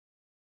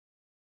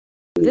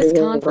This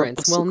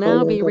conference will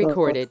now be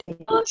recorded.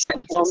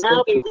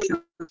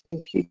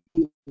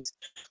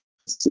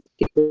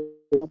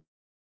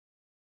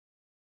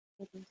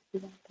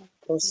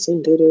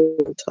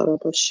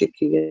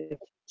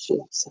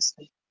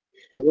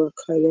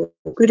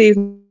 Good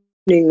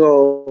evening,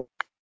 all.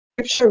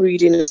 Scripture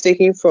reading is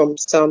taken from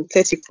Psalm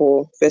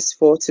 34, verse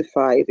 4 to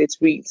 5. It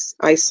reads,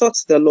 I sought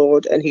the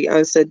Lord, and he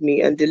answered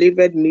me and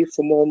delivered me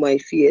from all my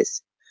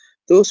fears.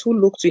 Those who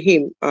look to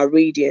him are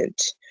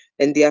radiant,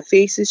 and their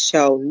faces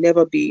shall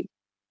never be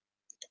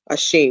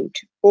ashamed.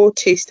 Oh,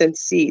 taste and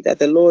see that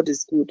the Lord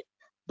is good.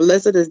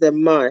 Blessed is the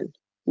man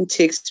who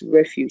takes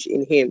refuge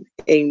in him.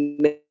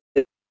 Amen.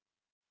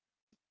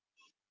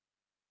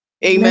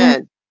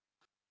 Amen.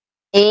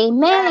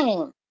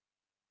 Amen.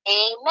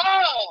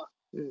 Amen.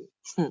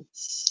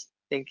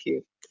 Thank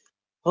you.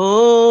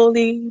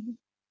 Holy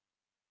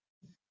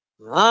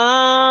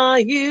are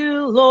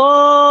you,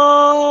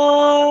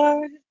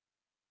 Lord.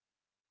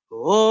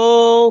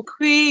 All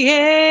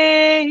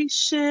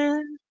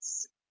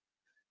creations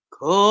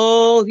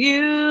call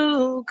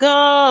you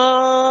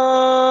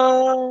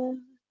God.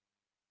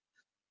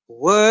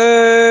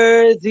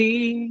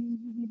 Worthy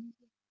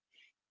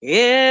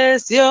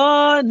is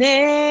your name.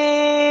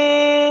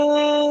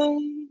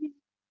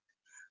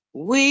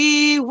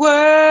 We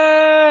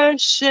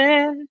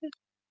worship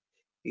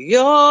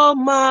your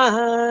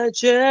majesty.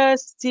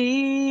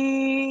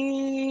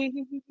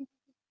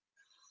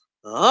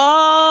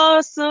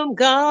 Awesome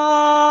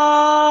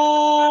God,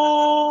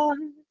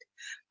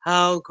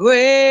 how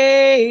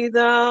great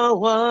thou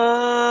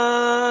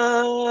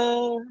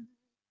art.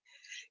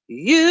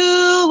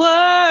 You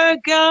are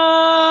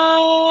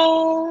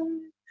God,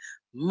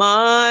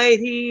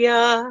 mighty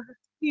are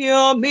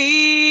your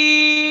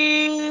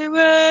miracles.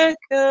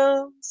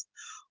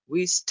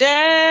 We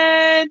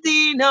stand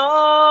in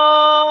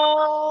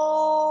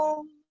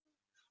awe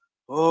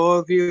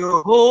of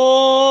your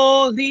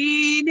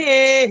holy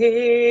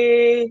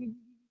name.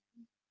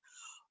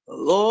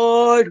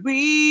 Lord,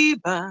 we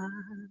bow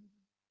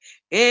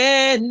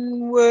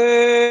and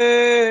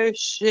worship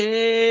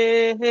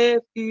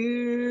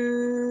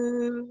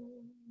you.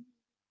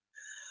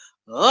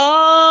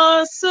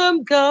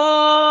 Awesome God,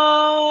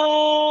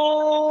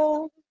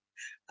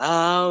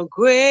 how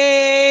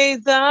great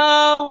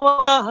thou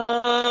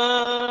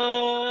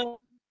art.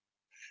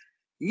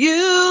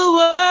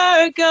 You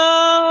are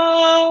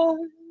God,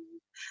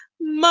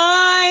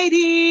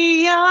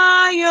 mighty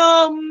are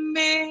your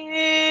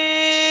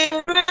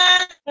miracles.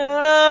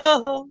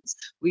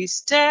 We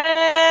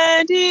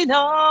stand in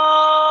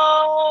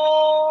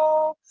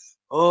awe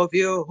of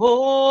your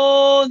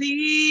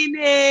holy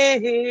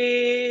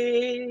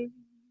name.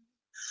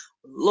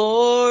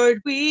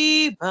 Lord,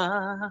 we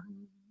bow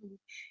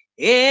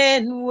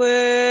and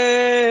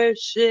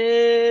worship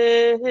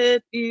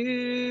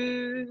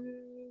you.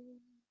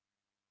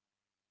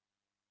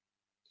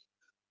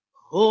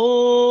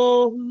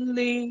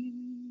 Holy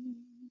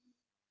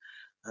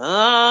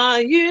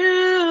are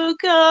you,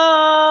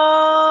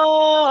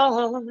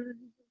 God.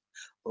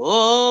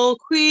 All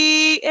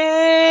creations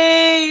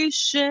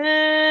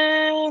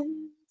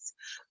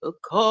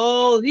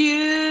call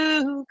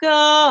you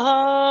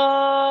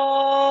God.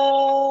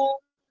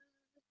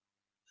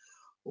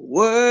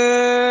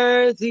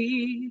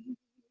 Worthy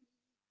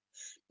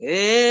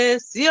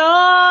is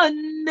your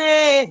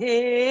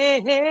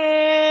name.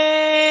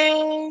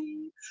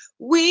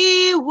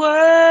 We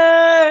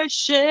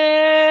worship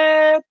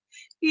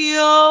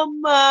your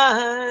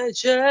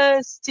majesty.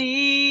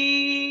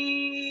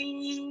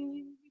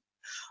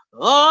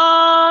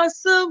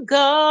 Awesome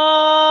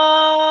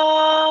God,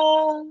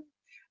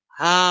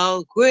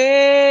 how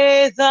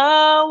great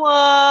thou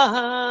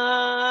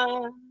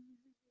art.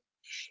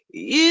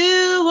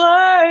 You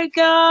are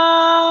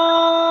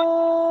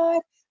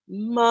God,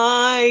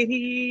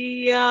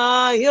 mighty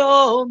are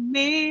your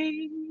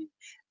miracles.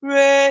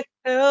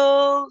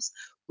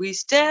 We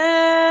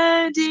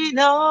stand in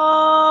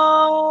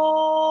awe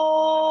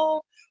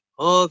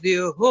of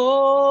your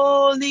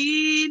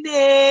holy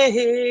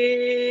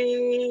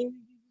name.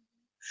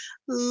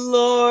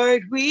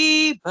 Lord,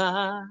 we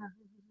bow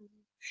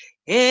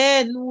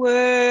and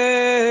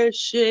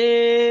worship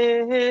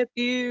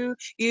you.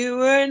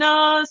 You are an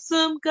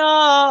awesome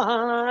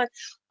God,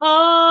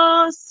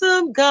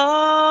 awesome God.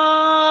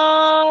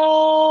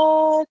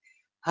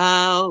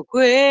 How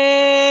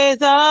great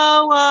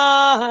thou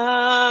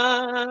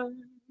art.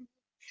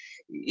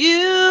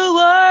 You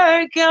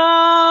are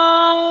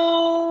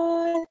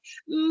God,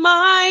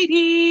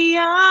 mighty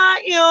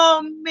are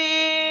your miracles.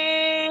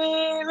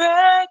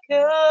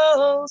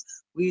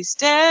 We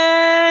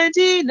stand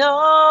in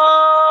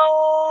awe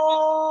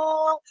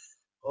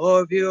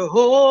of your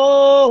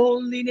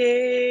holy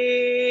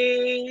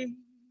name.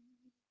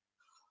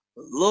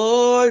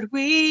 Lord,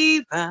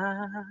 we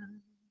bow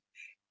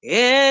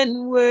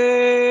and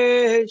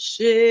worship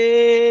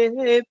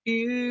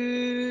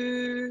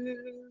you.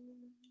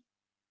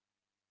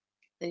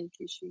 Thank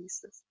you,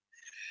 Jesus.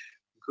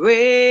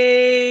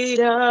 Great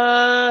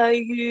are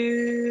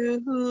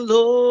you,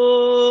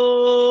 Lord.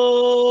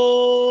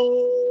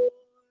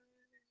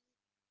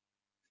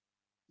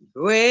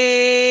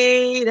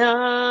 Great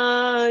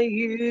are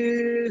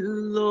you,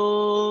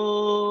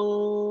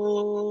 Lord.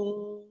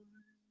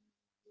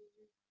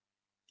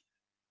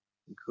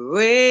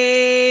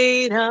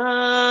 Great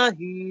are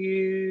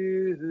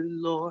you,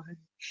 Lord.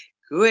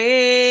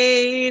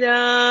 Great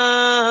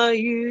are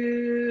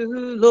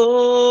you,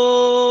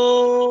 Lord.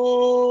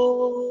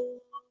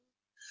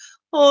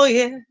 Oh,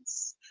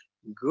 yes.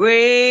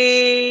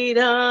 Great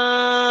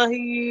are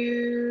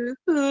you,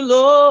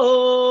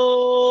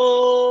 Lord.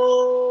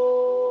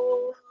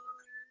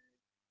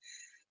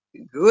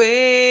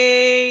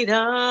 Great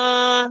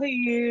are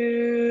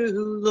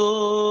you,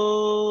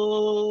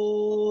 Lord.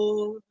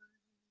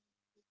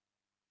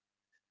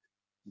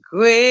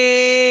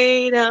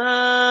 Great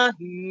are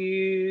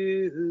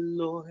you,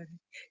 Lord.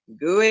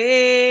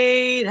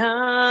 Great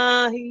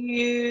are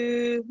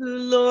you,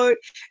 Lord.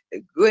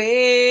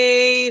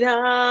 Great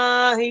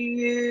are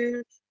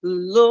you,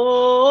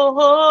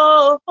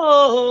 Lord.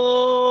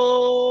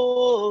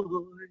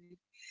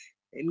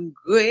 And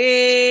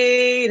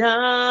great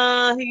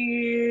are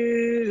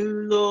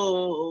you,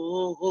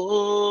 Lord.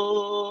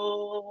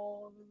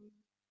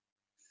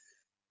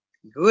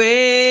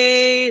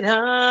 Great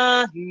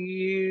are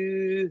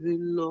you,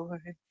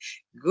 Lord.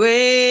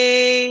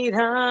 Great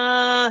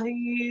are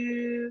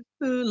you,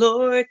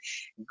 Lord.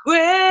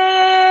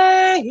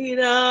 Great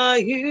are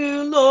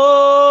you,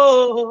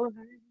 Lord.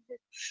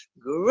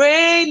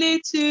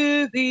 Greatly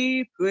to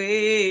be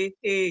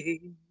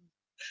praised.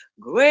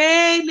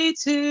 Greatly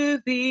to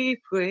be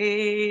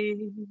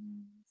praised.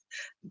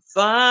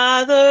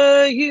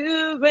 Father,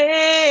 you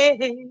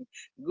reign.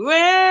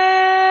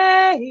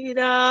 Great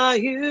are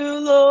you,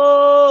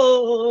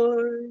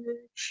 Lord.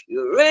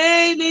 You're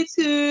greatly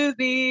to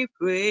be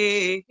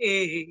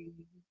praised.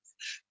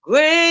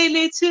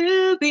 Greatly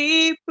to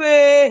be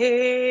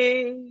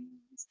praised.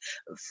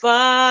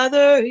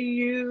 Father,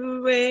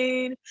 you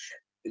reign.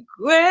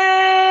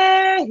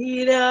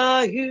 Great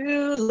are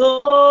you,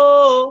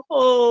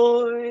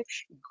 Lord.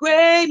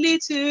 Greatly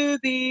to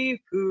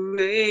be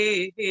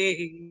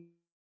praised.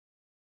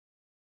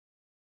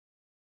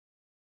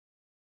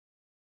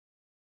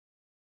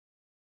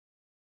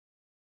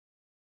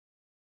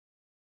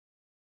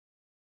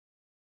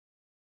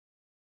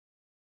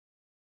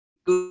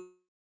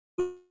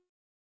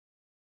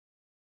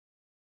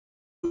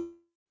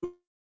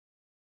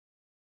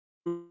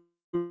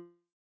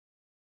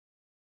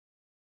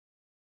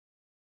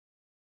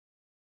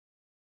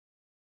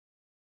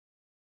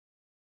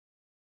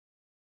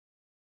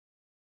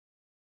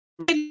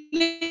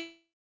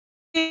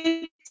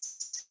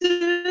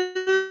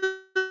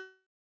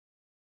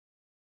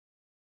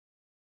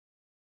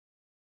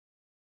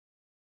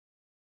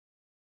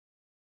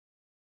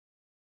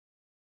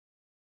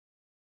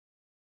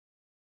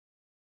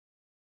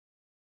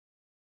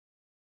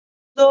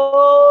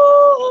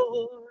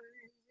 Lord,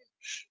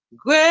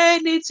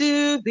 greatly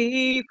to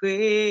be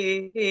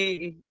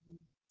praised,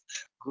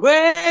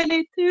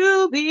 greatly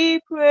to be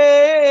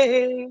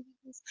praised.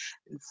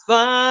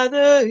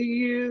 Father,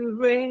 you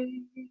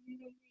reign.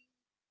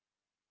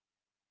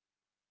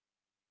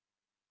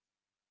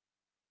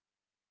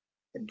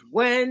 And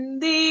when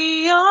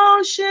the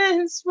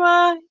oceans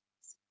rise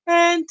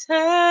and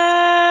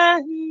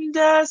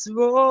thunders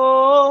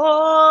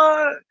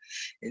roar,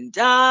 and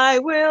I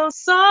will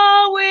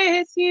soar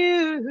with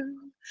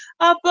you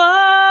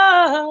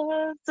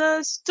above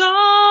the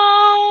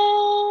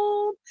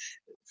storm.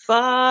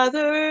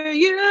 Father,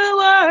 you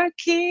are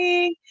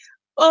King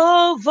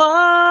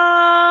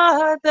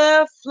over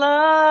the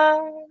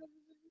flood.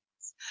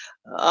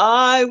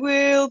 I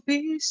will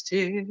be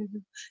still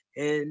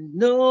and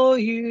know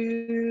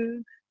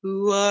you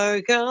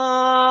are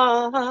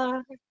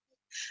God.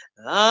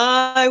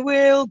 I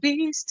will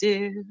be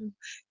still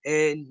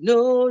and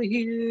know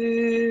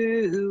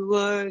you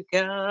are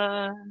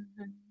God.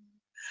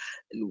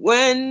 And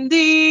when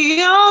the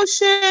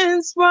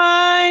oceans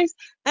rise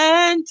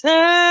and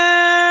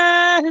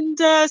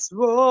thunders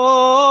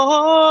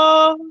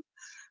roar,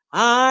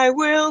 I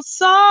will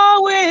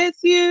soar with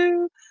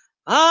you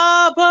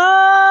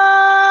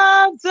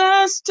above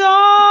the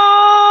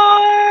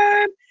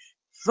storm.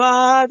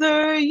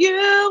 Father, you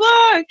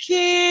are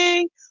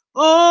King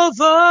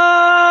over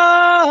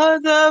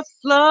the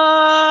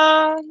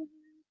flood.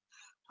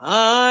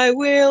 I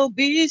will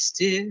be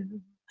still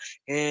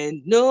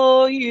and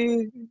know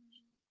you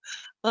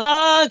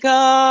are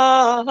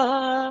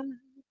God.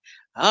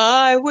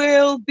 I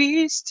will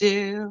be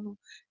still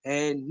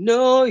and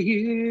know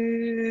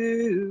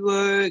you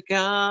are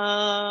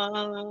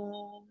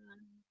God.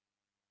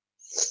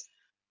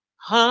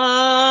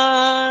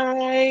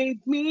 Hide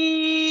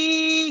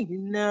me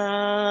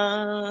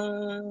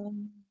now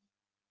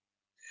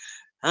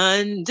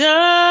under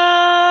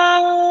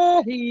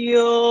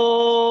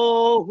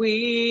your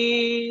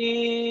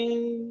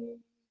wing.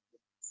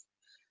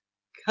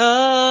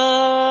 Cover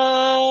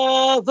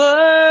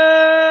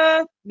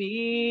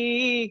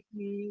me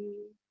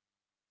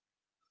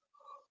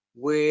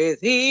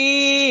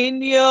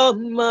within your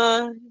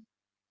mighty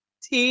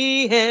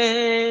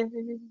hand,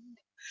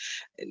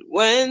 And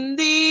when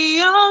the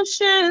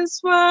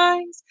oceans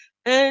rise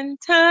and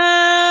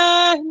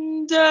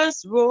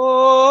thunders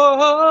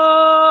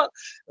roar,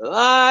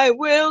 I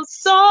will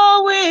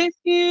soar with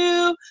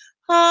you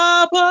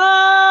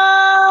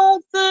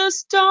above the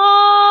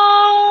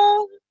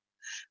storm.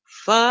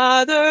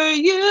 Father,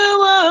 you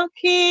are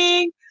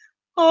king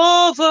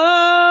over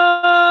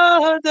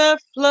the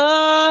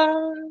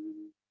flood.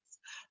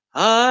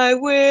 I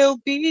will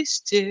be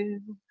still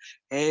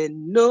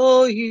and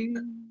know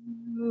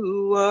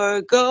you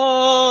are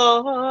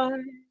God.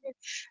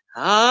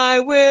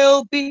 I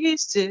will be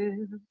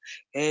still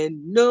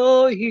and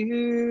know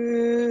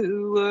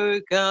you are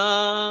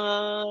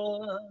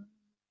God.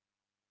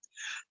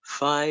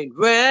 Find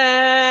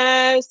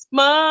rest,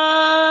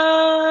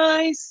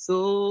 my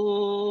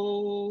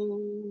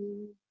soul,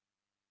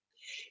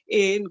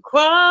 in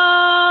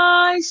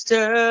Christ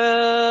alone.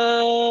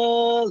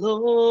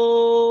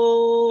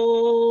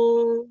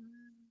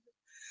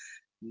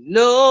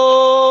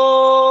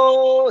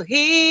 Know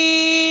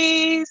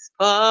His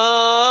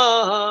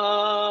power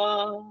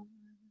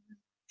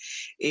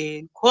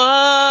in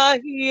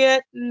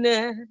quietness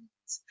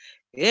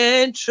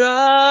and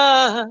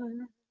trust.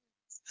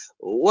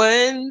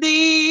 When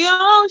the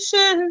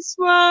oceans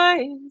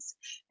rise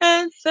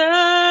and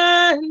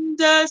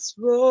thunders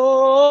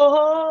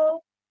roar,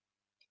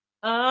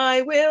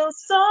 I will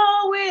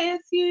soar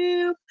with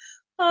you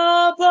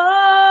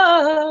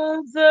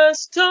above the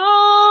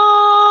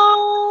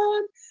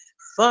storm.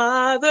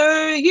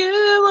 Father, you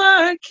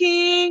are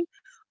king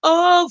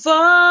over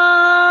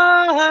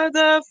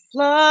the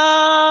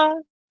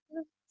flood.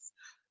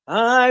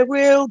 I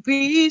will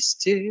be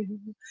still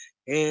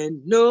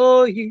and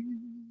know you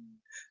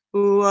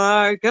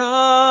are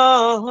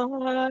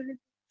God.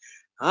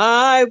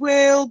 I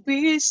will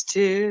be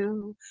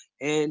still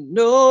and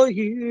know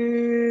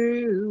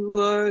you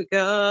are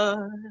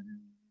God.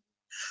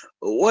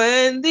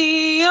 When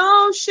the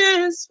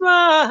oceans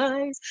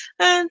rise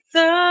and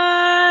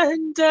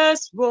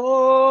thunders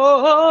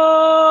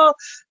roar,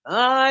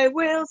 I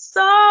will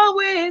soar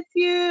with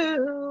you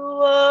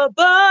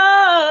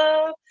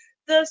above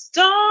the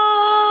storm.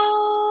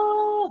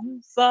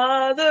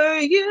 Father,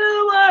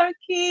 you are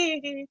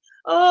king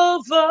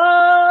over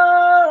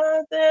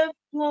the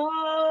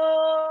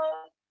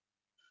flood.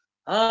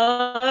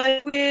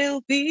 I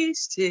will be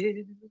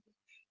still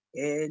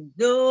and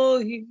know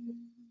you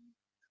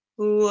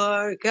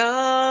are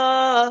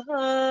God.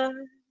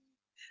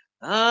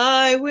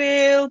 I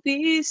will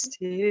be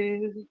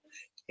still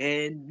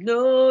and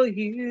know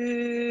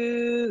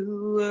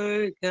you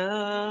are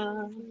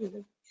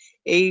God.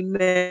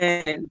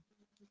 Amen.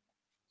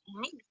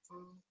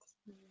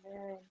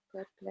 Amen.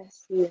 God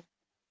bless you.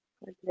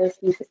 God bless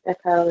you, Sister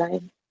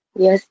Caroline.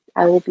 Yes,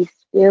 I will be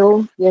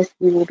still. Yes,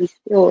 we will be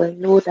still and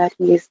know that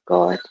He is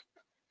God.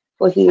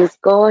 For He is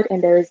God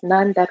and there is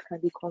none that can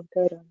be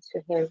compared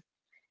unto Him.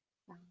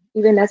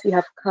 Even as we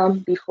have come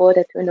before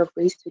the throne of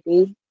grace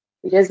today,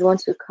 we just want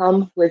to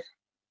come with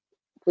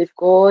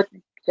God.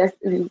 Just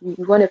we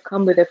want to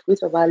come with the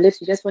fruit of our lips.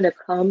 We just want to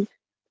come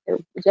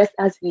just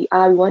as we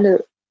are. We want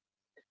to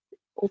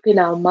open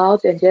our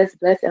mouths and just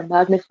bless and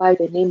magnify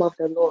the name of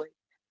the Lord.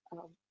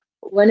 Um,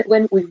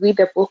 when we read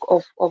the book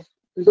of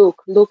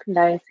Luke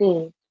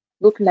 19,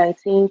 Luke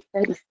 19:37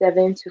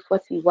 to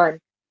 41.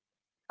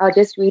 I'll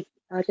just read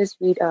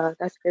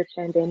that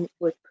scripture and then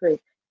we'll pray.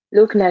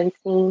 Luke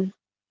 19,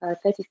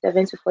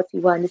 37 to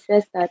 41. It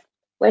says that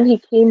when he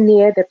came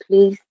near the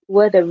place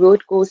where the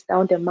road goes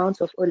down the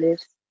Mount of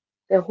Olives,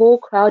 the whole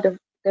crowd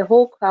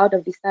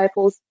of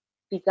disciples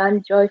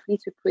began joyfully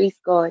to praise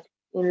God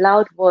in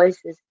loud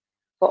voices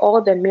for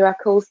all the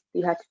miracles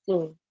they had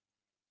seen.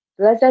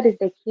 Blessed is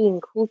the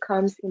King who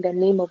comes in the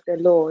name of the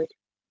Lord.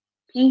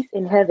 Peace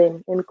in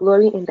heaven and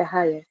glory in the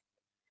highest.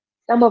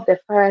 Some of the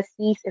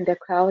Pharisees in the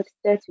crowd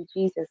said to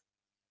Jesus,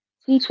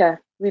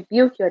 Teacher,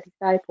 rebuke your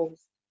disciples.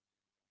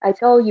 I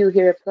tell you,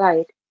 he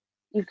replied,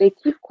 if they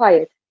keep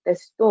quiet, the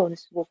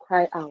stones will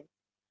cry out.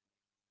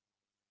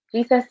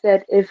 Jesus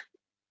said, if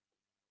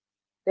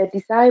the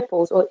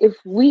disciples, or if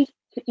we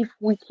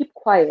keep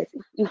quiet,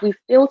 if we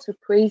fail to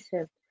praise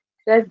him,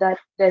 says that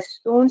the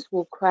stones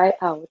will cry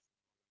out.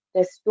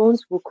 The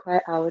stones will cry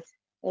out.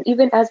 And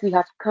even as we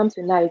have come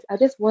tonight, I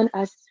just want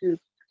us to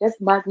just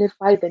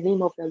magnify the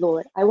name of the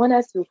Lord. I want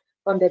us to,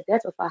 from the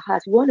depth of our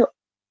hearts, we want to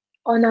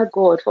honor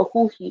God for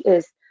who He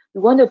is.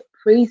 We want to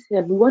praise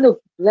Him. We want to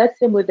bless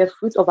Him with the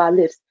fruit of our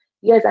lips.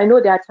 Yes, I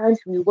know there are times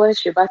we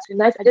worship, but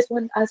tonight I just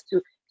want us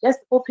to just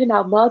open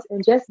our mouths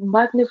and just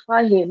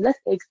magnify Him. Let's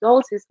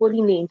exalt His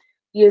holy name.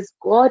 He is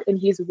God and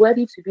He is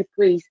worthy to be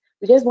praised.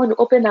 We just want to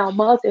open our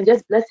mouths and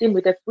just bless Him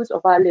with the fruit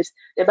of our lips.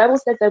 The Bible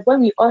says that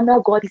when we honor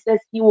God, He says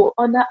He will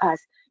honor us.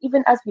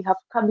 Even as we have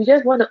come, we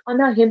just want to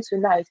honor Him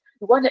tonight.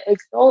 We want to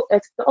extol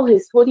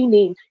His holy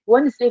name. We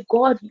want to say,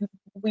 God,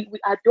 we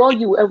adore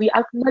you and we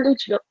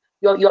acknowledge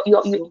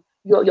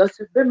your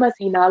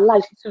supremacy in our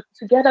lives.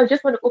 Together, we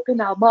just want to open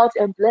our mouths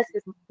and bless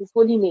his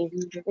holy name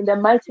in the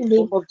mighty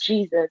name of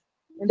Jesus.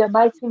 In the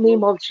mighty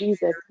name of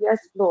Jesus. Yes,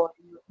 Lord.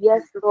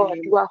 Yes, Lord.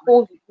 You are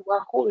holy. You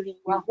are holy.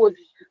 You are holy.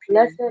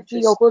 Blessed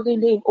be your holy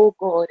name, O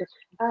God.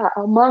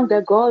 Among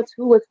the gods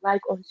who is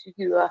like unto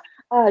you.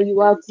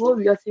 You are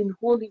glorious in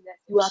holiness.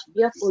 You are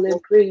fearful in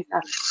praise.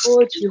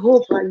 Oh,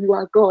 Jehovah, you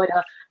are God.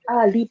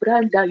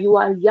 Libranda, you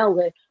are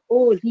Yahweh.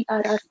 Oh, Li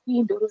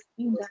Arasindo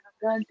Rosinda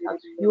Labranta.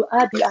 You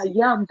are the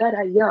I am that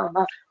I am.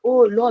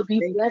 Oh, Lord,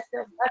 we bless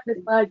and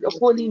magnify your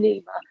holy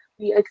name.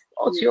 We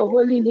exalt your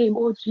holy name,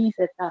 oh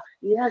Jesus.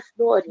 Yes,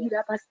 Lord.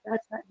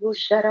 Irabasata, no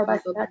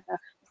Sharabasata.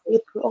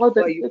 Take all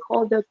the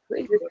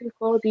praises, take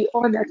all the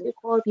honor, take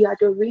all the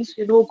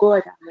adoration, oh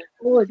God.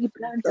 Oh,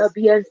 Libranda,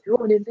 be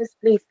enthroned in this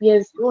place, be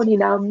enthroned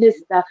in our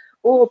midst.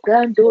 Oh,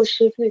 Brando,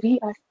 Shekeri,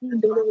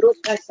 Asindo,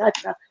 Rosa,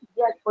 Sata.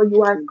 Yes, for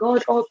you are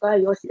God all by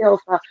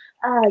yourself.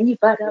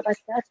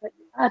 Ibarabasata,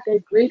 you are the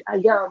great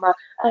I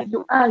am.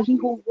 You are he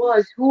who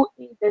was, who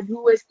is, and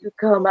who is to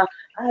come.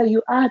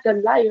 You are the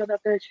lion of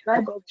the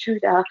tribe of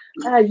Judah.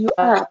 You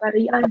are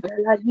Barianta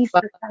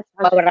Lalisa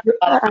Tata. You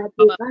are our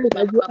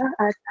provider. You are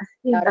our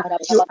sustainer.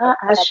 You are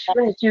our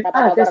strength. You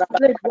are the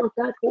spirit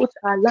that holds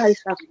our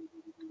lives.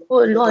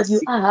 Oh Lord,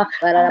 you are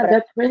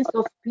the Prince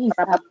of Peace,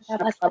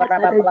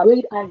 Parabasata, the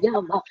great I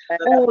am.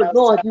 Oh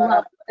Lord, you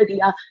are worthy.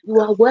 You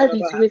are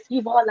worthy to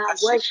receive all our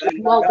worship.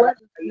 You are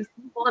worthy to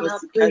receive all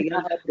our praise.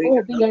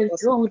 Oh, be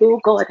enthroned, oh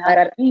God.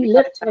 Be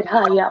lifted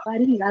higher.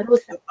 Maria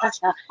Rosa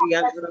Tata.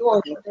 Yes,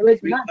 Lord, for there is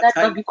none that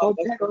can be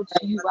compared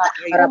unto you.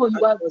 Oh,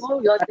 you are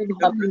glorious in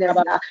holiness.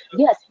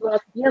 Yes, you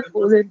are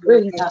fearful in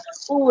praise.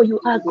 Oh, you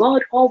are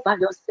God all by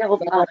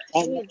yourself.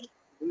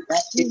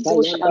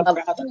 Indosha,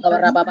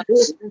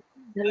 Ubariadosa,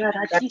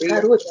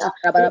 Rashika.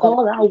 Take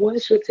all our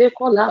worship, take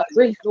all our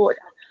praise, Lord.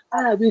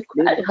 We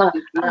cry,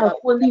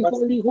 holy,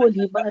 holy,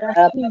 holy,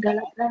 Marasinda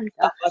la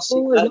Granta.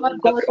 Oh, Lord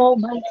God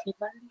Almighty,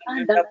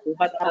 Marianda la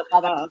Granta.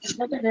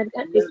 Heaven and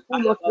earth is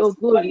full of your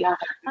glory.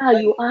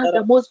 You are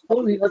the most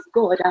glorious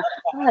God.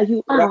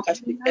 You are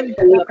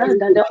Marianda la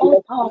Granta, the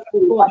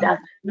all-powerful God.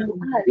 You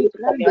are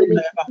Librando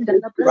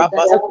Lekinda la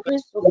Branda, the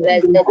Prince of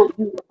Peace.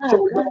 You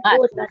are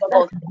Brando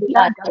Sasata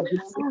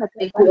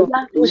the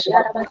Bariato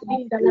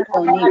Sharabasinda la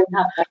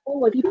Radiata,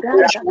 oh, the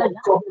Branda la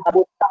Yanda,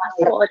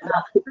 Lord,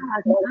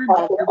 the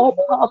Anda, the all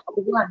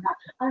powerful one,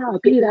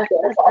 Bira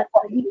Sasa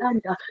the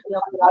Anda,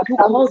 the God who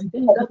calls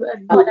things that were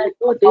not as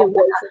though they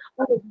were.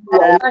 Oh, you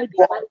are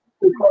mighty,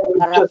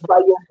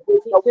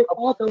 take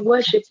all the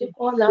worship, take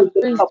all our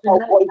praise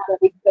tonight.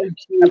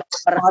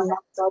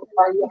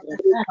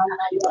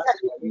 Yes,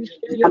 we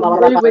share your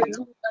glory with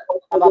you.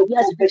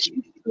 Yes,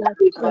 receive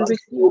and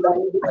receive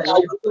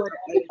worship, Lord.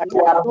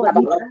 Yes, Lord,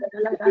 be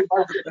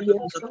exalted, be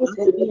enthroned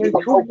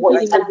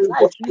even in our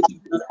lives,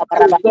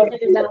 even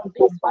in our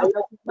midst,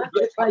 Father, we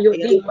magnify your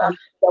name.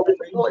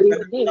 Lord,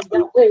 your name,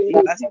 Yahweh,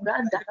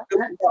 Libranda,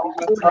 Labranda,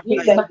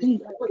 Elohim, Maria,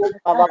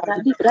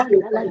 Rosatata,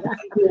 Libranda,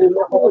 Layasa,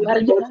 Oh,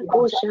 Maria,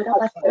 Dosha,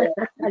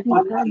 Rabasata,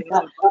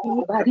 Libranda,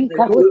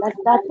 Ibarika,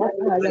 Rosatata,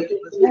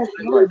 yes,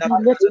 Lord, be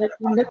lifted,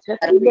 be lifted,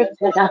 be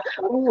lifted.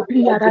 Oh,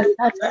 be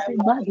Arasata, be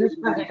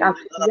magnified.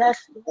 Yes,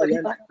 Lord,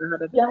 Ibaraka,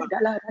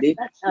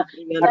 Rasata.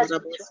 Yes,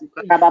 we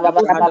join the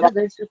angels in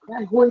heaven to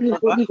cry, holy,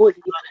 holy, holy.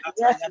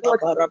 Yes,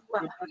 Lord,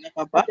 for you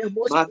are the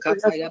most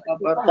glorious one.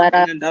 You are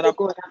the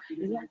God.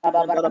 Yes,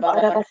 Lord,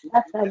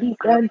 Ibarabasata,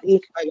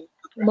 Librandi.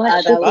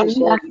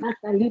 Mashekeli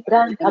asata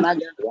libranda.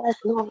 Yes,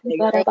 Lord,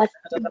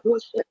 Ibarabasindo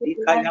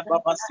Shekebranda.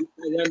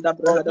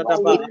 You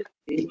are worthy.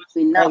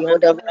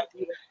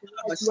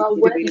 Yes, you are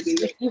worthy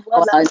to receive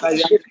all our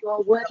worship. You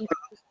are worthy to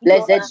receive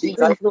all our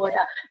praise, Lord.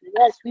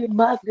 Yes, we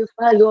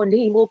magnify your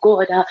name, O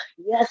God.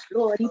 Yes,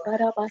 Lord.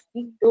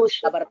 Ibarabasindo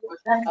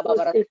Shekebrando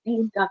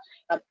Sevinda.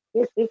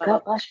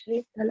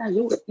 Ekapasheta la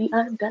lusi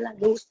anda la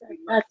lusa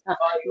tata.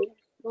 Yes,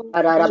 Lord.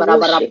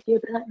 Ibaroshe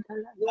Kebranda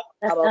la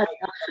lusa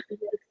tata. Be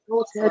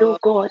exalted, O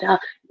God.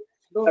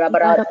 Lord,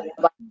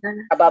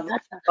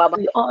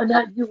 we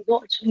honor you,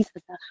 Lord Jesus.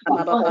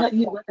 We honor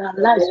you with our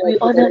lives. We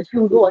honor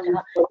you, Lord,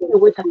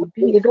 with our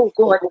being, oh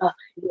God.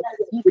 Yes,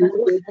 you are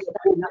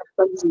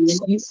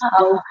you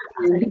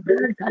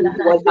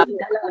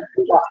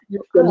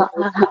are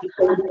our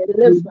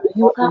deliverer.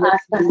 You are our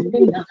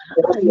sustainer.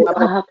 You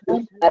are our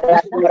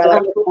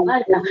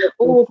provider.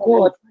 Oh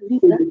God,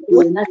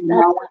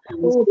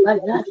 oh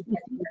Bayasi,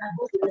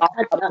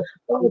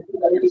 oh be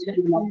lifted,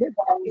 be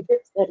lifted, be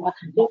lifted.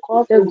 Take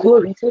all the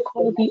glory, take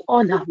all the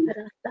honor.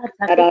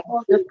 Take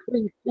all the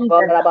praise,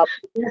 Jesus.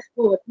 Yes,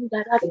 Lord. Yes,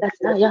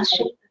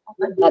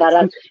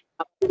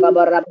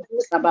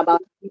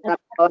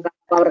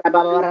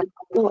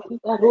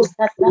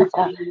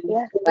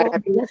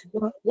 Lord. Yes,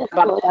 Lord. Yes,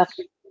 Lord.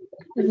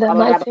 In the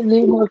mighty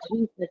name of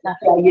Jesus.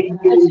 In the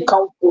mighty name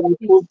of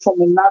Jesus.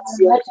 In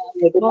the mighty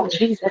name of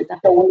Jesus.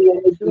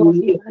 Yes, Lord. In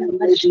the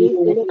mighty name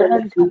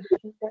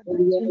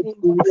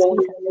of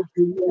Jesus.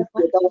 In the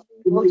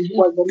mighty name of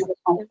Jesus.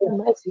 In the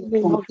mighty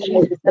name of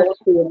Jesus.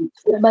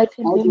 In the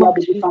mighty name of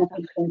Jesus.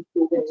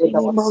 Mighty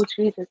name of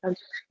Jesus.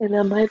 In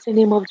the mighty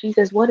name of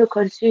Jesus, want to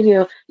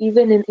continue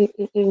even in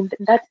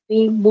that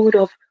same mood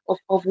of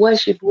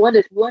worship. We want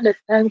to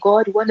thank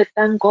God. We want to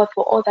thank God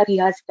for all that He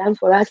has done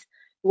for us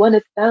We want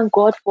to thank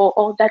God for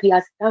all that He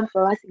has done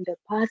for us in the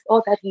past,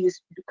 all that He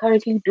is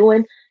currently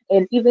doing,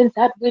 and even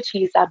that which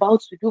He is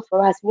about to do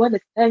for us. We want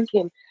to thank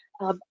Him.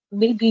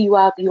 Maybe you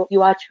are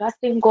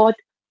trusting God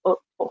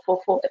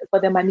for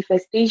the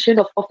manifestation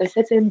of a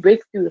certain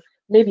breakthrough.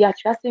 Maybe you are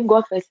trusting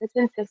God for a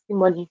certain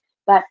testimony,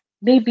 but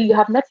maybe you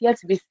have not yet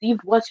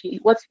received what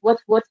you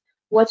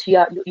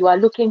are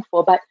looking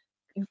for. But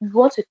we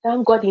want to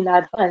thank God in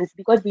advance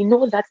because we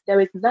know that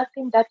there is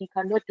nothing that He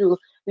cannot do.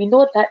 We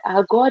know that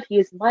our God, He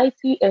is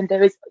mighty and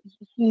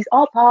He is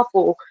all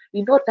powerful.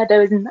 We know that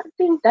there is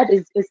nothing that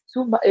is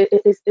too much.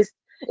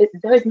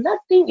 There is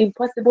nothing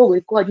impossible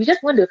with God. You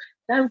just want to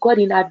thank God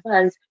in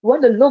advance. You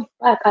want to look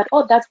back at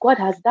all that God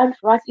has done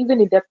for us,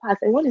 even in the past.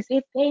 And you want to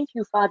say, thank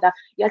you, Father.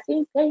 You are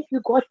saying, thank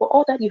you, God, for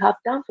all that you have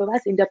done for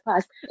us in the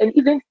past. And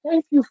even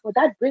thank you for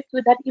that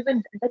breakthrough that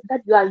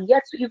you are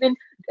yet to even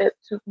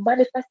to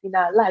manifest in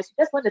our lives.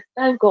 We just want to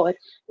thank God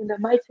in the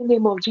mighty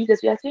name of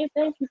Jesus. We are saying,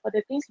 thank you for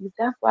the things you've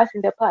done for us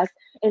in the past.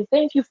 And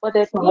thank you for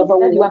the things Father,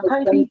 that we you are want to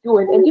currently thank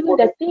doing. And you even for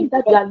the the things things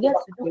that you that are you yet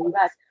are to do doing. for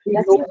us. We We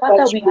are know saying, that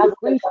Father, we you are will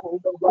perfect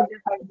grateful the in right the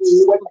time. mighty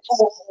You name will of come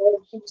Jesus.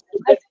 all In things the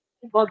together. mighty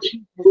name of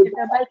Jesus. We In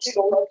the ask mighty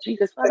so name of much Jesus.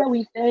 respect Father,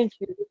 we thank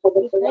you. for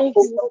the We thank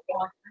miracles you, that oh you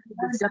God.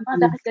 have And the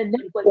Father, seen. as a We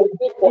network, we thank you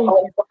say for thank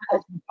all you. that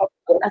As you have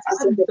God, done. as This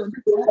is families the on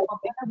this great platform,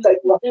 things Father, we that say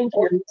you have thank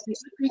you. done We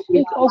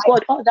in appreciate, our oh life.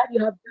 God, all that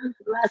you have done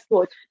for us,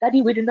 Lord.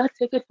 Daddy, we do not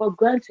take it for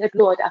granted,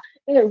 Lord.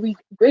 Hey, we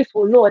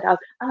grateful, Lord,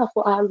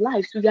 for our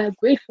lives. We are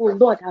grateful,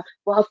 Lord,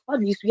 for our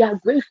families. We are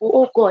grateful,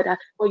 oh God,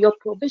 for your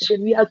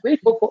provision. We are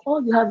grateful for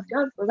all you have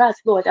done for us,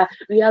 Lord.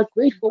 We are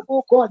grateful,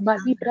 oh God,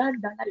 Mali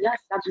Branda La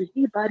Yasa,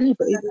 Ibari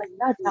For Bada even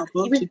Basata,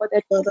 about even to for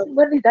the Father,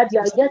 testimony that you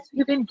are yet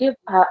to even give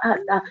us.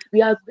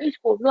 We are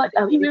grateful, Lord,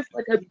 even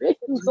for the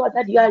breakthroughs, Lord,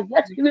 that you are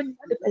yet to even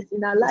manifest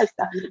in our lives.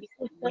 We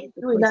say thank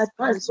you in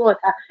advance, Lord,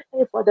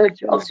 for the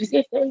jobs. We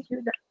say thank you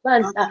in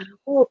advance.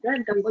 Oh,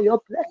 Branda, for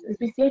your blessings.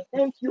 We say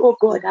thank you, oh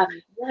God.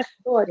 Yes,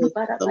 Lord.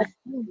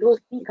 Ibarabasindo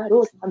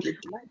sikarosa.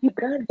 Mali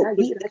Branda,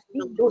 Lira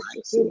Sindo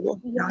Sekere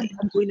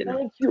Sianda.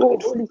 Thank you, oh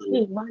Holy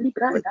King. Mali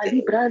Branda,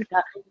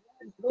 Libranda.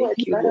 Yes, Lord.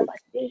 thank you, Lord.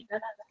 Ibarabasenda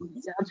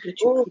Rasia. That you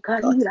Oh, keep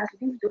us Karira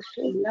Sindo to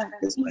Shenda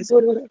this Rasindo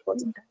person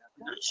Rosinda Branda.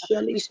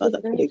 financially, We say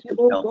Father, for thank the you, good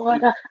oh health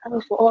God, you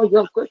and for all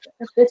your good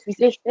benefits. We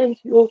say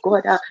thank you, oh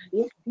God.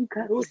 Yes, are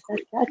Ikarosa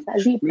grateful. Tata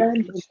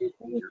Libranda.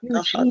 Thank you,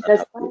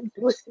 Jesus.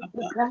 Pandros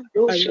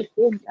Brando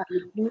Shekenda.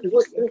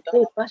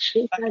 Murosete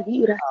Pasheta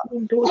Lira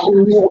Sindosha.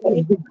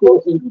 Thank you,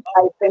 oh God.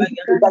 I thank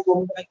you that Libranda.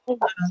 you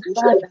Thank you,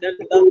 Father.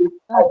 Thank you,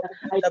 Father.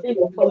 I thank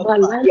you for my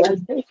life. I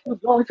thank you,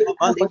 Lord,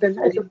 for the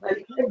lives of my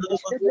friends, my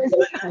siblings.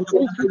 I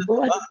thank you,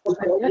 God, for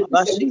my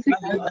nephews and nieces.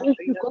 I thank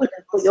you, God,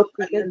 for your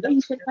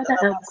preservation, Father.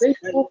 I'm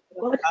grateful,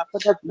 God,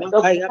 for the breath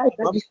of life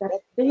that you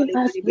sustain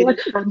us, Lord.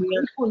 I'm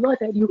grateful, Lord,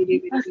 that you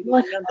keep us,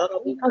 Lord,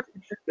 going out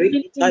and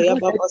even in,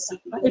 Lord, that you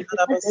abide with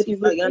us, that you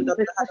remain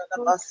with us,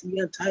 Lord.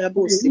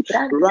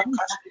 Libranda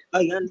Lisa.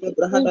 We say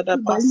thank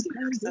you,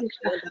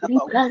 Malibrandesha,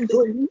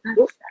 Librando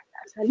Libarosa,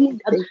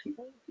 Salinda. thank you.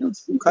 Thank you,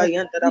 Jesus.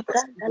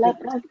 Malibranda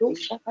Labrando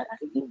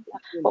Shakarasinda.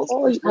 For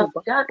all you have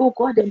done, oh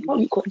God, and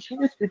all you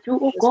continue to do,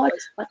 oh God.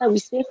 Father, we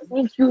say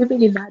thank you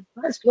even in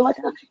advance, Lord,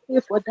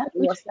 for that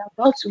which is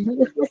about to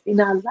manifest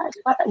in our lives.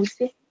 Father, we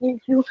say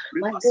thank you.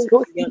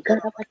 Manderosi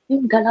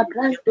Karabasinda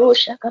Labrando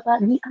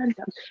Shakabani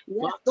Andam.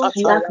 Yes, Lord,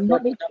 we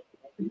acknowledge.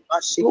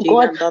 Oh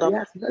God, we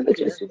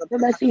acknowledge your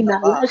supremacy in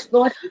our lives,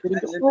 Lord. We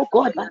know, oh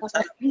God, that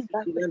our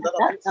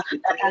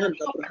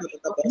help comes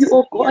from you,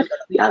 oh God.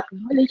 We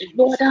acknowledge,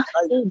 Lord,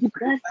 the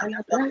brand and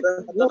the brand,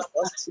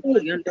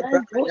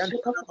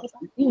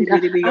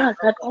 the brand,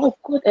 that all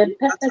good and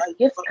perfect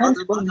gift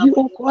comes from you,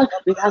 oh God.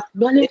 We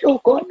acknowledge,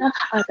 oh God,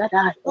 that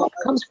our help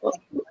comes from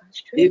you, our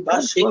strength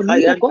comes from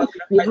you, oh God.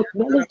 We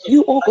acknowledge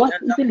you, oh God,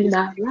 even in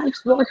our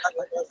lives, Lord.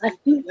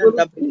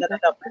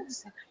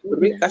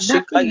 We are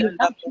nothing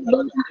without you,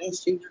 Lord.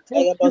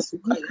 Thank you.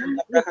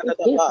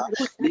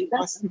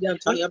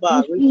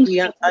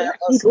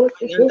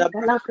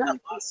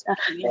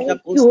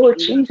 Thank you, oh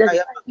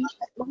Jesus.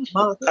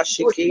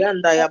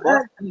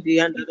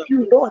 Thank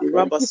you, Lord.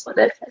 Thank you for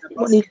the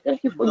testimonies.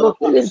 Thank you for your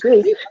healing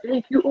grace.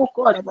 Thank you, oh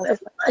God, for the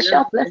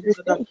financial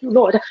blessings. Thank you,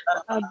 Lord,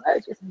 for our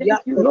marriages.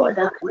 Thank you, Lord,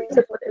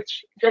 for the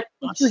children.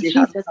 Thank you,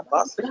 Jesus.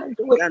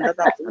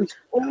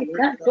 Oh,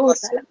 Brando,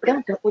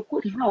 Brando, for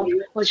good health,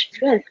 for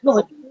strength,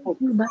 Lord. Thank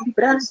you, my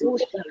Brando.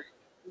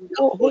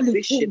 Oh, Holy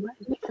King, my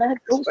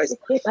Brando,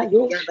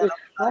 Sekebayoshe,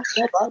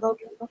 Masata,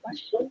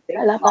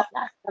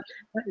 Labashenta,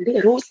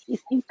 Lerosi,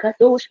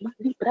 Sikadosh,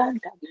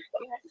 Malibranda.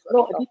 Yes,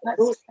 Lord,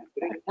 Iparosa.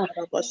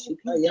 Thank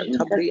you,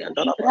 Jesus.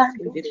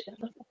 Malibrando,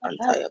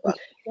 Antayaba.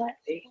 Yes,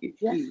 Thank you,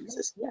 yes, Lord,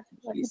 Jesus. yes,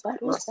 Lord, Jesus.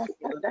 Ibarosa Master,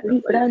 Tata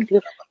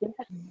Librando, yes,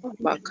 Lord,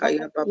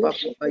 Makaya Baba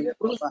Ibadosha, Baba ya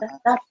Baba. Ibadosha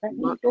Tata Makashi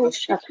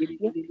Lidosha, kiri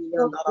yes, kiri Lord,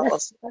 yanda yes,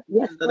 rabas Lord,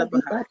 yes, yanda Lord, rabaha.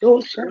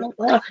 Ibadosha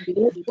Laba, Rakashi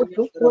kiri kiri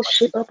yanda Ibadosha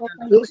rabasi Baba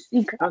yanda rab.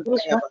 Yosiga, Antaya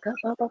Dosha Baba.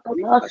 Baba Baba,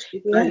 Rikashi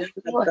yes,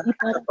 kayanta Lord,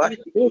 braha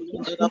rabashi kiri Ibaradosha,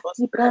 yanda rabas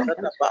Shibranda, yanda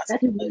rabas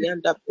that is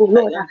yanda oh braha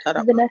Lord, yanda even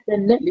rabah. as the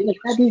next Likashi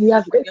study, we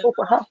are kiri grateful yanda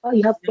for how rabas far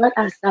you have brought yanda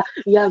us. rabas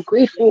We are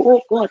grateful, yanda oh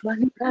rabah. God,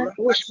 Maniprandosh,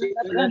 Rakashi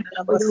Malabrand,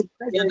 yanda for rabas your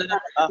yanda presence.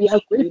 rabah. We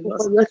are grateful Limas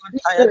for your sweet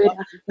antaya spirit.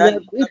 baba We are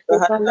yanda grateful,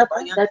 braha rabah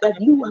Malabanda, yanda that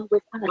you rabah. are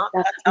with us.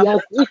 Makata We are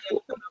brata grateful,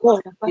 yanda oh rabas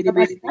God, kiri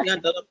kiri Barabasata,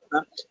 yanda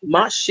rabah. that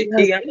we are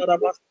Mashiki yanda grateful.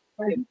 rabas.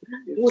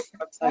 Malibrandosh,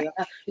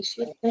 we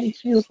say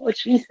thank you, Lord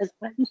Jesus.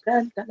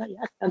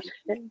 Malibrandayasa.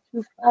 Thank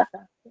you,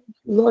 Father. Thank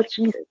you, Lord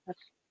Jesus.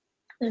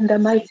 In the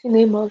mighty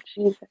name of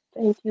Jesus.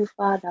 Thank you,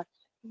 Father.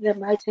 In the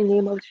mighty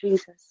name of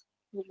Jesus.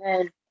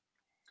 Amen.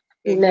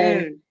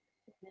 Amen.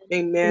 Amen.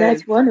 Tonight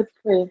Amen. we want to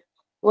pray. We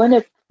want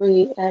to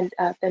pray, and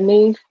the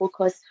main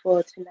focus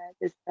for tonight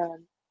is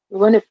we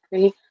want to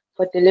pray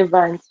for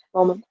deliverance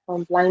from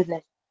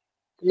blindness.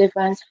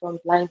 Deliverance from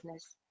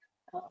blindness.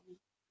 Um,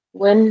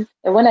 when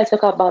I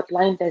talk about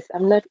blindness,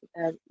 I'm not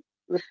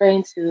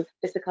referring to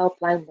physical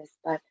blindness,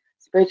 but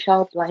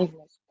spiritual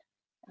blindness.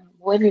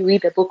 When we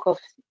read the book of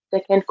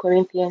Second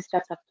Corinthians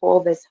chapter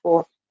 4, verse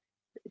 4,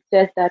 it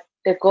says that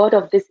the God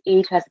of this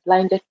age has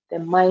blinded the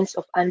minds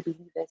of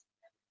unbelievers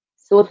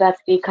so that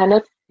they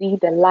cannot see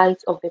the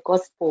light of the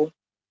gospel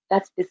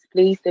that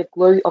displays the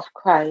glory of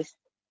Christ,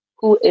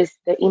 who is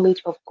the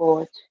image of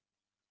God. It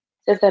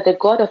says that the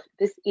God of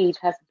this age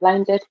has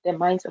blinded the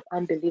minds of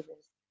unbelievers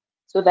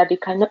so that they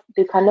cannot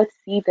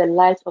see the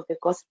light of the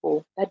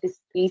gospel that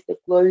displays the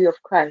glory of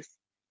Christ,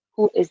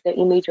 who is the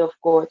image of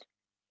God.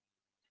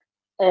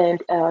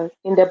 And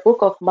in the book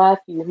of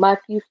Matthew,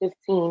 Matthew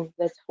 15,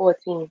 verse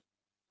 14,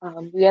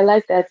 we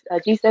realize that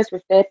Jesus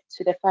referred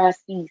to the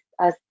Pharisees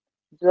as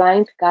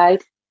blind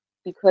guides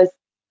because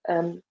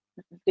um,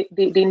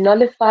 they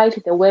nullified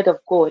the word of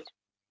God.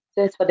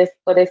 It says for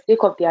the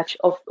sake of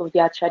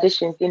their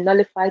traditions, they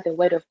nullified the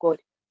word of God.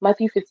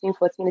 Matthew 15:14,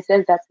 it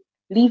says that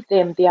leave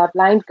them, they are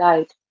blind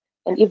guides.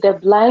 And if the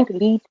blind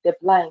lead the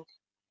blind,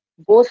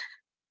 both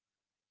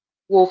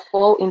will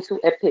fall into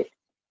a pit.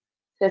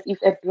 Says if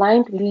a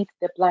blind leads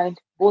the blind,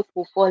 both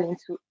will fall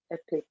into a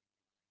pit.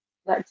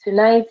 But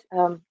tonight,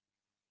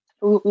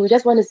 we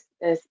just want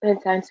to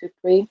spend time to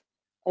pray,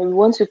 and we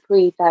want to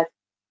pray that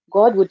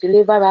God would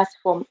deliver us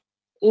from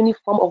any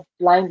form of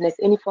blindness,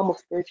 any form of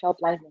spiritual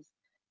blindness.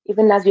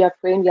 Even as we are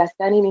praying, we are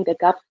standing in the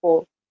gap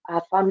for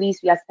our families,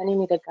 we are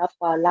standing in the gap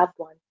for our loved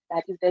ones.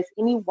 That if there's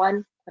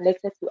anyone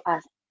connected to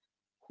us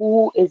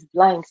who is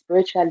blind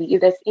spiritually,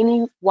 if there's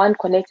anyone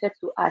connected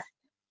to us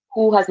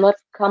who has not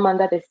come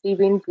under the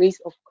saving grace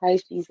of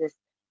Christ Jesus,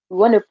 we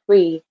want to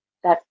pray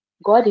that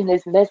God in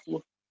His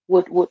mercy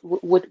would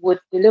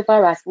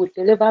deliver us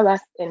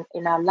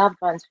in our loved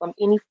ones from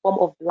any form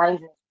of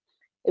blindness.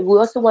 And we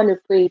also want to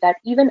pray that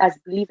even as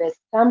believers,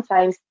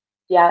 sometimes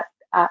they are,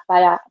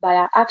 by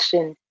our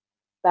actions,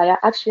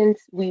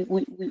 we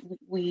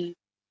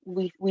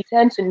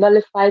tend to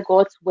nullify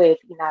God's word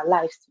in our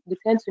lives. We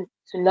tend to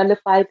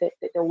nullify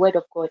the word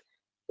of God.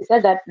 It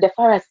says that the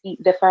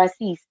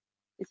Pharisees,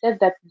 it says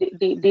that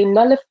they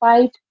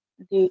nullified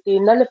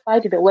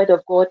the word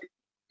of God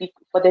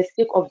for the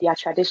sake of their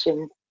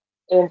traditions.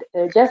 And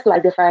just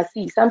like the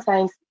Pharisees,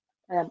 sometimes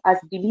as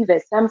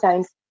believers,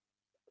 sometimes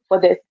for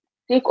the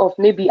sake of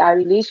maybe our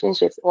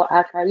relationships or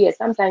our career,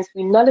 sometimes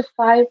we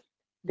nullify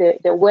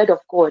the word of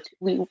God.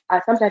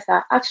 Sometimes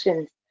our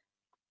actions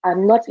are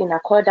not in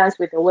accordance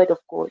with the word of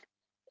God.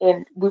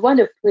 And we want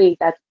to pray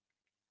that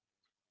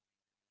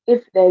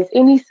if there's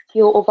any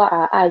skill over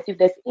our eyes, if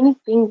there's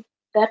anything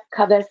that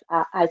covers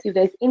our eyes, if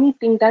there's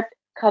anything that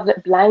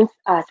blinds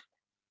us,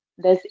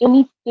 there's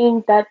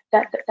anything that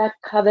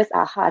covers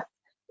our hearts,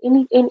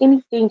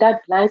 anything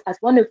that blinds us,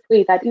 want to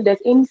pray that if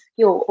there's any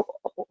skill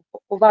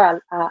over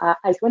our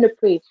eyes, want to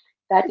pray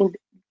that in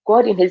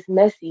God in His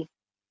mercy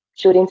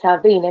should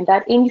intervene and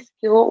that any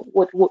skill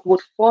would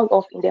fall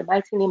off in the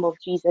mighty name of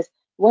Jesus.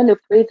 We want to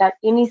pray that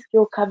any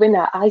skill covering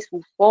our eyes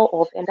will fall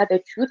off and that the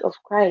truth of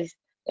Christ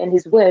and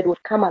His word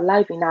would come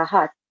alive in our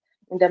hearts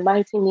in the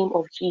mighty name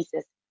of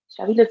Jesus.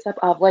 Shall we lift up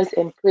our voice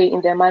and pray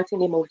in the mighty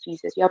name of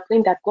Jesus? We are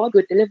praying that God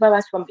will deliver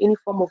us from any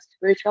form of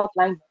spiritual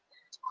blindness,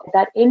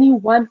 that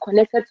anyone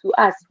connected to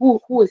us who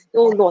is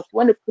still lost,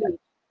 want to pray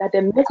that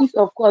the mercies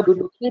of God will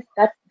locate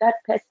that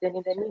person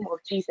in the name of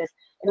Jesus.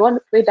 And want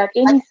to pray that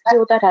any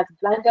skill that has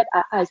blinded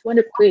our eyes, want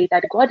to pray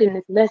that God in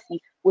His mercy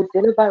will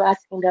deliver us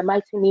in the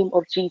mighty name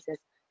of Jesus.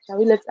 Shall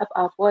we lift up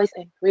our voice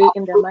and pray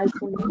in the mighty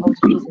name of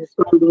Jesus?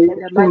 In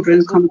the mighty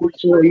Children name come of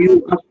before Jesus.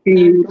 you,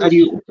 asking that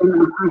you open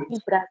our eyes.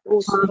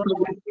 Ibradosi Father,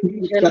 we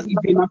plead Maradusha that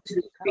even as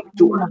you speak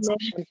to us,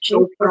 Maradusha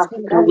help us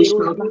that we Malibrando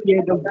shall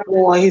hear the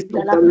voice Maradusha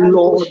of the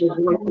Lord, the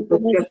Labrandusha voice of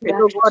the shepherd,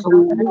 Ibradosi and we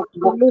will not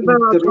walk in Maradusha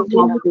Deliver us from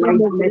spiritual any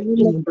form of blindness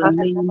Maradusha in the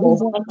blindness, name in of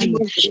the name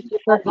of Jesus. Maradusha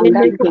Jesus, We any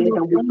Malibrando declare form of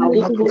that we shall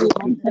blindness, not any walk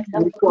Maradusha in spiritual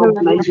spiritual spirit,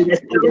 Maradusha blindness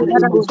in the that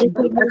name has of Ibradosi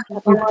taken Jesus. root We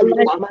in our speak to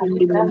life, Maradusha our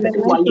family in members the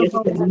who Malibrando life are of yet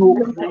our to know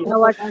family, Christ.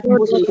 our We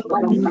children, pray Maradusha for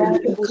our the mind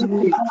ministry, of Malibrando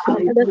family, Christ,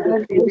 Father, Christ, let the us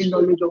saving Malibrando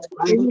knowledge of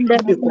Christ. in the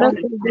We hand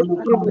of call Maradusha the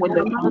upon the Spirit, power,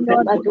 the command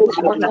presence Lord of my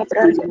Maradusha God, God,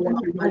 and Labrando the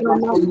mercy covenant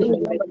on of us, O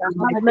communion God, in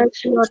have the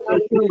mercy Maradusha on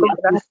us, O Especially as God,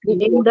 we see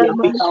the in Lord, the the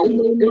mighty Bible.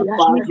 name of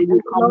Father, Jesus,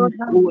 you come Lord,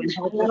 have through and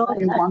mercy, help every Lord,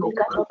 have one of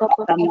us.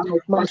 mercy. That none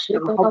of us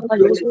shall have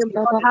relative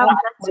Lord, have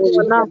mercy where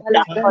we on us, can O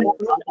just God, know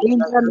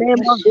in the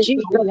name of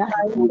Jesus,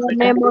 how in the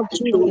name of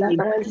Jesus,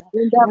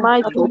 in the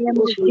mighty help name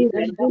the of Jesus,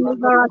 children who are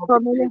deliver us of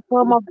from any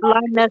form of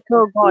blindness,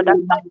 oh God.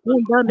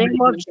 In the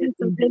name of Jesus,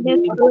 in the any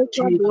name of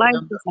spiritual Jesus.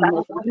 blindness. And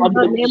of In the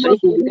other name of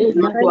Jesus,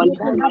 spiritually anything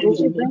that blind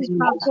in the prevents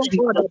name us, of oh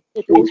God, Jesus.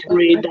 We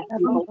pray that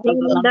you from help us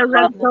seeing and the answer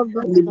rest of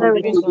the deliver us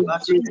Spirit. to be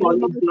In the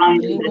spiritually mighty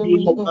blind in name the of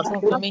name of Jesus,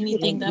 Jesus.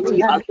 Master, And we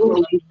we as pray.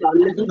 well we shall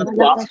listen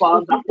to our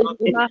Father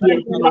and hear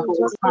him at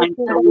all times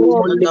that we will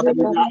not live a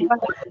life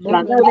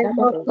In that the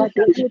name of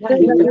Jesus, we pray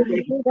we that will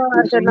you hear deliver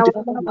us his and our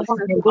voice loved and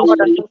ones, him and we God,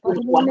 will listen from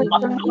to our any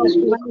form Master, of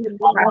we will listen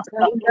to our blindness.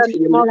 Master, In the we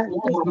name will of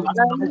listen to Jesus, our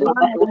Master. anyone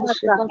That helps us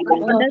that to be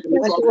in connected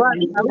spiritual to us,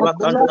 blindness. who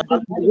belongs to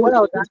this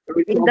world,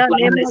 in Spiritual the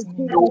name blindness. of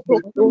Jesus, Help who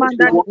us come to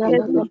under the walk in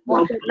saving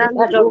spiritual grace and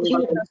knowledge of blindness.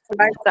 Jesus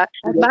Christ,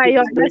 To walk by in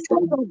your mercy,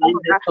 spiritual oh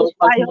God, blindness, help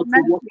us by your not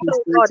to walk mercy, in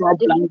oh God, spiritual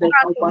deliver blindness,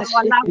 us help from us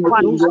our loved not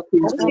to ones, walk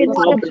in even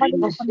spiritual anybody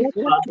blindness.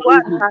 connected to Father, we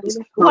us will just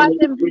who cover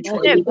hasn't been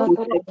spiritually saved, oh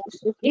protect God.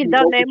 In and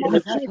the walk name in of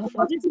the Jesus,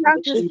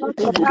 distance is not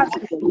a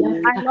barrier.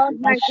 My Lord,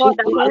 my God,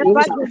 that Father,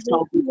 we wherever shall they may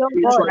shall be be, oh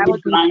God, spiritually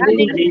Lord, we blind that pray in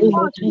they in the the may name name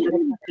of not of Jesus.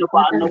 Jesus. see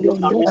Father, Father, now we your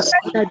shall mercy,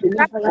 enter the Father, into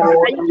deliver us darkness,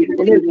 God from and we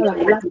even pray, the we deliver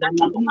pray our darkness to loved the that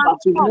ones man is from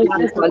not to be come,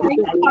 let us spiritually that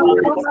to is blind not to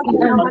Kuraba, come us upon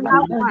in the our Yamama,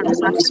 name loved of ones.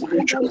 Yamama, Jesus.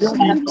 In the mighty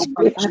Yamama, And name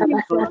of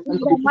Jesus, Ibarabasa, in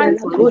the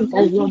mighty name Yalakunta,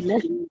 of your Jesus,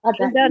 mercy,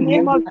 Father, in the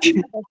name of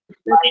Jesus,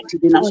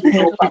 even as Lord, you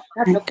help us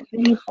that of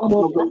any form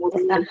of of the most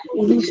darkness, important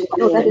any thing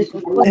spell that is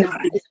upon our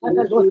eyes,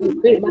 Father, Lord, we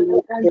pray,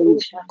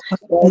 Malabrandosa,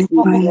 that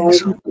we want to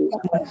be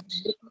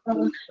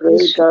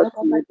pray that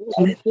you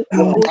touch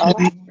your heart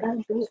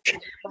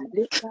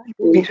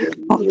in the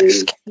name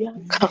of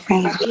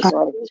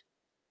Christ.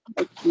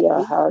 Touch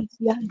their hearts.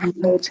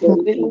 Let them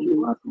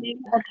believe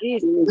name of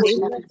Jesus, in in the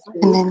Jesus' mighty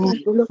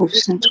name. name of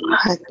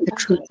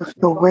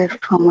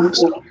In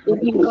Jesus,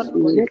 Jesus'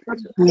 name. Let us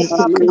in come the In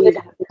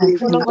together.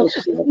 name Jesus'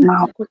 Protect name.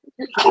 us,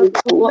 protect us In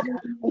to walk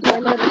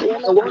Jesus' in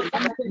the walls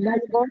that are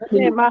tonight in the family.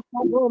 name.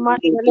 That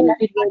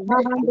it will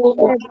never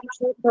walk.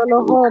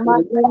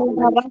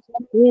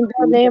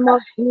 name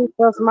of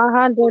Jesus,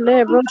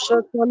 Mahandele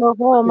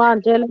Broshotoloho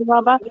Mandele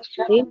Baba,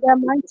 in the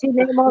mighty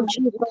name of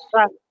Jesus,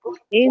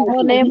 in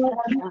the name of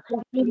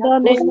Jesus, in the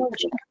name of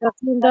Jesus,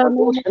 in the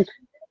name of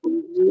So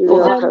in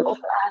Nigeria the help has of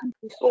name us,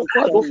 so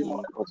God will done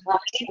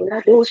fight for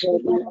us.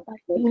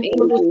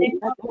 in the name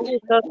of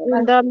Jesus,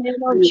 in the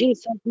name of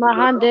Jesus,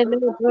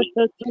 Mahandele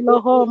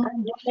Broshotoloho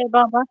Mandele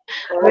Baba,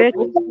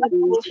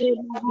 Rekete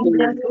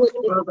Mahandele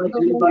Father,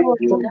 deliver Broshotoloho your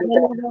children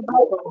Mandele from Baba,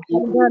 the power of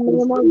in the evil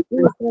and name of spiritual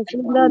Jesus,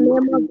 in the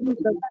name of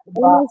Jesus, blindness.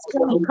 any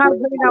stone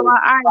covering our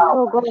eyes,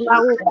 oh God,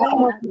 I will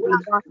come off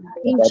now.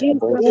 In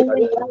Jesus'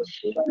 name,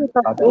 truth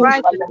of the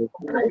righteous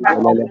God,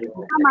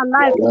 come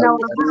alive in our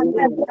hearts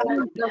in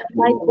Jesus'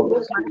 mighty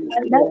name.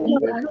 Let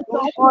your truth,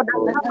 oh God,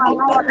 come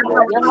alive in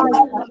our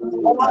lives.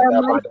 In the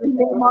mighty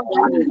name of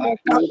Jesus,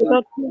 let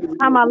your truth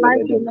come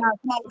alive in us.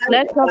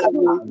 Let your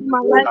truth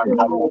come alive in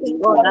us, oh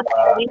God.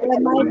 In the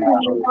mighty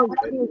name of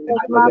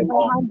Jesus,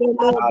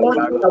 Mahandele,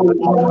 blessed be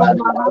the Lord,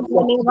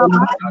 Mahandele,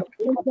 Baba.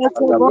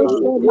 Ikete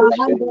Boshe,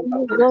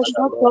 Mahandele,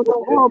 blessed be the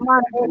Lord,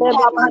 Mahandele,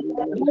 Baba.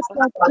 Let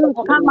your truth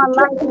come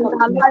alive in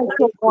our lives,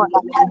 oh God.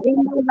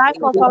 In the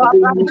life of our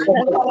brothers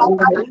and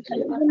sisters.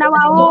 In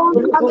our own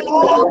family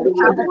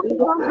members, who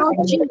don't know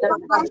Jesus.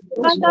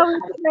 Father,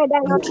 we pray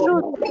that your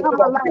truth will come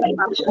alive.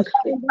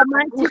 In the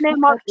mighty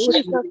name of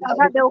Jesus, and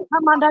that they will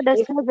come under the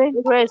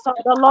saving grace of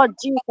the Lord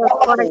Jesus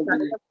Christ.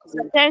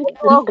 We thank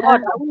you, oh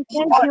God. We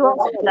thank you, oh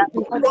God.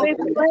 We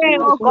pray,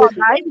 oh God,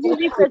 that even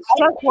if it's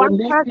just Your one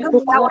mercy, person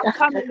oh in our God,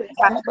 family,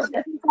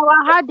 it is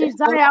our heart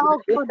desire,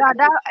 oh God,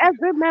 that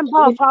every member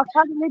of our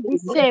family be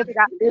saved.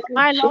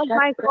 My Lord,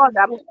 my God,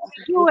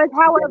 do it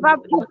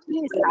however you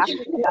please.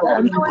 Do it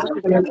however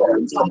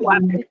pleases you.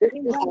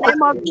 In the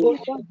name of Jesus,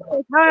 do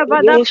it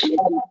however that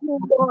pleases you,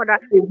 God.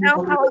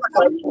 Help our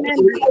family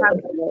members.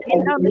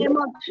 In the name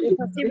of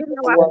Jesus, even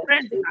our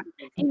friends.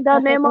 In the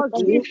name of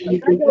Jesus,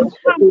 that they will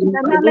come to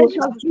the knowledge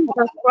of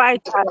Jesus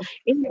Christ.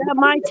 In the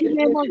mighty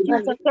name of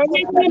Jesus,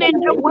 anything in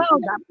the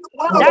world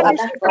that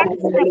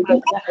distracts them.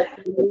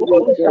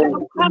 They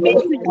will come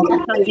into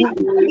Jesus.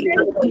 Any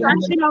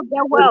distraction of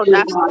the world,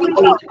 we come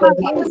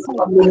against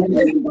it.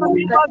 In the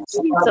name of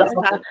Jesus.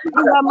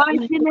 In the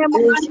mighty name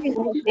of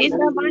Jesus. In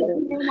the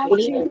mighty name of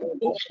Jesus.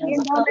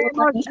 In the name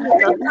of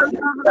Jesus.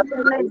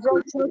 Mahandele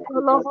broso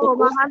toloho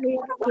mahani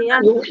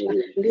yasiante.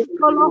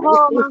 Toloho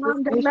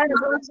mahandele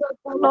broso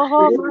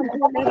toloho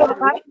mandele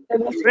baba.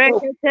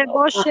 Rekete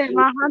boshe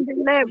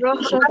mahandele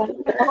broso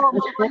toloho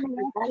mahani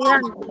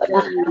yasiante.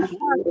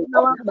 Us and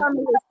our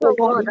families, oh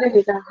God.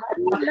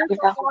 Members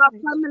of our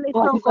families,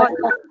 oh God.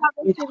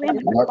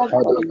 Our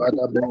covenant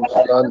even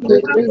show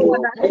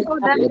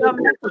them your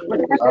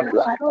mercy.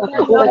 Show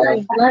them your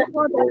mercy.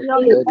 Show them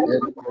your mercy.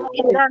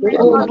 In the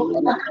name of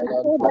Jesus.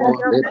 Show them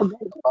your mercy.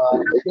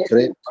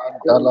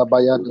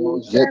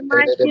 In the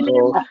mighty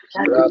name of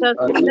Jesus.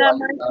 In the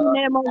mighty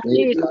name of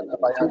Jesus.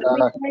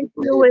 We thank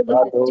you. We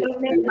bless your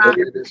name.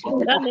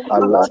 In the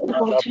name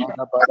of Jesus.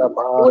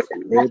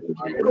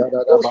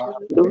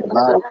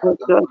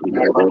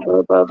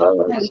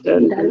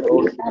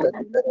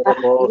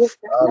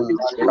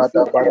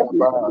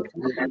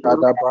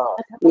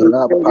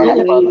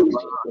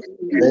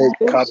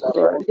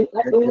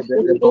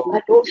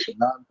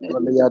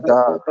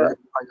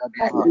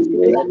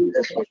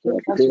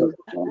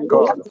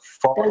 God,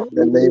 for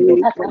the name of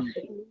Jesus.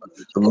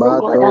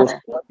 Matos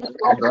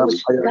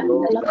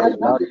Rapayado,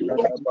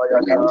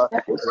 Lakadabayada,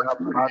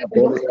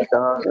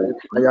 Rapandoliada,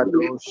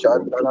 Repayado,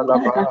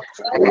 Shandalaba,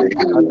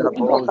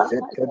 Lekadabo,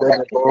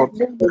 Zetedebo,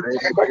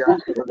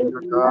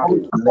 Repayandoliada,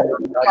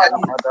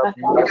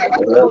 Lekadabadabu,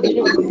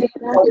 Rapado,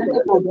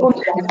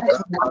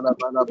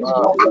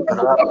 Rapalabalaba,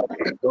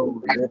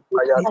 Rapayado,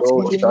 Repayado,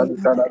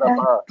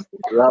 Shandalaba,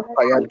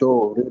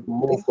 Rapayado,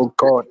 remove, oh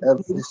God,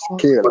 every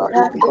scale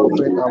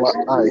covering our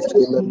eyes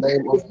in the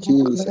name of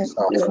Jesus.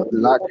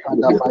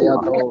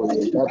 Lakadabayado,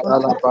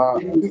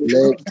 Shatalaba,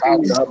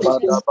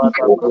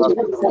 Lekadabadabadaba,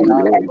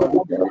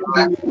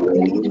 Lantoliada,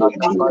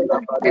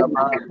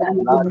 Lekadabadabadaba,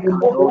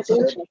 Lakado,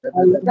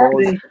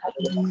 Shentelebo,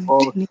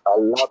 Shentelebo,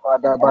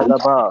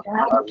 Alabadabadaba,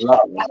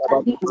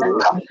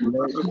 Alabadabadaba,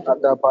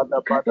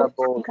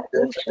 Lekadabadabadabo,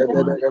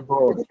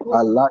 Shentelebo,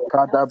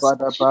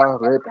 Alakadabadaba,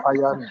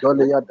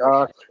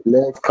 Repayandoliada,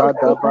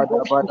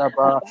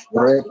 Lekadabadabadaba,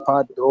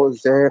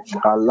 Repadoze,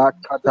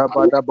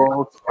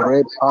 Alakadabadabo,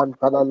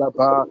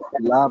 Repantalalaba,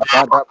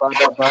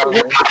 Labadabadaba,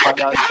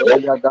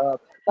 Repayandoliada,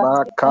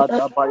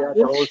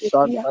 Makadabayado,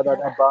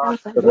 Shantaradaba,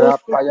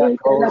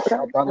 Rapayado,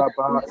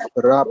 Shatalaba,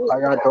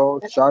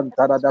 Rapayado,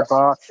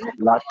 Shantaradaba,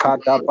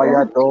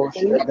 Lakadabayado,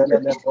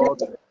 Shedelebo,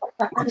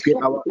 open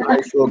our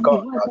eyes, oh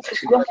God,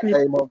 in the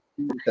name of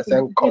Jesus,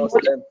 and cause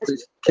every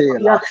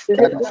scale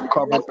that is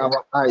covering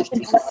our eyes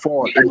to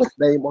fall in the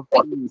name of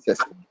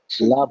Jesus.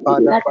 La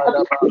bada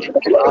bada ba,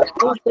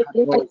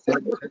 alakado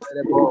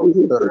zentelebo,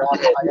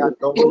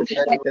 rapayado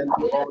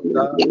zentelebo,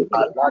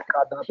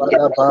 alakada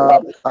bada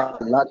ba,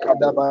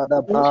 alakada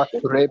bada ba,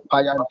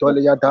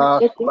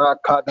 repayantoliada,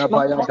 makada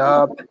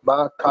bayada,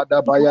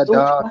 makada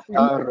bayada,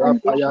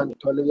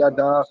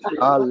 rapayantoliada,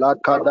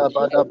 alakada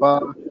bada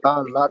ba,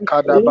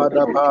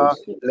 alakadabadaba,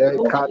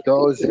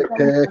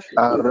 lekadozete,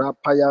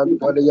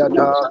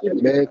 arapayantoliada,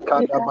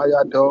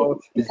 mekadabayado,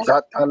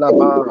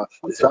 zatalaba,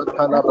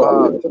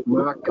 zatalaba,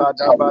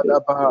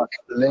 makadabadaba,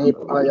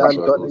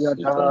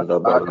 lepayantoliada,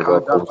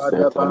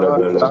 akadabadaba,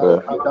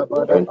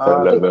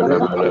 akadabadaba,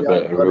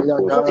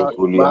 repayantoliada,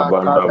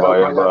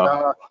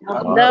 makadabayada,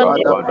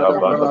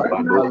 alabadabadaba,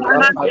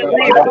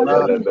 alapadabadaba,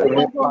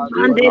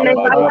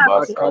 repantoliada,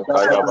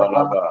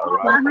 makadabadaba,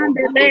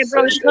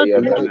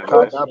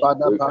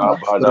 Lekadabadaba,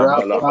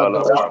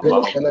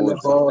 Rapado,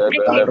 Setelebo,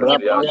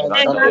 Arapayan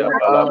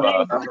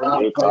Talalaba,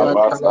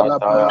 Arapayan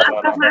Talalaba,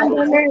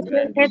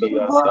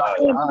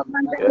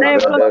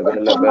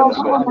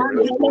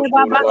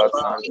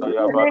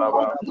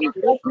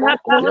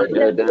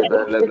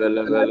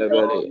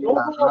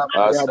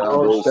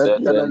 Rapayado,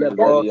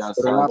 Setelebo,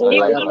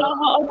 Rapayado,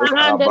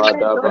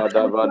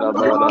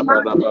 Makadabadabadaba,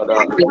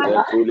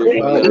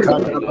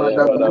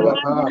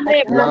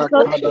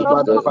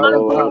 Lakadabadabadaba.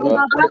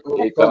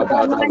 We pray, oh God,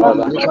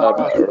 deliver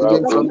us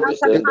even from the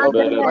state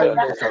of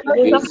blindness.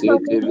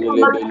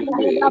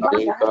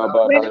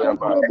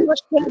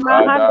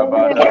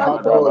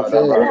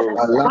 Kadoze,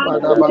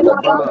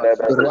 Alabadabadaba,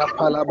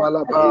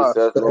 Rapalabalaba,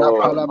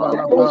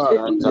 Rapalabalaba,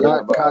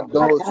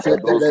 Lakado,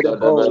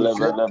 Setelebo,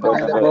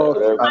 Zetelebo,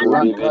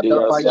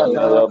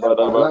 Alakadabayada,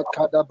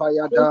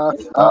 Alakadabayada,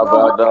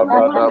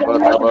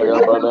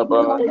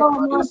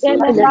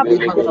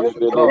 deliver us,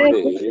 God,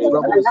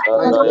 from the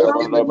blindness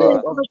in the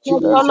name of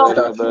Jesus.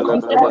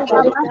 Cause our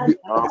eyes to be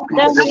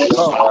open, oh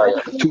God,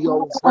 to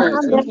your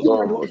word and to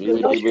your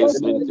promises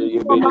in the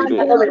name of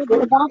Jesus.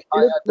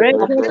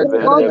 Rapayado,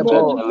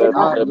 Setelebo,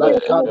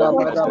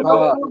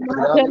 Alakadabadaba,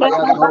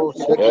 Rapayado,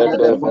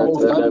 Setelebo,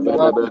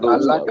 Zanta,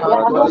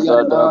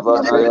 Alakandoliada,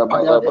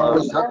 Repayado,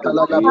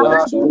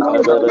 Zantalalaba,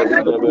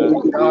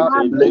 Alakandoliada,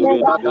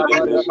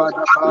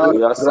 Lekadabadabadaba,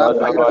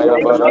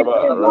 Rapayado,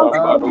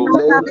 Zantalalaba,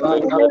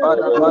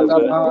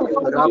 Lebadabadabadaba,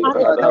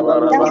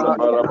 Rapayadalaba,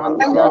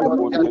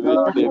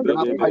 Rapayadoliada,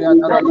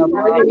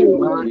 Rapayadalaba,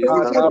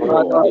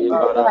 Makadabadaba,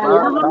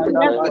 Makadabadaba,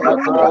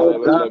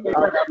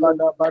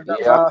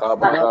 Lakadabadabadaba,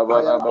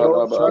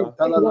 Rapayado,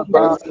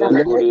 Shantalalaba,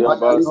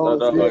 Lepayado,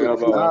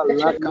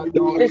 Alakadabadaba,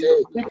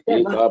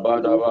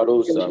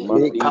 Ikabadabarusa,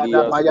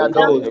 Mandiria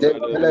Ekadabayado,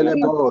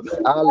 Zentelebo,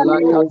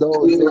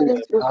 Alakadoze,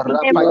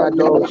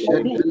 Arapayado,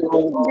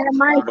 Shentelebo, the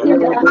mighty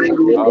name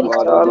Arapayado,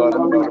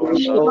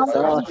 Abadabalabaro,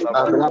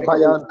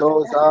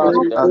 Arapayandoza,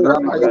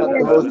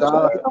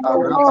 Arapayandoza,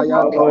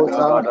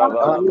 Arapayandoza,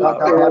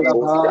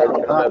 Akadabadaba,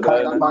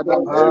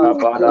 Akadabadaba,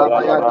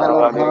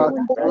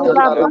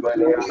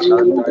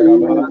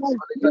 Alabayadalaba,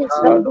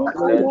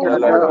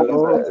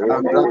 Ayalalabo, Ayalalabo,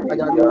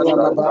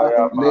 Arapayandalalaba,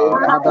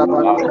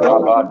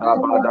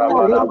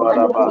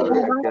 Lekadabadaba,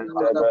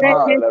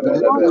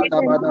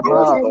 Lekadabadaba,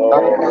 Yes, Lord.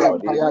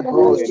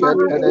 Arapayado,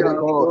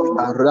 Shentelebo,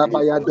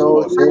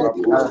 Arabayadose,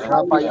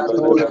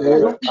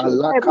 Arabayadose,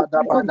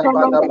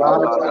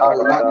 Alakadabadabadaba,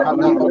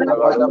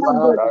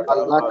 Alakadabadabadaba,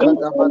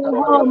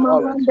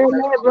 Alakadabadabadaba,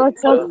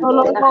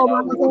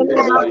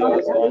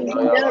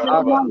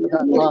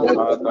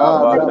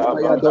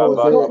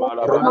 Arapayadoze,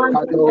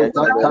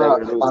 Rakadozata,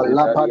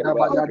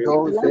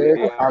 Alabadabayadoze,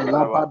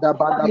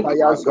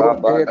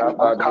 Alabadabadabayazote,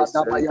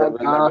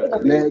 Akadabayada,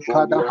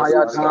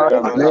 Lekadabayada,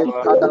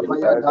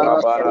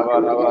 Lekadabayada,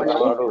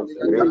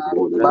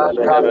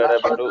 Rakadabayantoliada,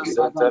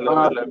 Makadabadabadaba,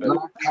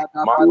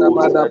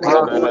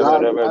 Lakadabadabadaba,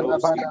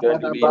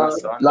 Lakadabadabadaba,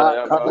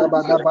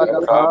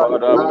 Lakadabadabadaba,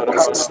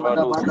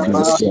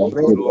 Lakadabadabadaba,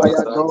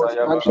 Repayados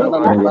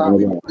Santalalaba.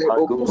 Pray,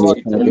 oh God,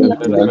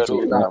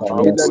 visitation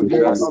in the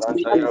name of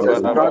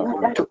Jesus. Grant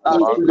unto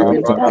us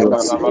living water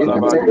in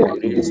the name of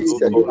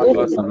Jesus.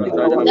 Open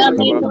our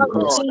eyes, oh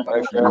God,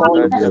 to cause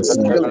us to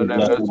see the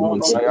things, oh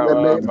Lord, in the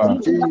name of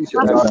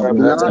Jesus.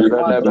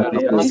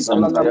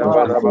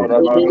 Lakadabayantalalaba.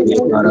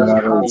 Reveal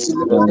to us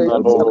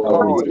illuminations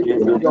of God in your word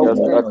in the name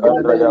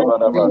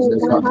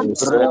of Jesus.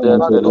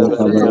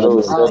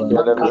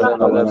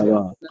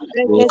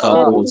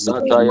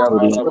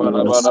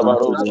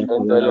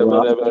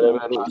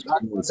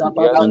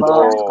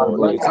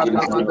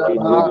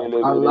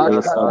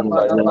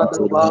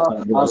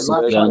 Rapandose,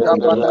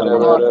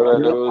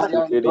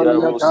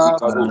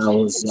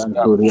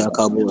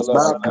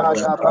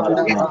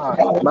 Alakadabadaba,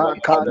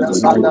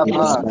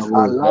 Yes, Alakadabadaba, Lord.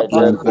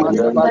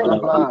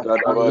 Alakadabadaba,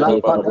 Alakadabadabadaba, Alakadabadaba, Repayantoliata, Makadabadaba, Makadabadaba, Alabadabadabadaba,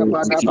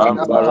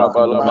 Alabadabadabadaba,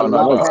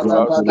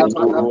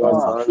 Alabadabadabadaba,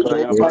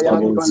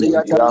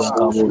 Repayantoliata,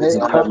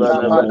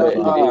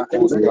 Mekadabadaba,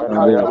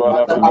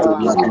 Rekadabadaba,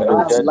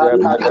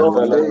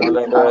 Alakadose,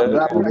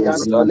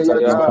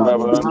 Arapayantoliata,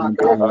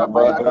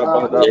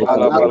 Makadabayada,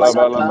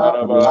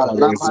 Alabayata,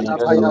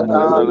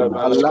 Alabadabayada,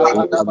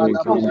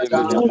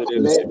 Alabadabadabayada,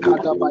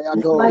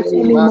 Lekadabayados,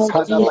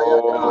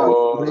 Makadabayada,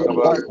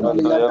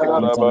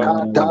 Repantoliada,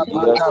 Yes,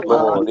 Kadabadaba,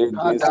 Lord.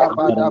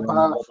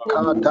 Kadabadaba,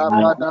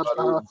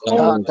 Kadabadaba,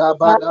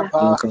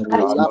 Kadabadaba,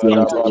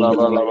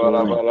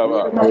 Alabayantoliada,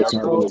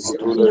 Repayados,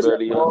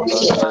 Yantelebo,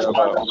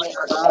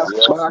 Makadabayada,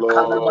 Yes, Makadabayada,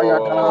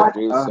 Lord.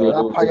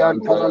 Isado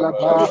Santa Rapayantalalaba,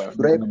 Yabalaba.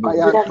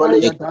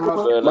 Repayantoliada,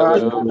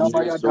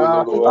 Makadabayada,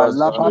 Sulua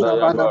Sanda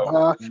Yaba.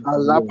 Alabadabadaba,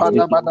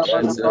 Alabadabadabadaba,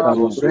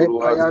 Esetu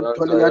Sulua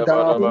Santa Repayantoliada,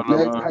 Yabalabalaba.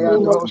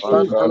 Lekayado Makabada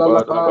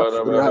Santalalaba,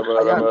 Bada Bada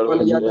Bada Bada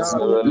Rapayantoliada,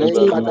 Sketebelebelebe.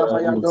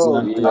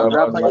 Lekadabayado, Iyabasanta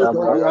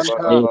Arabayadolianta,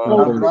 Yabalaba.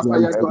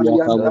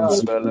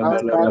 Arabayadolianta, Ekebelebelebelu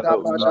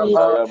Makadabadaba,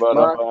 Santa Yabalaba.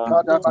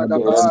 Makadabadaba,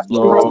 Yes,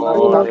 Lord.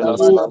 Alakadabadaba,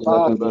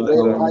 Esantelebelebe.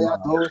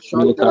 Repayado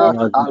Shanta,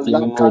 Alakadabadaba,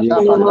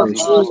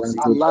 Zinimikado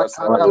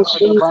Sikataya.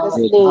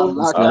 Alakadabadaba,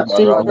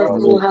 Abaraba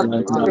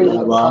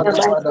Alakadabadaba,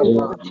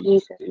 Alakadabadaba.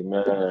 Amen.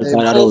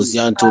 Amen.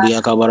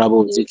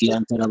 Thank you, Father. Jesus'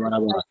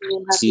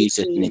 name, happy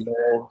praise.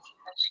 Amen.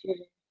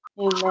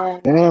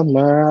 Your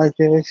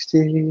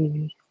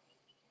Majesty,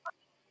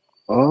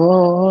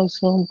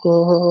 awesome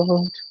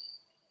God,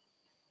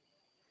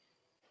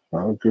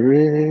 how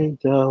great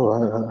thou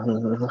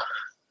art.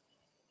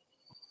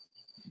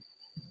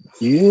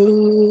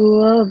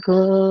 You are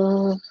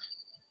God,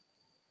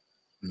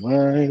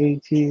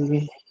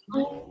 mighty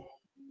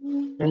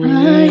and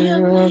By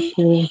your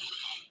miracle.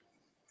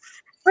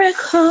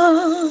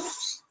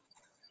 miracles,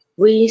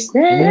 we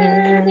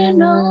stand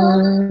in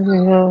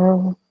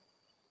awe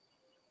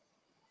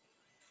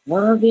Mm,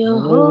 of your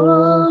mm,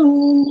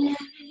 holy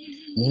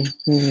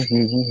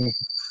name.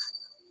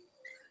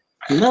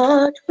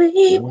 Lord,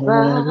 we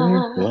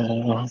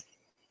bow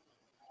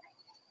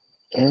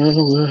mm, and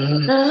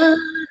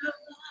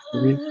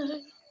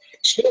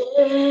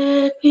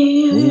worship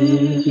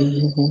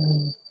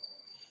you.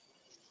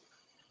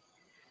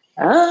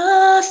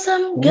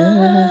 Awesome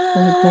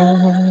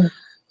God,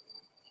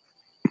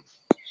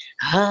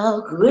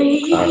 how how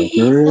great thou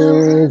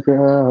great art.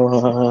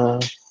 thou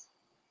art.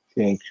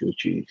 Thank you,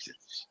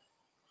 Jesus.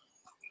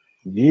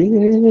 You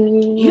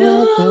You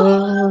are are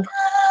God.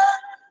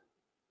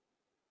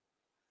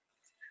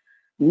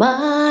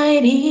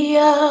 mighty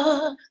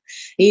are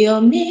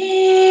your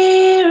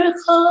miracles.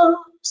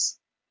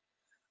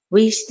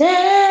 We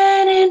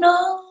stand in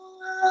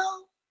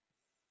awe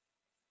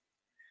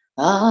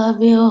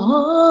of your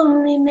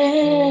holy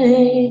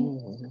name.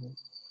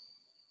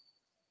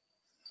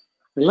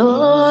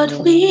 Lord,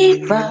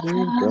 we bow.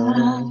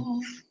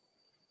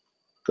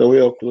 So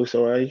we all close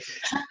our eyes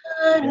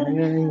and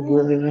And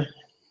worship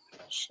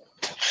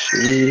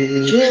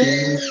worship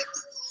you.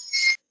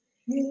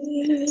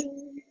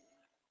 you.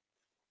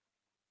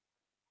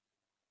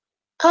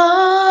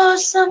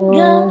 awesome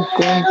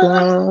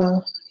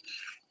God.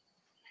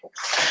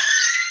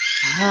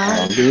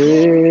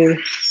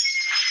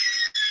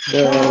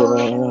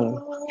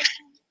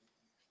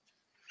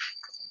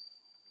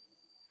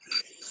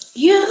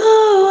 You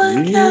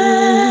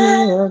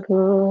are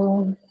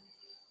God,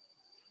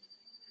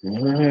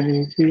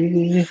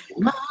 mighty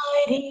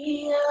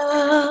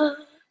are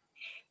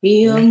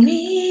your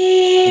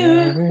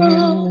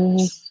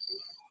miracles.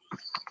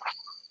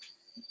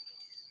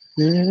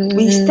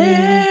 We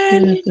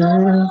stand in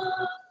awe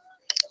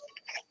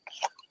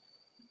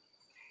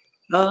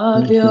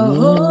of your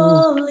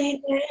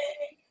holy name.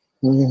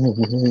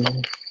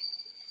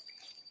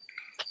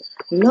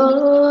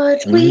 Lord,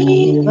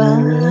 we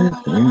bow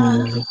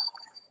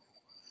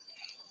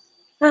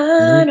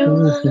and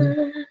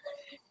worship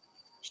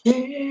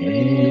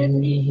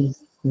you.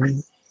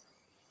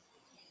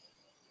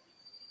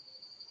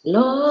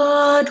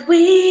 Lord,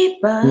 we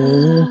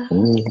bow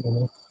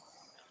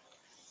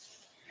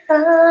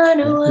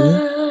and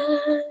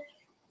worship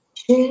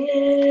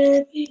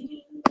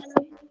you.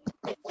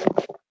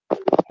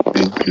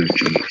 Thank you,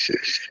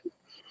 Jesus.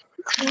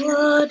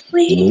 Lord,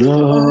 we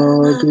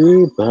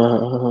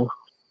bow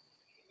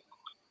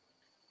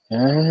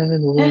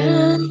and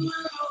worship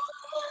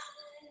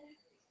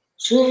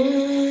worship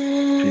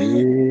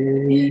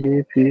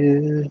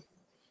you.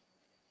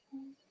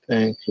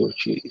 Thank you,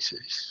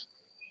 Jesus.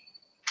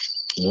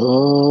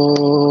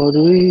 Lord,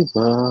 we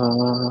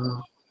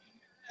bow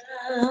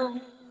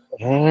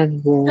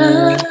and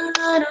worship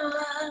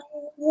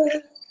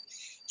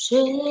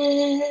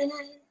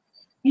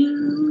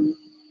you.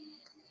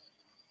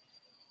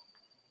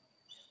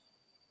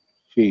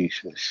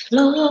 Jesus.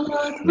 Lord,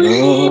 we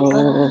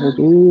Lord,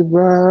 we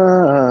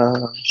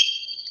bow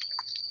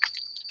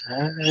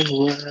and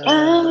worship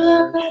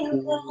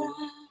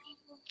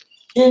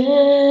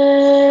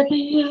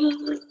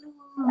you.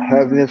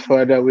 Heavenly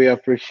Father, we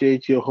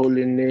appreciate your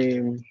holy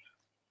name.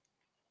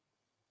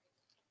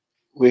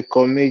 We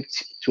commit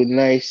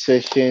tonight's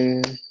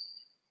session,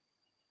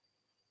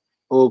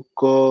 oh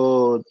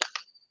God,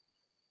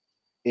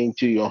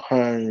 into your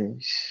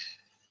hands.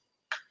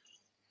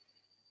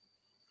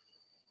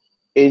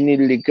 Any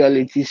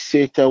legality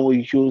Satan will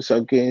use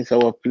against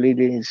our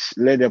pleadings,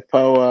 let the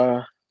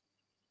power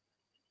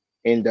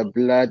and the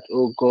blood,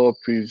 oh God,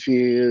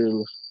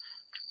 prevail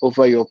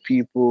over your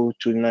people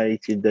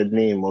tonight in the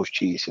name of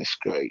Jesus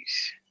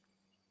Christ.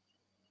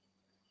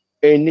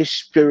 Any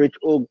spirit,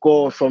 oh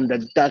God, from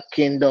the dark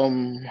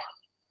kingdom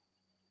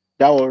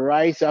that will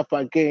rise up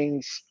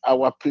against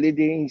our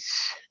pleadings,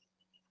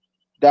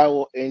 that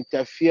will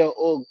interfere,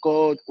 oh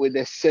God, with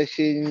the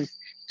sessions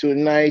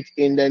tonight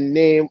in the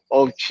name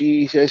of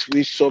Jesus.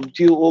 We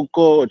subdue, oh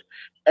God,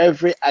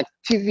 every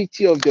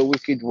activity of the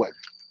wicked one.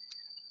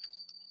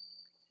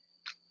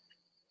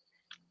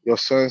 Your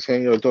sons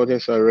and your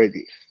daughters are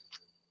ready.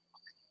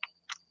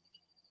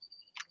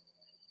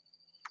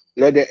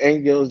 Let the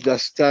angels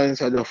that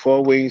stands at the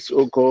four winds,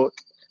 oh God,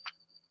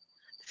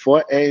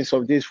 four ends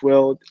of this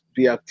world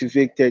be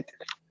activated.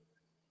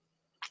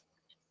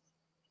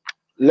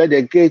 Let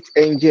the gate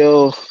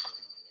angel,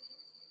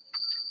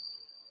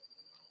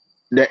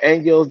 the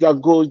angels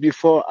that goes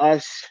before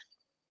us,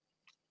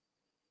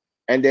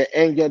 and the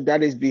angel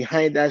that is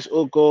behind us,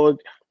 oh God,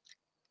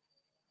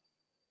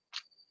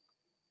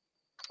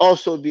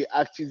 also be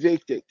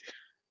activated.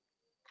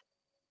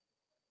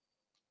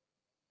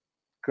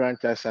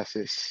 Grant us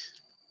access.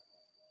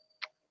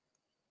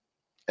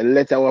 And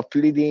let our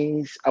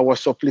pleadings, our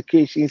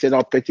supplications, and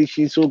our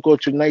petitions, oh God,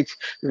 tonight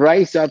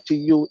rise up to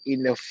you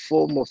in the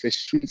form of a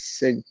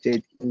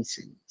sweet-scented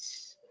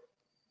incense.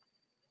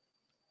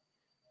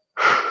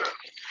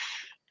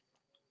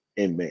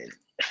 Amen.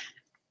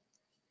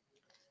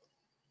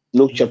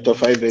 Luke chapter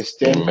 5, verse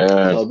 10. Amen.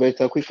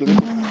 Alberta, quickly.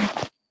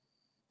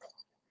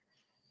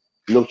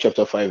 Luke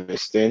chapter 5,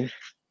 verse 10.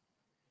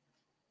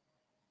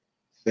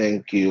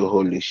 Thank you,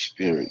 Holy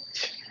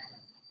Spirit.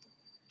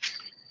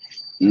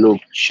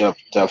 Luke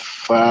chapter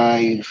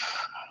 5,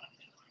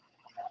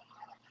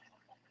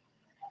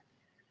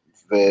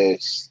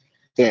 verse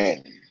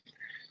 10.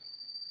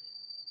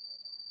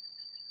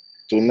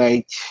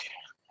 Tonight,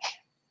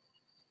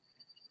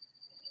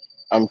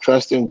 I'm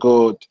trusting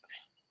God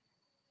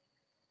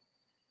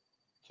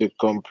to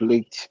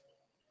complete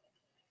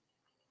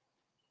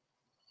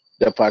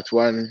the part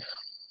 1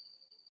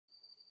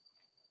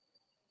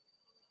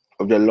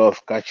 of the law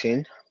of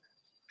catching.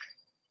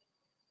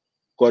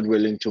 God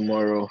willing,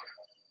 tomorrow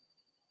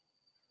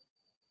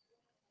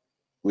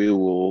we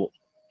will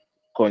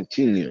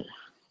continue.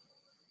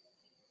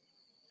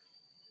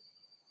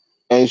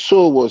 And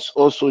so was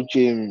also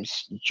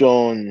James,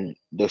 John,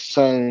 the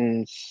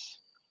sons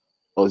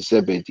of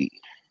Zebedee,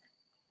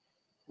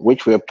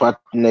 which were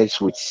partners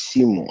with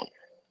Simon.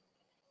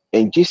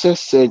 And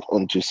Jesus said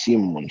unto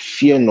Simon,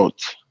 fear not,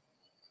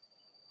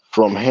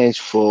 from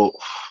henceforth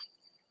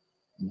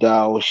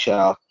thou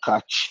shalt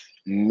catch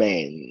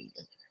men.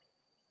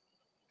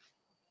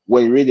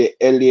 When you read the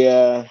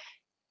earlier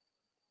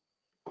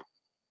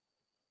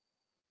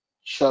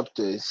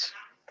chapters,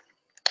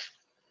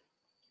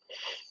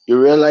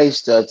 you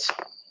realize that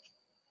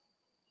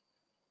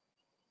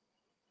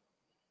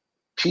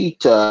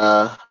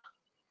Peter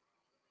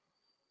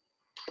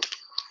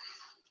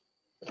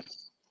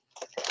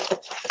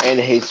and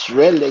his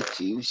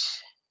relatives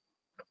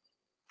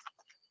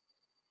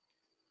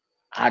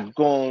had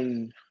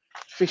gone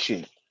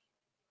fishing.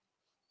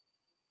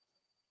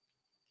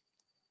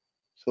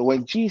 So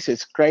when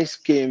Jesus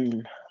Christ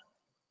came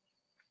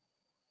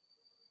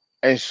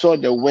and saw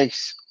the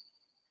works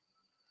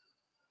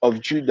of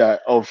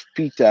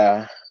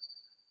Peter,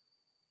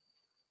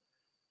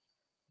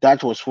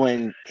 that was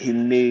when he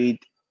made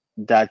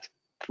that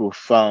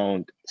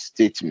profound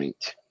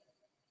statement.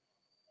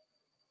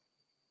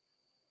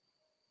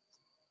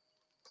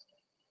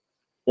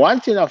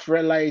 One thing I've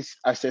realized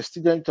as a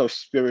student of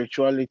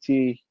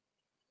spirituality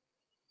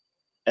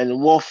and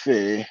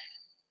warfare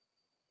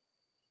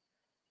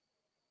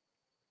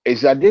is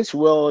that this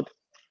world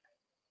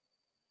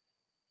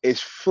is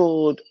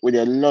filled with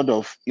a lot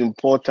of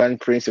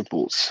important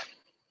principles.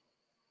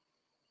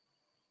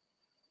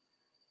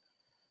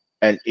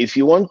 And if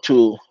you want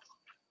to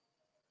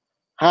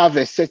have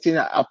a certain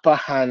upper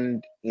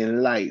hand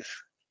in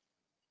life,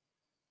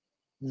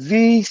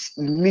 these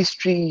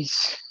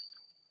mysteries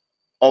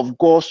of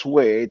God's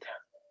word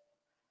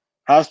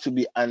has to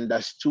be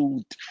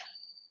understood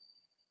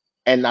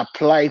and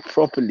applied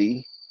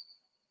properly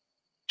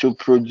to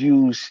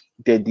produce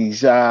the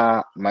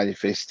desired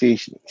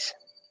manifestations.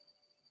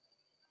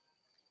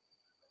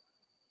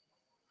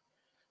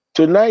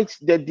 Tonight,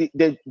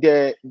 the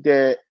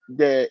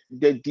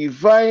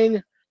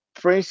divine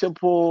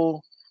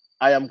principle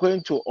I am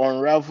going to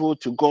unravel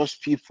to God's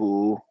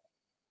people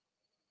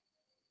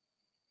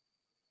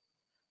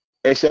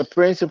is a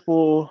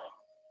principle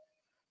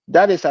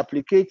that is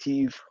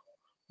applicative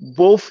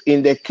both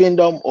in the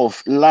kingdom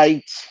of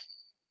light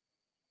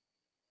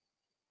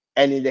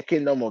and in the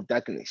kingdom of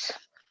darkness.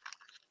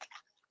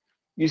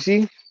 You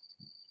see,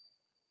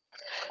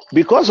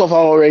 because of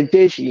our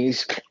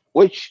orientations,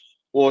 which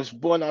was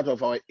born out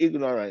of our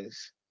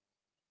ignorance,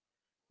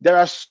 there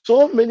are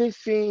so many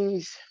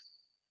things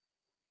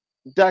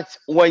that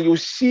when you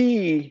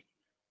see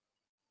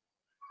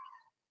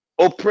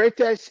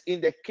operators in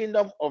the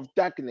kingdom of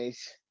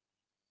darkness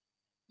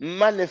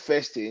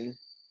manifesting,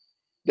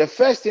 the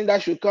first thing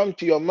that should come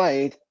to your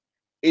mind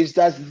is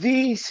that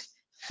these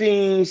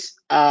things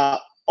are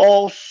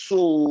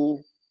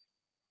also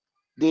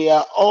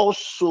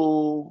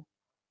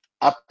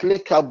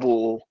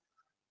applicable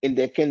in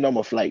the kingdom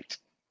of light.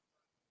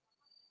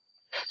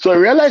 So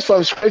realize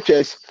from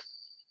scriptures,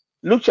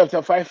 Luke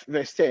chapter 5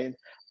 verse 10,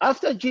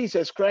 after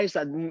Jesus Christ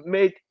had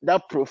made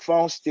that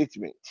profound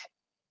statement,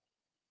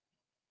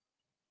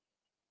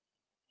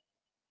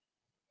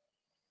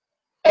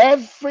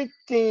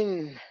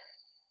 everything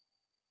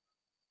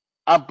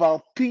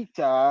about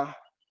Peter,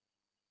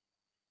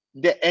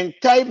 the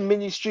entire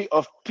ministry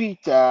of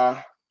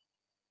Peter,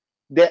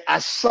 the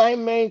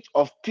assignment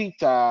of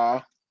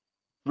Peter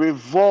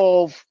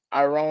revolve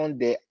around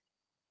the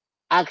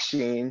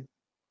action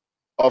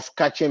of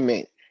catching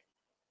men.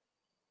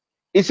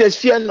 It says,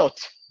 fear not,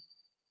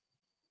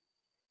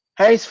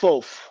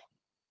 henceforth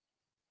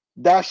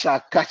thou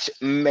shalt catch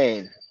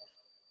men.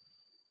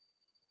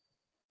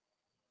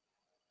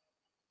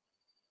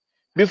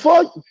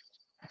 Before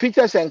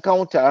Peter's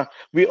encounter,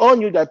 we all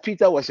knew that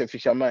Peter was a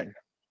fisherman.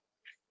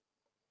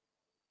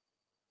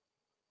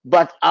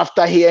 But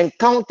after he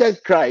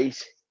encountered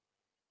Christ,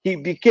 he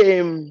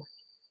became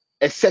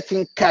a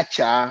certain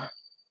catcher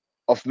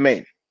of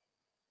men.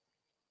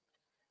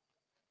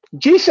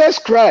 Jesus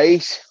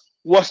Christ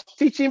was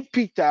teaching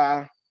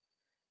Peter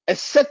a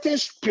certain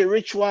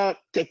spiritual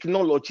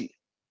technology.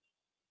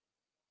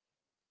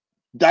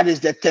 That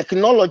is the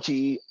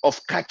technology of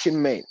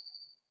catching men.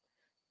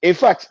 In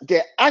fact,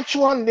 the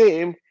actual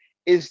name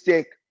is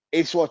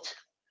what?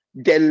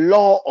 The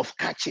law of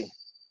catching.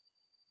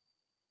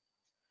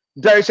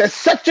 There is a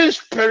certain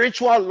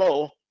spiritual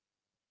law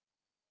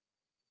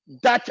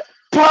that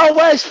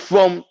powers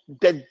from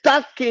the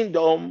dark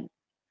kingdom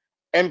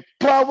and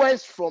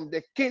powers from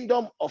the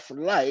kingdom of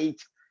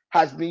light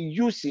has been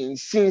using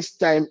since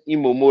time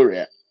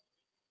immemorial.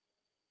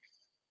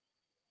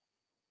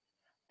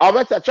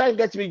 Alberta, try and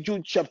get me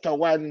Jude chapter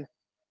 1,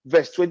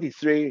 verse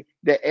 23,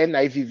 the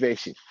NIV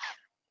version.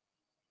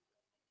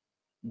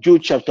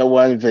 Jude chapter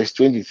 1, verse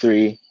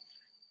 23,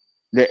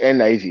 the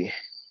NIV.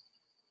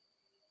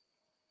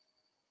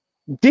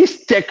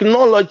 This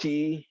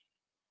technology,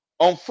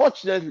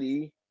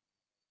 unfortunately,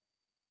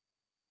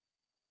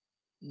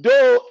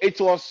 though it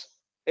was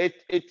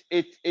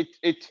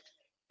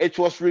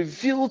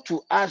revealed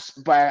to us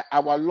by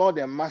our Lord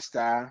and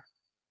Master,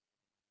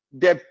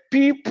 the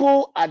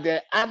people at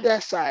the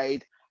other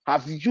side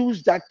have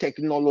used that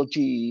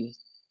technology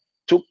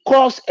to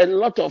cause a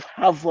lot of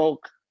havoc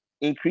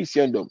in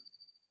Christendom.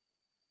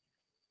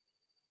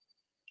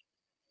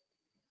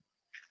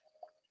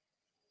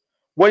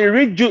 When you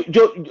read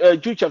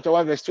Jude chapter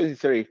 1, verse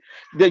 23,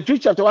 the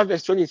Jude chapter 1,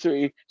 verse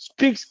 23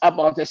 speaks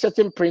about a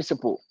certain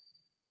principle,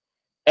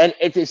 and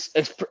it is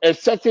a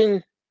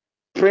certain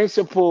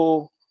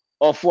principle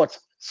of what?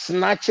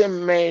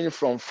 snatching men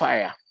from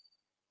fire.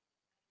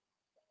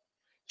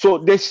 So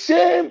the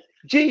same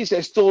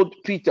Jesus told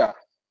Peter,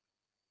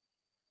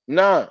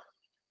 now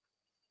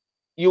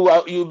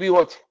you'll be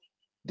what?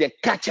 The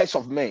catchers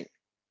of men.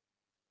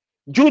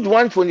 Jude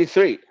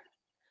 1:23.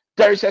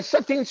 There is a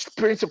certain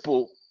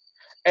principle,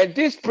 and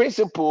this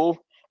principle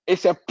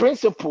is a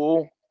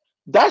principle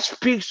that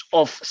speaks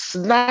of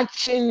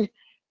snatching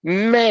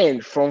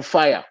men from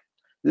fire.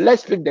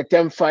 Let's pick the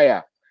term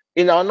fire.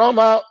 In our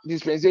normal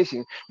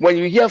dispensation, when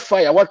you hear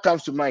fire, what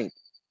comes to mind?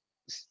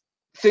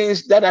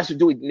 Things that has to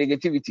do with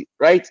negativity,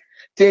 right?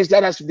 Things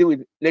that has to do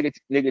with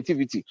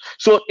negativity.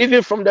 So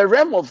even from the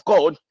realm of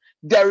God,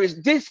 there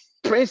is this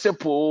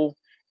principle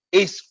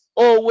is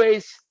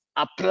always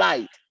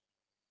applied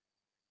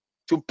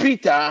to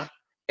Peter.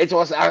 It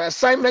was an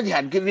assignment he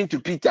had given to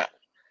Peter,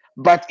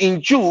 but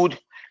in Jude,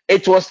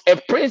 it was a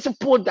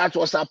principle that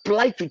was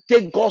applied to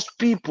take God's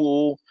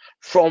people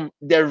from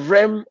the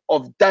realm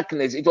of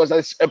darkness. It was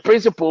a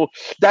principle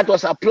that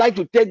was applied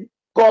to take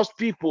God's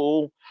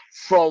people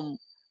from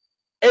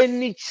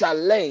any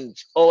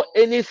challenge or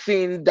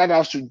anything that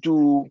has to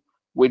do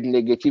with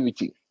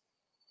negativity.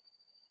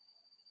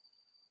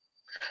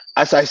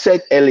 As I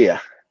said earlier,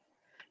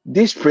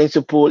 this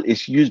principle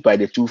is used by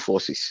the two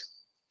forces,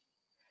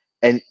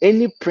 and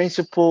any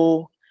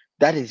principle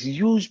that is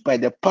used by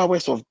the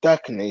powers of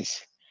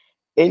darkness,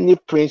 any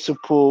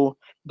principle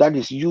that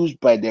is used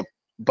by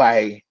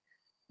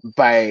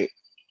by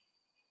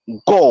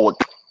God,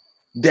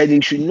 then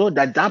you should know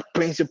that that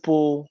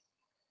principle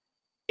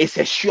is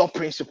a sure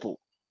principle.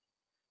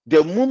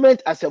 The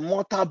moment as a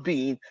mortal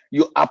being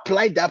you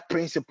apply that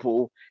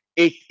principle,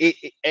 it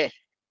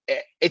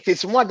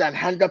is more than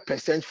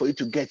 100% for you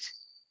to get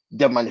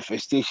the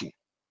manifestation.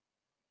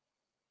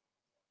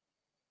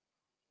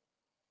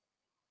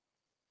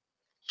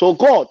 So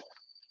God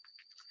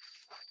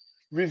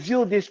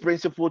revealed this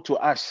principle to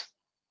us,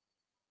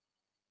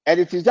 and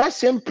it is that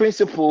same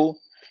principle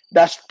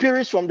that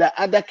spirits from the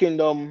other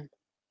kingdom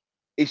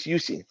is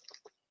using.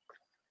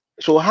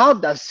 So how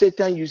does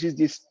Satan uses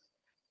this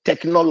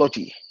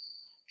technology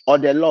or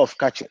the law of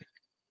catching?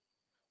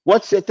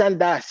 What Satan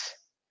does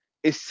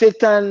is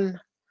Satan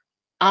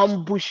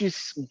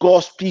ambushes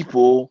God's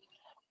people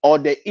or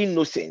the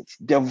innocent,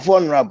 the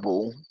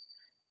vulnerable,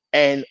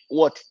 and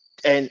what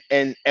and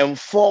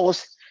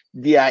enforce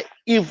their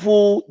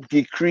evil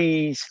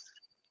decrees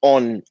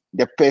on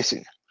the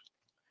person.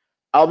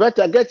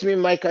 Alberta, get me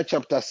Micah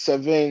chapter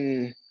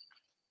 7,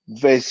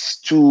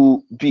 verse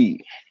 2b.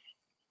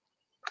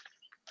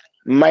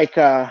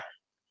 Micah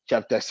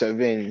chapter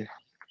 7,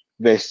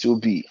 verse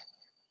 2b.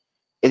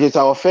 It is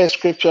our first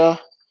scripture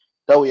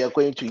that we are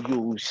going to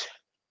use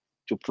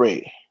to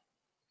pray.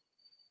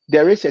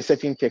 There is a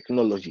certain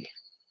technology,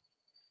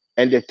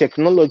 and the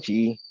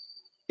technology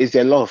is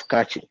the law of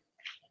catching.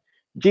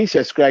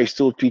 Jesus Christ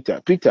told Peter,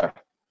 Peter,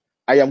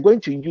 I am going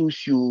to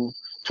use you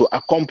to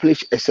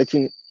accomplish a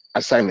certain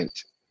assignment.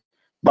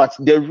 But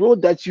the role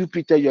that you,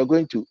 Peter, you're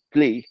going to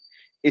play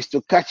is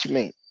to catch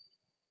men.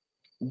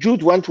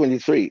 Jude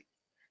 1:23.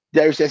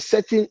 There is a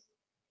certain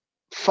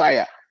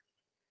fire,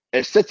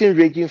 a certain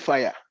raging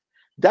fire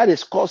that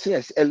is causing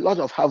us a lot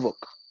of havoc.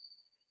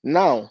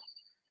 Now,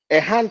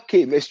 a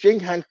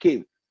strange hand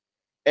came,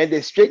 and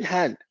the strange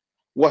hand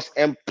was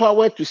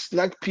empowered to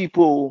snatch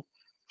people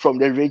from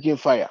the raging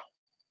fire.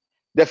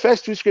 The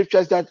first two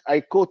scriptures that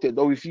I quoted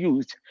or we've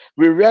used,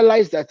 we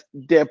realize that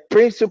the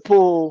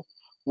principle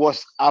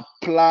was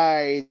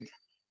applied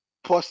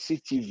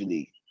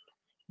positively.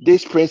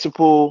 This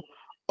principle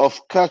of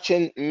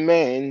catching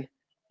men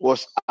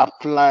was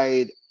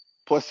applied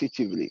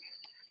positively.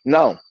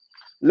 Now,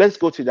 let's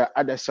go to the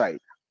other side.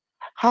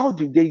 How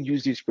did they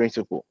use this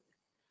principle?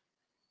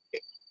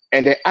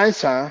 And the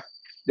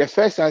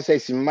first answer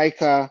is in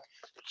Micah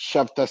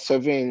chapter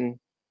 7,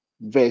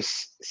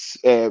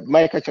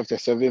 Micah chapter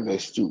 7,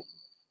 verse 2.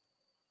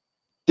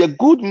 The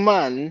good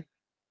man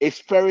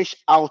is perished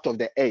out of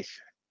the earth.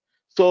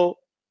 So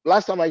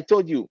last time I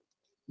told you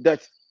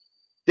that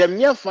the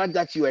mere fact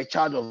that you are a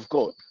child of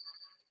God,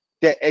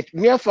 the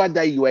mere fact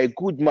that you are a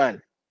good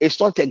man, is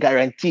not a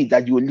guarantee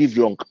that you will live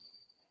long.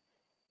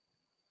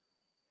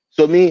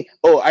 So me,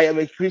 oh, I am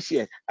a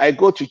Christian. I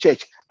go to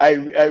church. I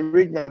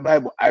read my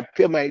Bible. I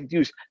pay my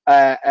dues.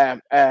 I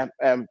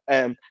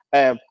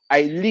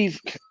live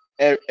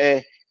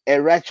a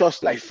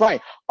righteous life.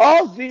 Fine.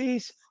 All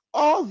these,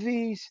 all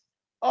these,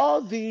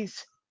 all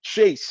these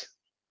traits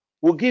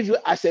will give you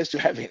access to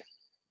heaven.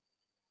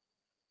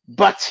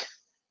 But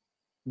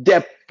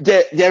the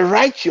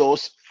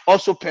righteous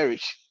also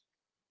perish.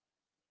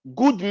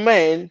 Good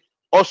men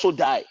also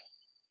die.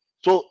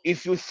 So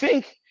if you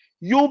think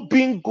you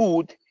being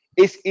good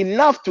is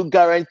enough to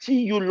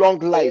guarantee you long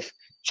life,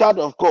 child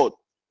of God,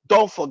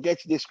 don't forget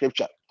this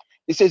scripture.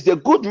 It says, the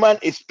good man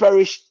is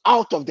perished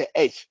out of the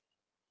earth,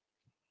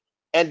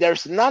 and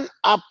there's none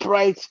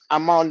upright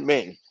among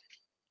men.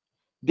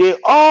 They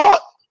all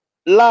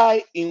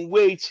lie in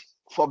wait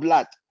for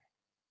blood.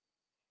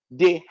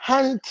 They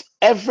hunt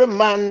every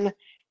man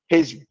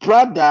his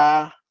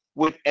brother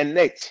with a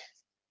net.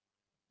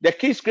 The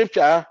key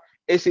scripture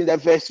is in the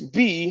verse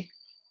B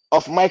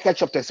of Micah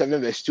chapter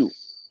 7, verse 2.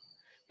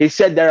 He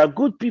said, there are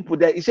good people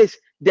there. He says,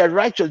 the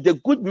righteous, the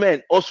good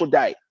men also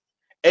die.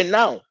 And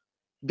now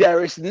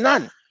there is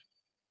none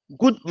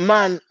good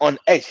man on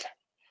earth.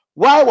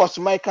 Why was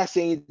Micah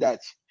saying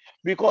that?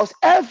 Because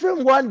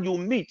everyone you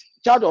meet,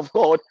 child of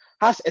God,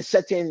 has a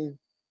certain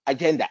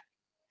agenda.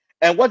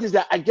 And what is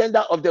the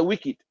agenda of the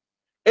wicked?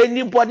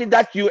 Anybody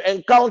that you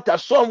encounter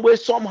some way,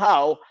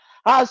 somehow,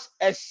 has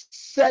a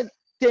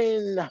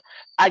certain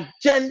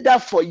agenda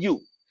for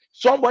you.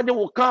 Somebody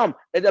will come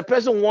and the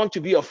person wants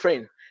to be your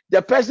friend.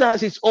 The person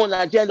has his own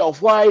agenda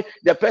of why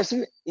the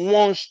person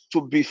wants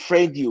to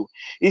befriend you.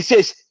 He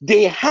says,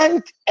 they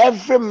hunt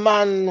every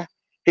man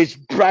his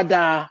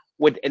brother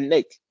with a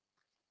net.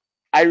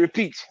 I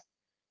repeat,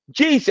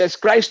 Jesus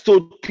Christ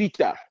told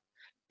Peter,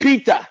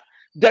 Peter,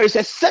 there is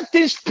a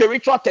certain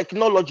spiritual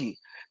technology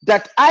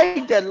that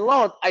I, the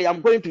Lord, I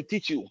am going to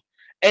teach you.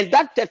 And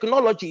that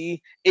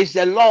technology is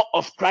the law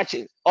of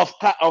catching, of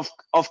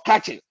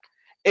catching.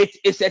 It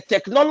is a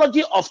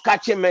technology of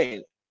catching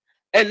men.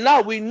 And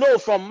now we know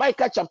from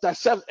Micah chapter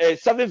 7,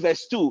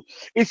 verse 2,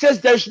 it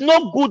says, there's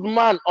no good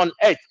man on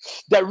earth.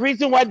 The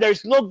reason why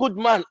there's no good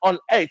man on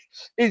earth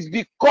is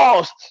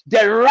because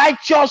the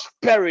righteous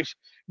perish.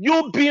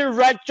 You being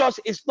righteous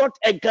is not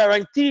a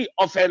guarantee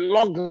of a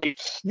long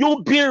life.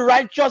 You being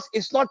righteous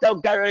is not a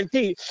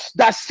guarantee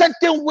that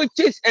certain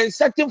witches and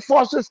certain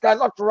forces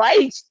cannot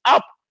rise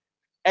up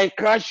and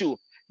crush you.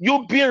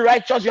 You being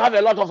righteous, you have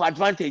a lot of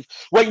advantage.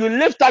 When you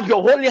lift up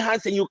your holy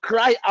hands and you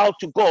cry out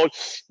to God,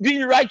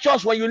 being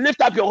righteous, when you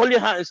lift up your holy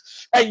hands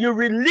and you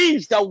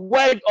release the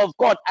word of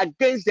God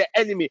against the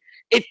enemy,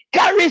 it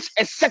carries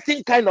a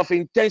certain kind of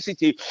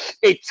intensity.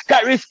 It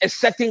carries a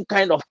certain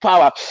kind of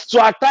power.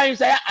 So at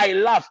times I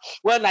laugh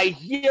when I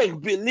hear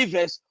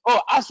believers, oh,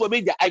 as for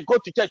me, I go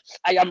to church,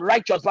 I am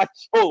righteous, but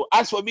oh,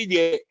 as for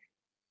me,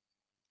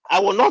 I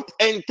will not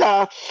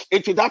enter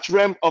into that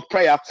realm of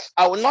prayer.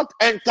 I will not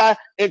enter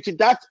into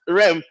that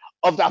realm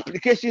of the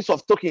applications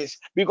of tokens,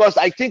 because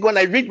I think when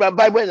I read my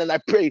Bible and I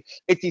pray,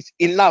 it is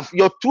enough.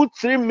 Your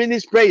 2-3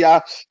 minutes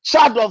prayer,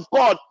 child of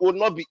God, will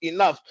not be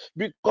enough,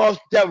 because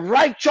the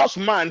righteous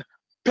man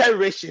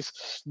perishes.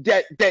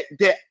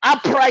 The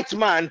upright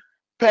man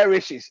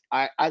perishes.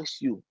 I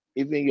ask you,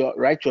 even your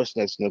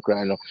righteousness, no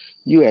cry, no.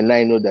 You and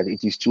I know that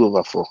it is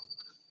 2/4.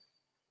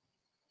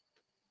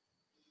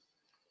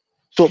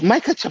 So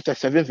Micah chapter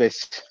 7,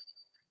 verse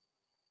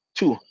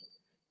 2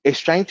 is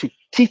trying to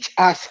teach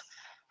us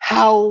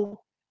how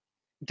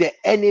the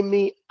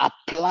enemy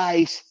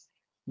applies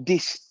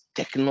this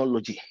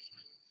technology.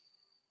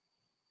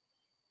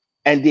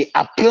 And they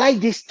apply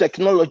this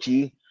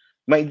technology,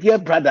 my dear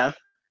brother,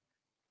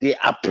 they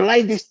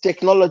apply this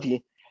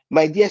technology,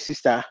 my dear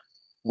sister,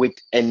 with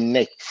a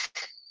net.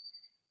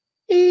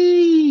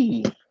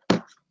 Eee.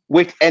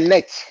 With a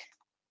net.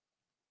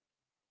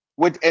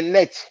 With a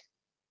net.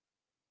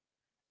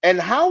 And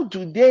how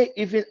do they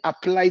even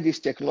apply this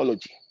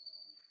technology?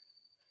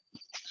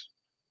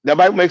 The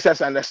Bible makes us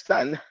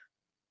understand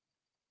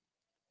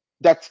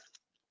that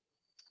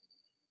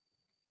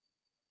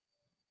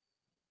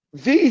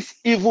these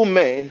evil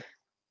men,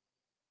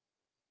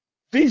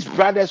 these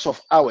brothers of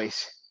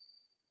ours,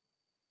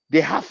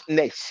 they have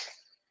nets.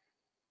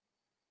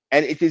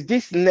 And it is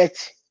this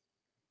net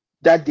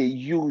that they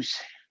use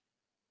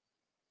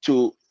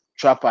to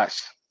trap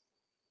us.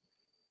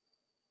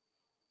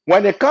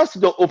 When it comes to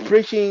the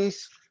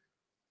operations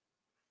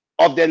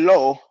of the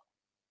law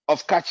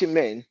of catching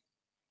men,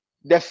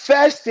 the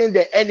first thing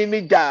the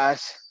enemy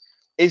does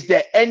is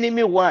the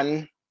enemy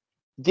one,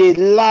 they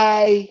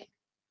lie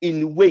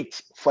in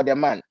wait for the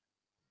man.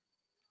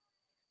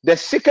 The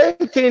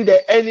second thing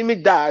the enemy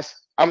does,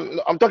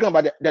 I'm talking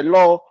about the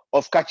law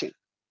of catching.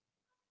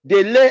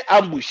 They lay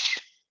ambush.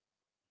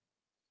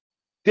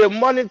 They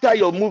monitor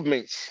your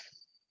movements.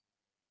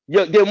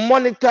 They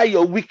monitor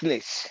your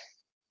weakness.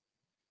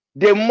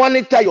 They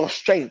monitor your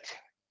strength.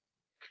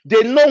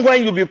 They know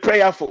when you be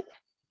prayerful.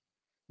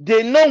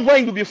 They know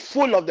when you be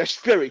full of the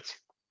spirit.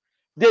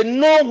 They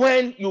know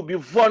when you be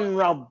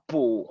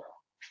vulnerable.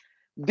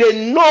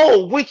 They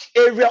know which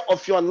area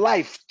of your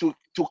life to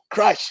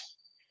crush.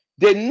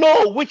 They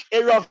know which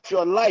area of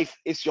your life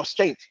is your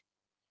strength.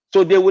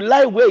 So they will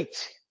lie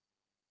wait.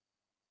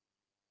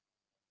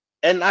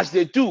 And as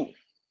they do,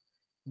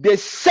 they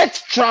set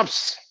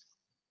traps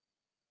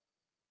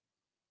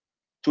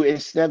to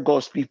ensnare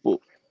God's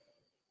people.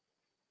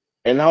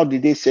 And how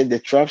did they set the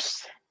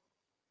traps?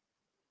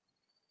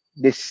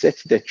 They set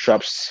the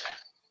traps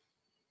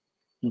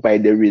by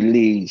the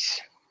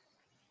release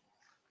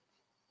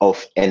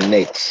of a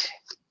net.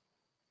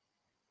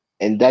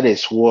 And that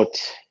is what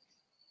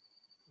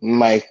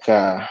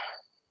Micah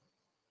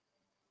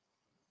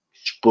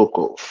spoke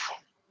of.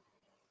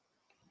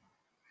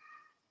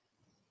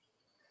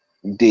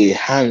 They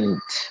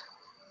hunt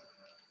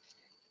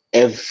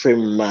every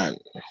man.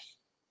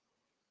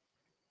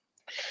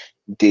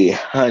 They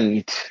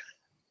hunt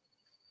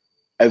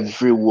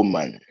every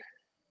woman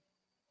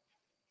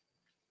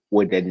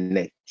with a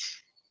net.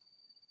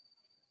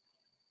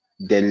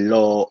 The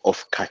law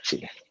of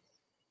catching.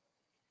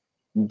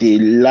 They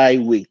lie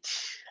wait.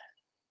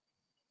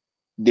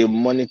 They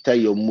monitor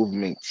your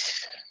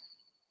movements.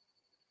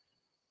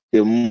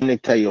 They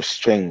monitor your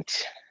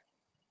strength.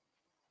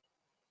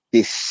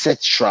 They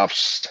set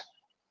traps.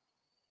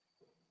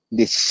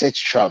 They set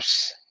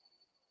traps.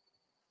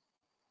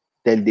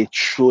 Then they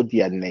throw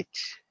their net.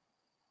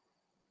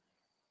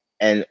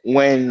 And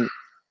when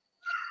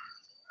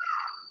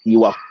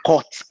you are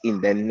caught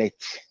in the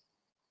net,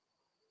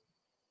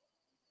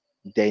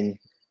 then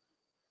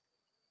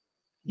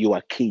you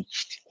are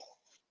caged.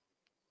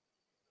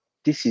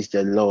 This is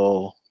the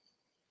law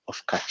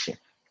of catching.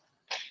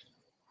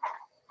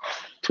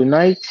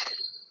 Tonight,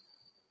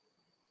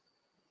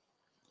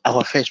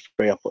 our first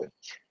prayer point.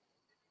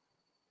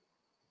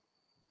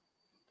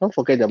 Don't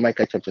forget that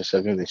Micah chapter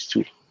 7, verse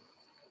 2.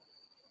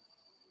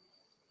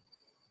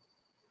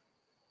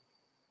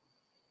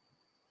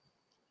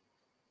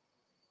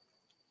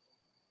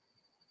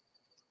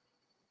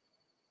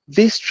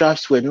 These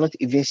traps were not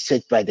even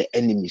set by the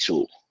enemy.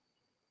 So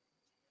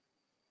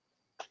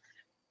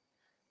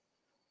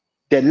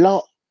the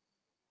law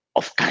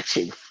of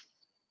catching,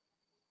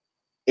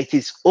 it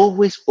is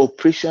always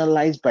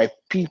operationalized by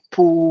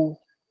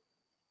people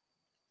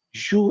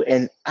you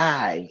and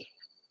I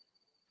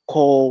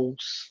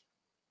calls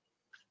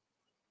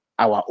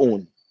our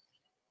own.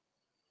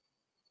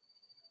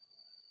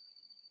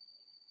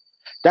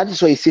 That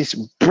is why it says,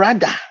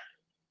 brother,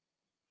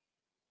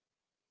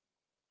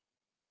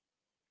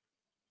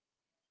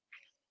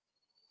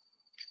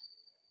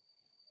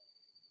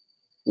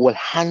 will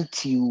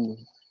hunt you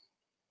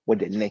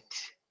with a net.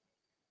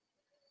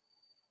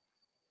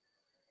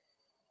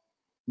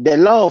 The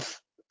law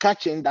of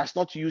catching does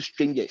not use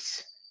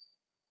strangers.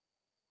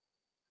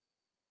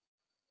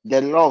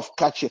 The law of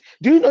catching.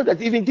 Do you know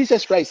that even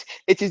Jesus Christ,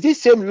 it is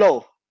this same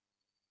law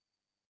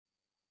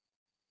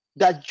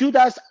that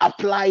Judas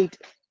applied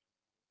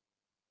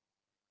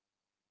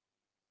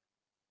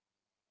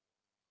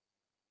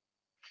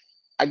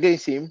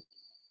against him?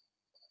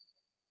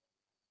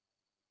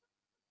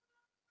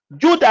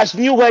 Judas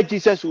knew where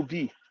Jesus would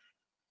be,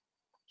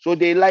 so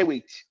they lie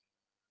with.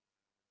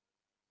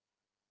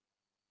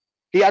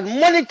 He had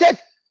monitored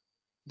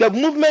the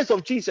movements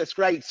of Jesus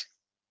Christ.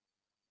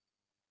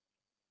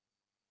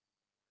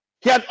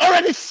 He had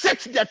already set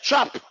the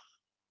trap.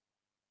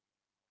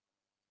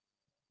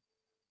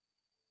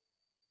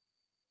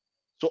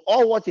 So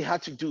all what he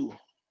had to do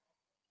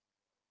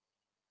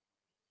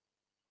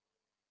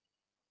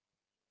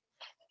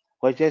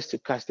was just to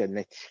cast the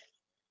net.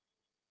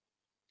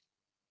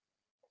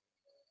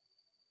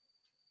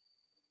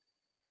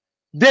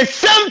 The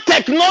same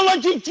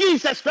technology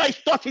Jesus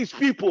Christ taught his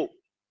people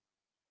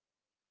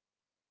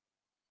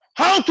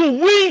how to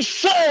win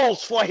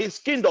souls for his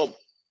kingdom.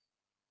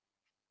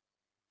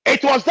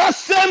 It was that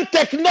same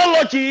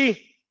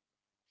technology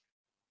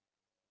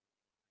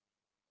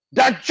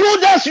that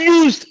Judas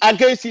used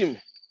against him.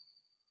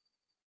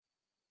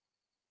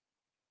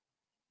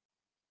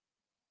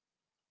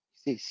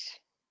 He says,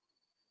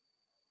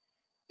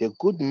 the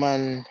good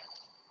man,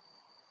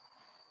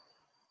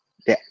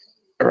 the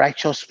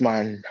righteous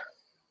man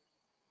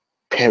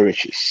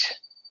perishes.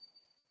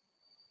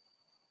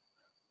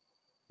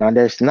 Now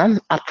there's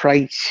none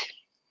upright.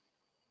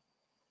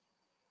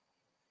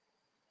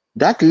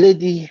 That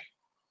lady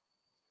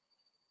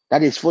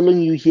that is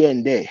following you here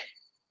and there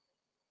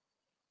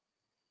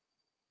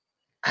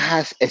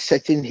has a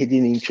certain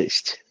hidden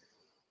interest.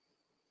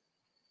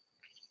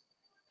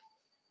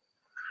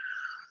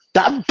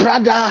 That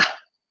brother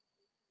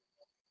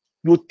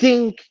you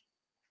think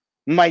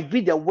might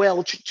be the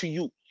world to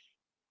you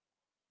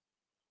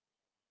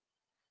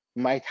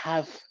might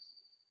have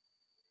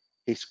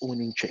his own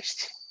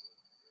interest.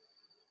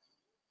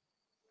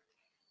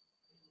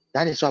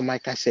 That is why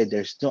Micah said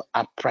there's no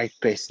upright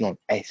person on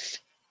earth.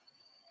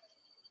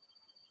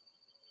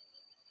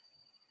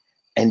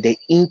 And the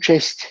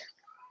interest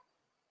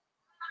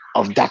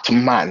of that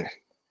man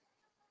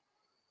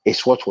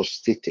is what was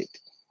stated.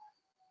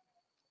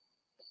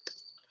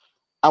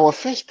 Our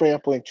first prayer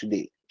point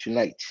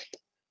tonight,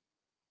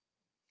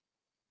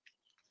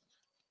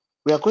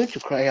 we are going to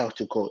cry out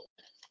to God.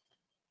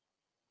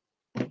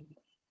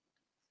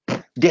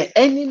 The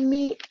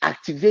enemy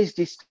activates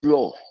this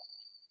law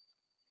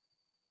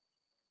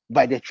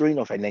by the throwing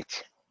of a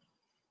net.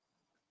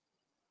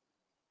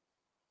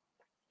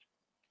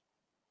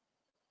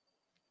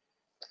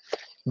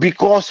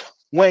 Because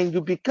when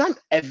you become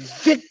a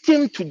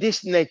victim to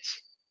this net,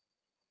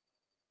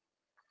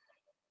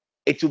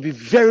 it will be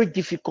very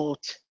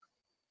difficult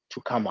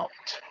to come out.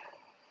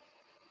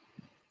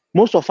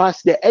 Most of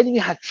us, the enemy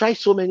had tried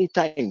so many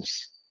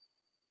times.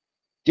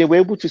 They were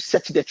able to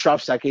set the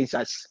traps against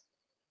us.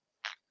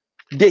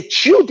 They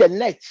threw the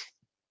net,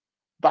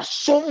 but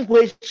some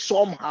way,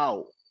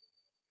 somehow,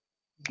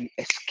 we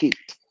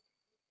escaped.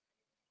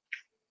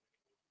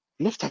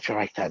 Lift up your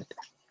right hand.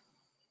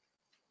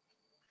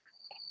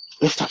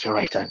 Lift up your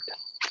right hand.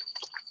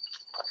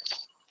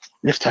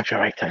 Lift up your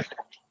right hand.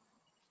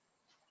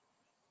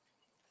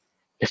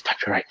 Lift up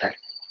your right hand.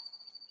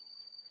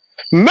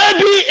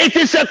 Maybe it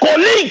is a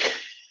colleague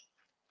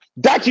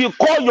that you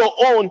call your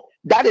own,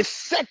 that is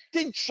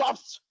setting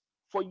traps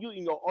for you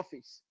in your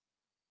office.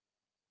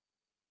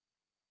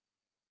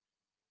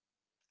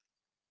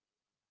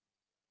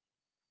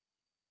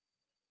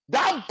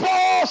 That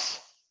boss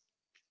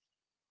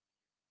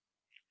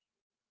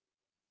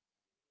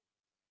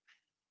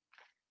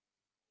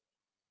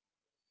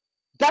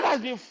that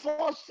has been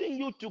forcing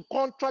you to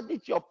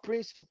contradict your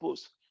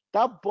principles,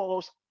 that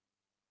boss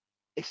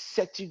is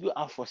setting you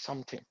up for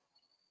something.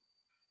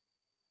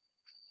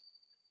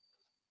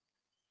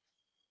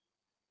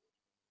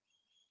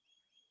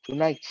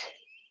 Tonight,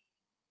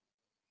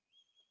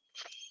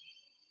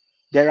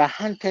 there are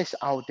hunters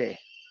out there,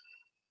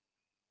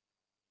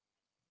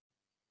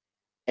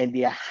 and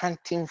they are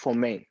hunting for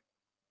men.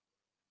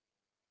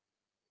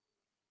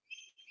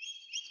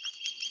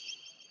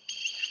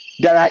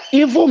 There are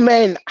evil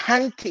men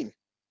hunting.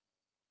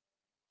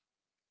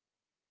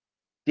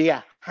 They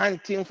are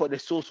hunting for the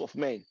souls of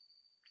men.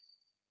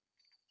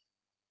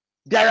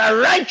 There are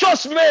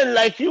righteous men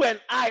like you and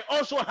I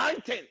also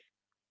hunting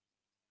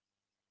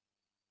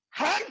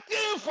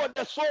for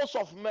the souls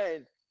of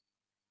men,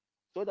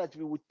 so that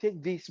we would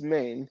take these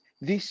men,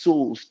 these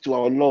souls, to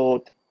our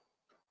Lord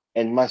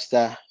and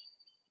Master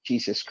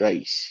Jesus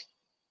Christ.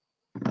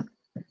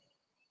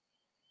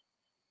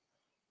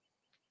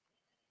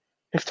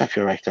 Lift up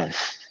your right hand.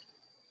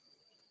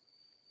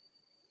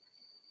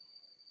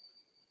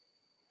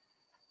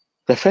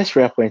 The first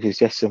prayer point is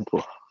just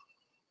simple.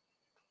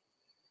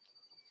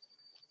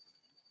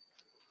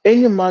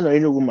 Any man or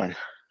any woman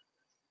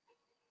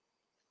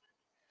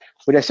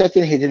with a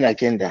certain hidden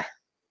agenda,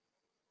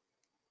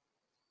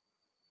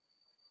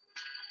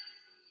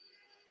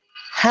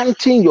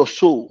 hunting your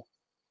soul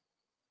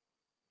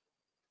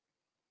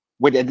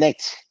with a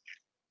net,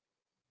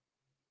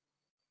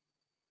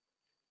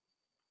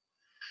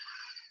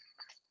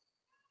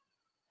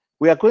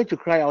 we are going to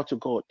cry out to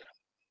God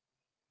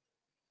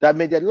that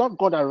may the Lord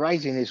God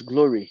arise in his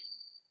glory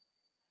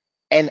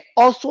and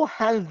also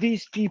hunt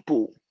these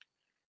people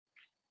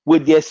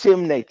with their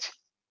same net.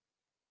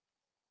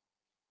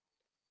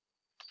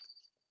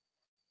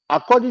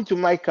 According to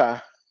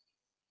Micah,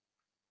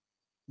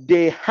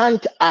 they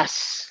hunt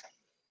us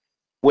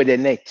with a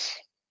net.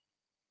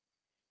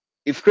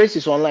 If Chris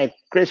is online,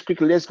 Chris,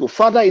 quickly, let's go.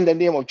 Father, in the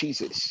name of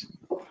Jesus.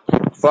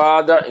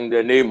 Father, in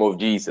the name of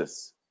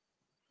Jesus.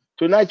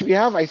 Tonight we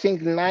have, I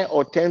think, 9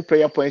 or 10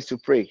 prayer points to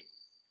pray.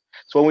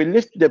 So when we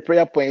lift the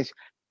prayer points,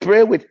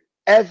 pray with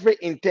every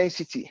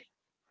intensity.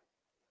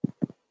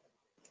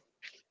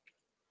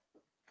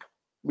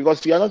 Because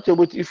if you are not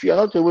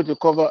able to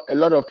cover a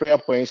lot of prayer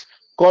points,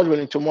 God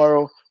willing,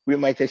 tomorrow we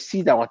might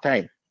exceed our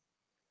time.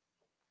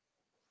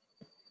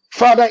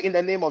 Father, in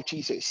the name of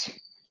Jesus.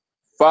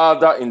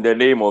 Father, in the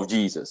name of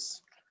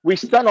Jesus. We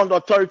stand on the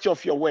authority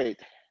of your word.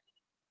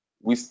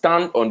 We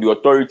stand on the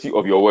authority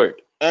of your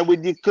word. And we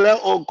declare,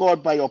 O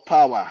God, by your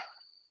power.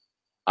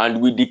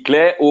 And we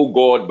declare, O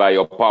God, by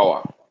your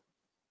power.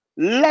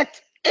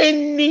 Let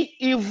any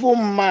evil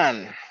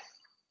man.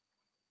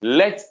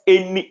 Let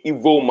any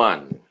evil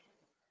man.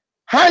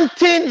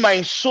 Hunting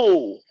my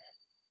soul.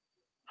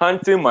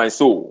 Hunting my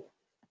soul.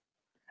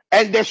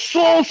 And the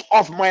souls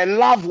of my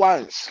loved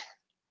ones.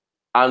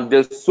 And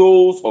the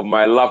souls of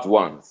my loved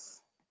ones.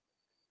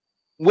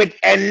 With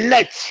a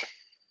net.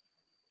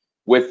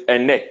 With a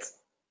net.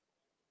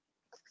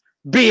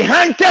 Be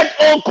hunted,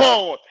 O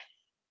God.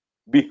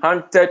 Be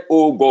hunted,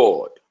 O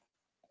God.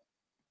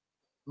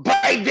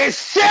 By the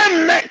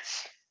same net.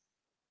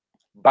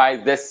 By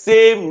the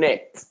same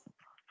net.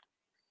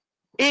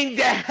 In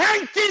the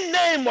hunting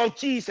name of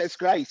Jesus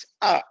Christ.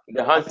 In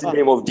the hunting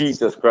name of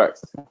Jesus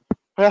Christ.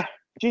 The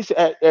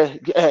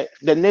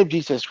name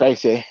Jesus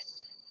Christ,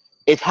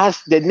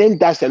 the name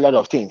does a lot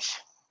of things.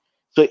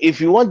 So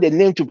if you want the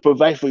name to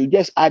provide for you,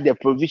 just add the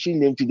provision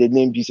name to the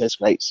name Jesus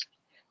Christ.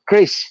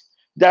 Chris,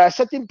 there are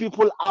certain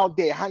people out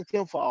there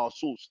hunting for our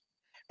souls.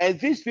 And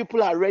these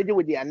people are ready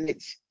with their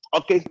nets.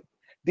 Okay?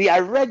 They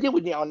are ready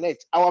with their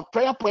nets. Our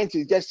prayer point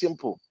is just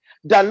simple.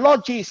 The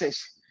Lord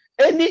Jesus,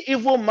 any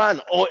evil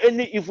man or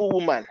any evil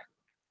woman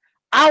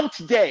out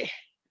there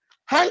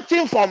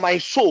hunting for my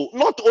soul,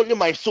 not only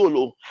my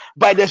soul,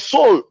 but the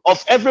soul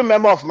of every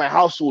member of my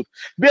household.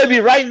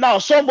 Maybe right now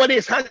somebody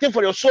is hunting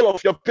for the soul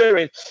of your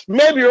parents.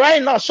 Maybe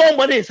right now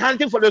somebody is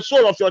hunting for the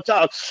soul of your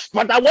child.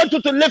 But I want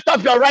you to lift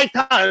up your right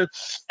hand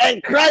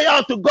and cry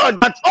out to God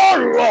that,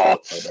 oh Lord,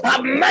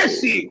 have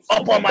mercy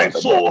upon my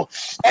soul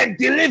and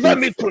deliver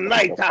me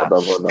tonight.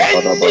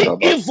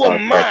 Any evil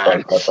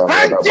man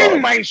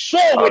hunting my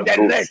soul with the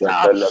net,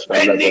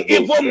 any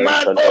evil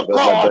man, oh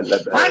God,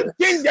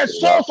 hunting the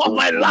souls of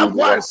my loved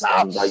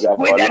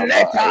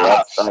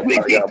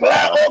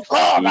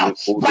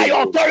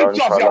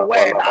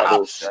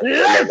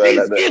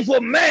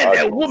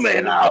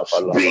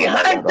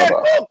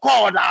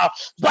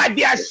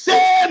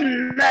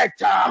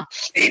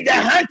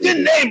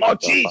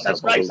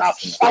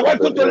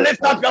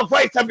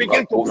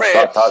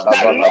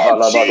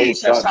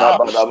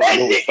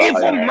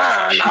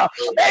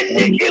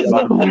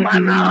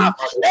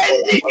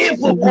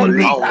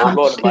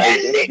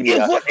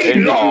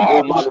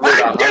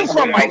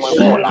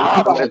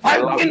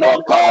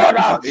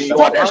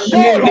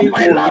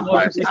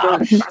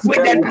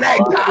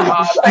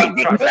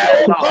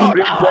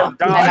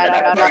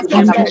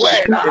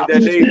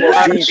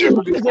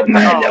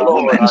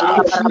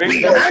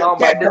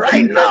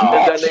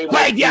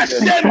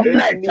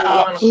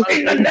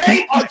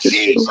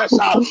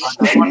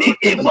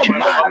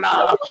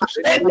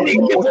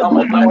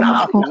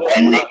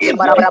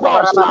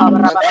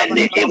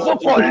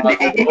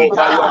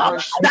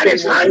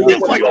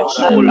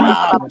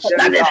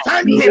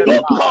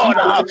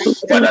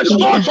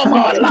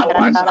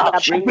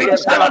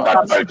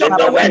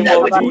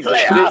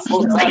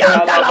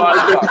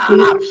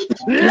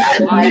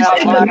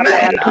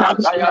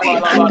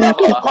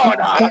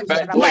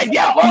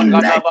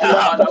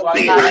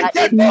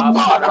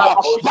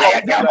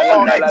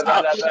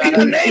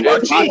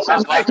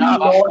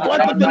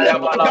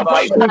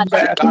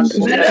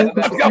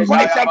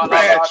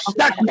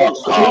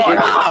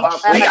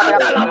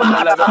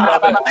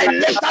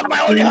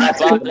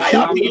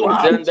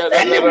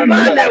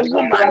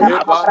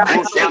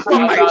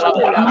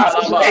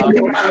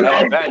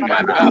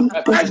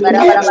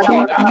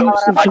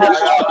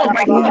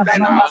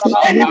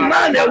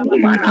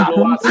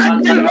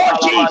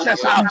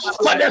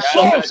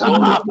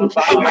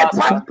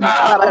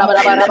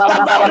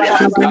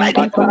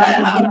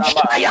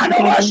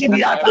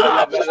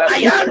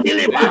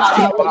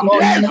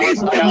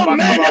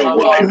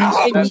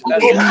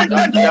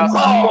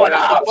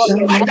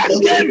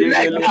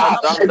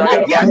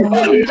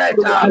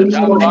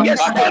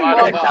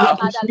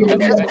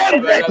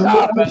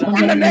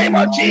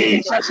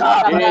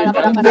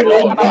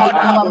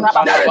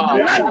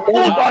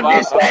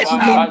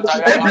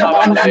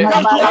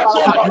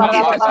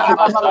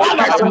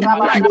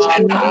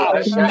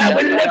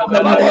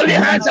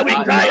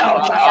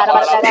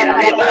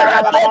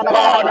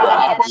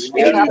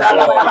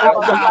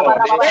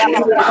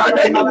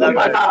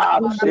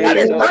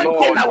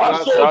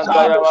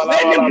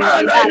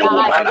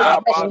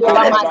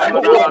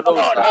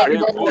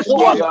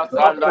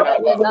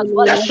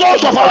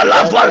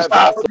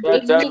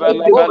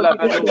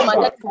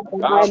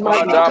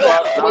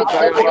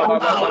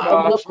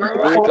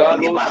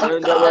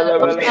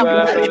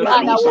Father,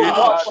 oh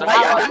God, Impelimalusa, for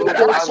our Ayada souls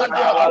that are Kadabashata,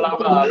 dead in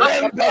the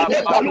mighty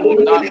name of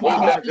Jesus.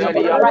 Rempelibalunimiba,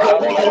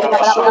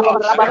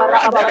 Rampeliaba,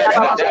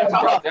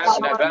 Rantebedebasa,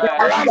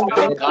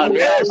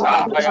 Rampelebesa,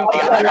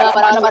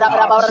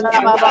 Ayadadabalusa,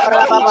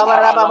 Impelebalusa,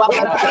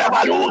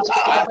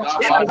 Impelebalusa,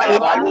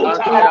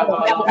 Impelebalusa,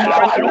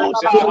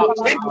 Impelebalusa,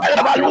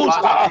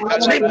 Impelebalusa,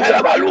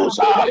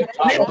 Impelebalusa,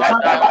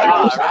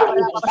 Impelebalusa,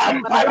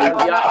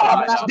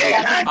 Ampaladada, the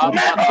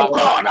henchmen of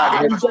God,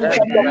 with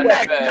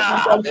neck,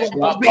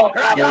 we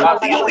cry out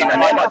to you in the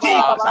name of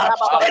Jesus.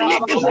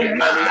 Any evil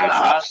man,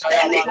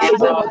 any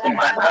evil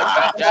woman,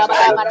 hunting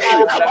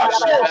our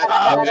souls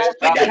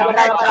with the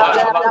neck,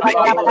 we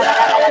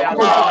declare,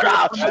 oh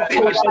God,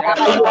 we stand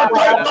on the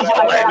authority of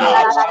your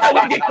word, and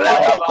we declare,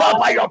 oh God,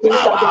 by your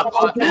power,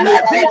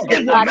 let these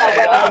evil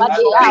men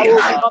be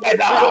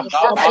hunted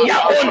by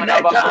their own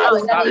neck.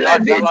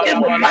 Let these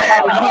evil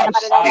men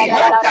be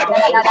hunted,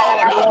 oh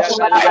God,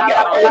 by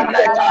their own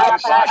neck.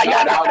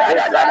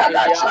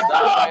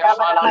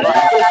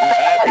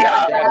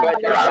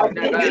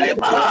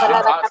 Rantunilipa,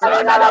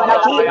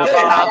 Radadabazunte,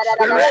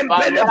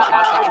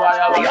 Rempelebada,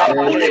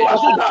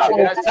 Yantulibasuda,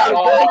 Yes,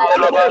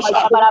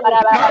 Santombelebosha,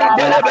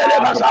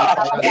 Mantelebelebasa,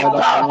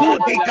 Ipatu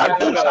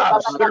Dikatusha,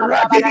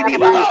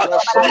 Radidiba.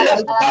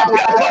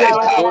 Lift up your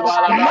voice,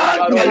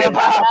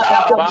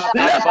 Mantelebata.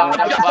 Lift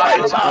up your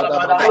voice,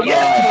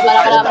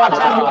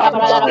 Ayelabasata.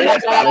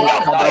 Lift up your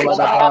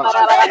voice,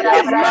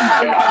 any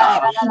man,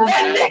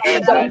 any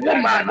evil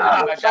woman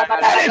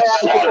that is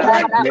so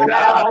hunting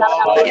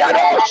for your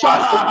daughter,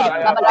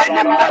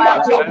 any member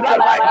of your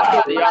bloodline,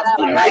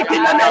 tonight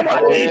in the name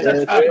of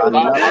Jesus,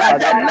 let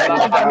the neck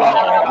of the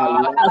Lord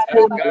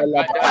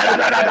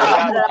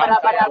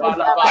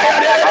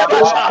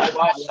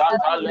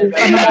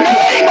in the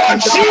name of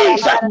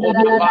Jesus.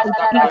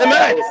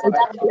 Amen.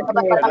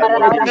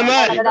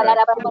 Amen.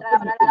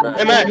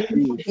 Amen.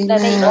 In the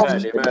name of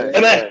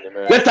Amen.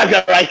 Lift up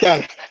your right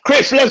hand.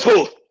 Chris, let's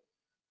go.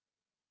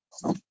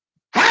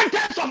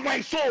 Hunters of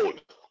my soul.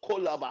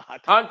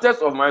 Hunters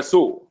of my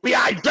soul. We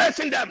are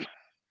addressing them.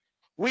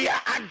 We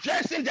are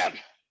addressing them.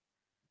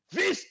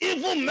 These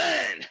evil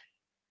men,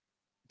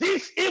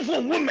 these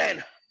evil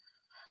women,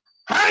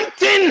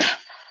 hunting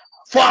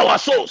for our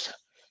souls.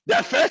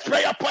 The first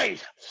prayer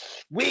point,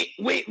 we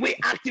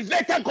activate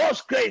activated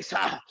God's grace,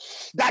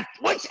 that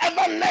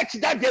whichever net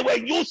that they were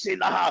using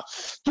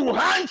to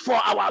hunt for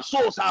our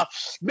souls,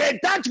 may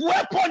that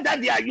weapon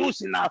that they are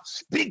using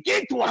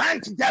begin to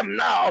hunt them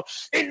now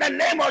in the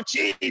name of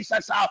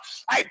Jesus.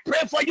 I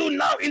pray for you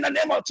now in the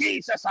name of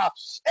Jesus.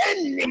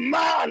 Any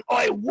man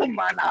or a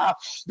woman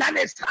that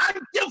is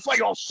hunting for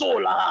your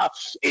soul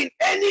in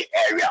any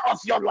area of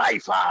your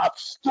life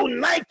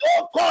tonight,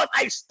 oh God,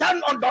 I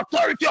stand on the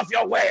authority of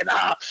your word,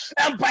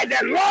 and by the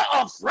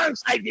law of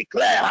France, I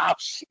declare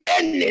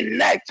any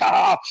net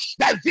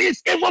that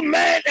these evil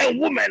men and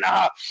women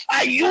are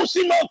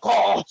using, oh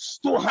God,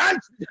 to hunt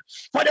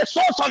for the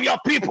souls of your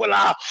people.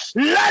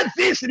 Let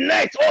this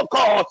net, oh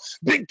God,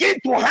 begin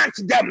to hunt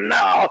them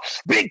now.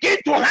 Begin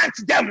to hunt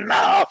them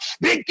now.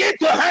 Begin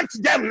to hunt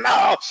them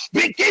now.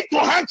 Begin to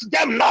hunt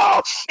them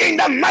now. In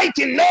the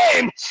mighty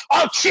name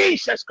of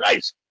Jesus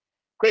Christ.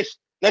 Chris,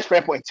 next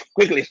prayer point,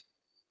 quickly.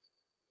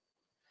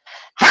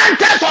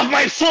 Hunters of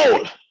my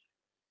soul.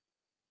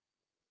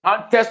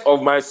 Hunters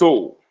of my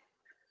soul.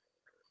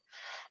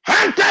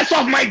 Hunters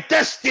of my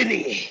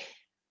destiny.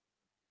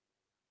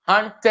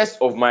 Hunters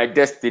of my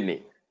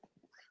destiny.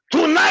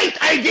 Tonight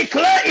I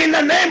declare in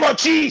the name of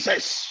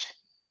Jesus.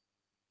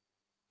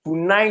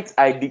 Tonight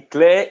I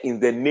declare in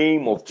the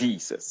name of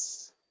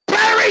Jesus.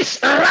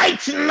 Perish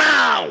right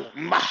now.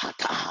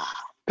 Mahata.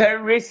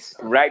 Perish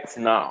right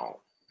now.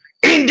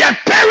 In the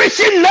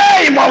perishing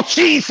name of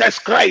Jesus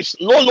Christ.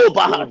 Lolo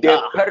In the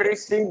Bahata.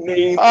 perishing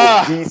name of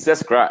Ah.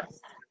 Jesus Christ.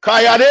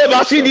 Kayade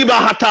Basidi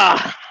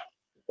Bahata.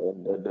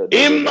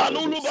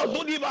 Imbalulu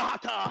Bazudi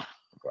Bahata.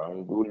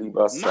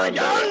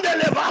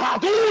 Mayandele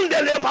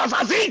Bahadundele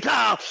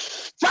Bazazika.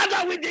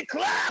 Father, we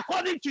declare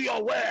according to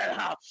your word,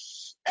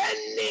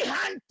 any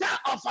hunter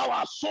of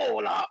our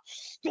soul,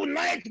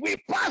 tonight we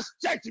pass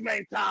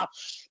judgment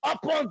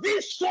upon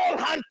these soul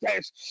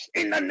hunters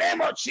in the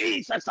name of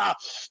Jesus.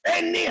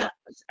 Any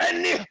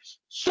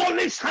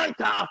soulless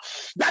hunter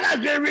that has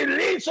been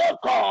released, oh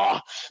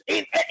God,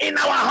 in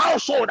our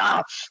household,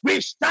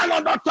 we stand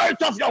on the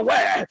authority of your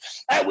word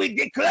and we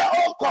declare,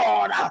 oh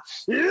God,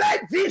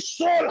 let these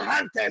soul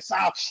hunters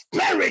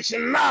perish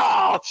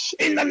now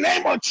in the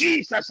name of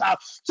Jesus.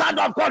 Son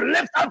of God,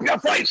 lift up your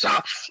voice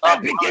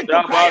and begin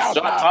to cry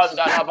out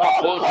that,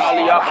 oh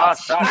God,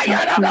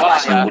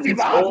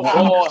 Oh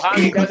God,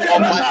 hunters of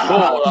my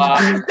soul,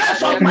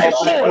 hunters of hunters my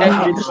of my soul,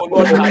 destiny, oh Lord,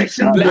 perish let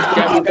them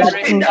now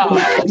perish in the now.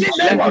 perishing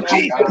name Let of them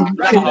Jesus perish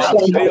Christ. now.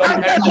 May your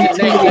Hunters, oh perishing net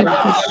God, let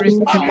them perish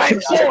of now. my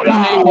In soul, the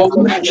name of hunters,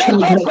 Jesus,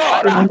 oh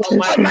God, hunters of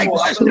my of my soul,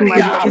 destiny,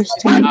 hunters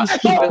of my destiny, hunters,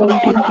 oh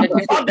God,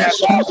 of the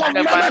souls of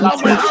concerning my members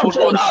of my life, oh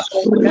household. Lord.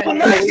 Let them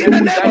Tonight, in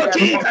the perish, name let of them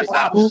Jesus, perish,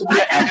 I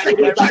let them execute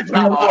perish judgment.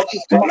 now.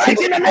 In the Tonight,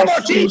 in the name name of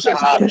of Jesus, Jesus,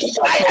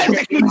 I let them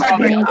execute become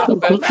judgment.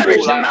 hunters of my Perish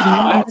soul.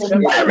 now, Let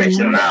them perish perish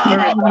now,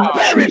 now.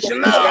 perish Let them now,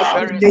 perish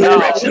perish now. In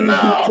the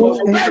now,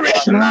 name of perish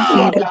Jesus,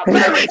 now, Father, perish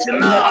perish anyone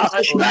now,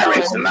 hunting down my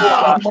perish soul,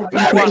 now,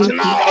 anyone perish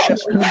hunting down now, the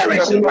fruitful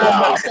perish and now,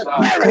 prophetess. perish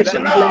Let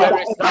them now,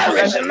 perish now. Let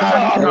perish them perish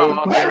now,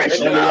 now. perish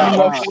In the name now,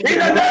 of in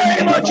the Jesus.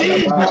 name of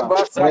Jesus.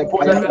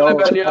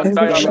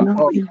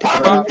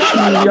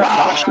 Pantalalaba.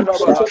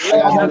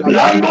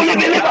 Lando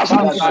Yibilibasa.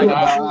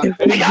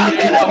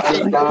 Yandeleba.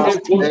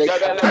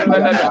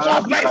 Hunters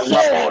of my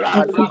soul.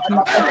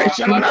 Perish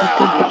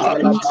now.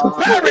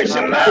 Perish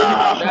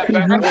now.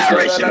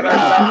 Perish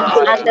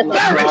now. Perish now.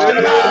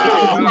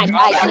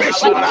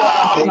 Perish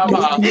now.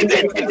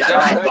 Even if the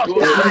light was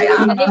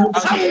fire,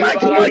 how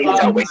much more you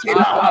the wicked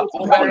are.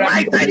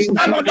 Tonight I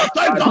stand on the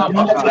authority of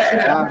God's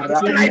word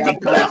and I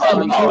declare,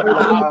 oh God,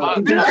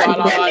 let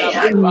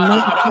any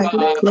hunter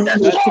for the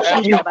souls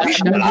of your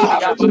people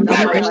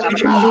perish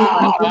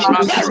now,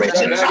 perish now, perish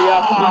now,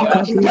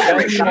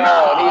 perish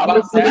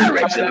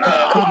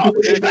now,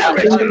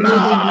 perish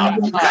now,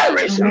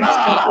 perish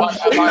now.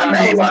 In the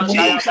name of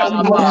Jesus,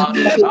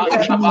 lift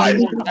up your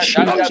voice.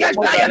 Don't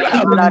get tired.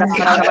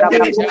 You haven't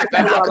finished yet.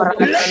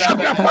 Lift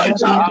up your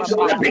voice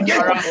and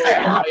begin to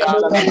pray.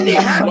 Any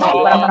hunter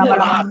of your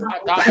soul,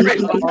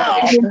 perish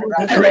now,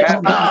 perish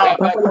now,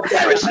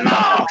 perish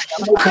now.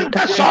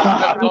 Hunters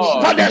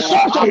for the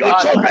souls of your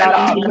children.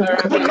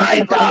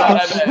 Tonight,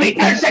 we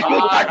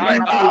execute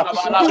judgment.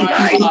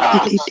 Tonight,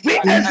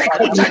 we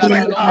execute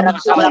judgment.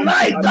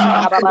 Tonight,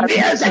 we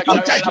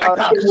execute judgment.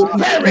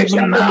 Perish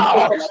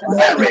now,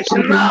 perish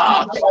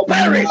now,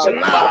 perish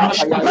now,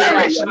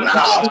 perish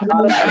now,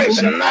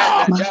 perish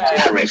now,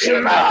 perish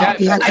now.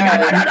 Yes,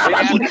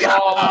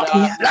 Lord.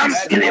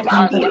 Lampili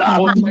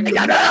Bambula,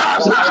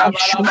 Yadasa,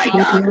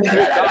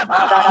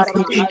 Ayanteleba,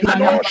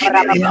 Ipaluski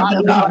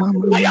Bilibanda,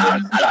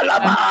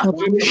 Ayantalalaba,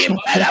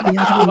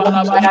 Impelaba,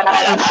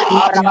 Impelaba,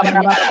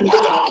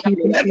 Impelaba,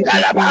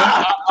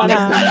 Impelaba,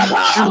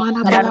 Impelaba,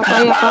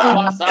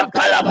 Impelaba,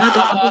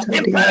 Impelaba,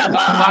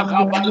 Impelaba,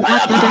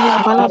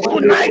 Impelaba.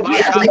 Tonight we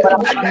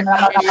execute judgment.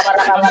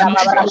 Hunters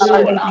of your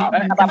soul,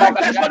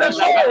 hunters for the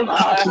soul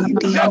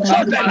of your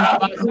children,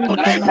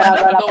 Tonight, when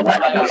the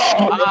word of the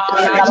Lord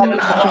perish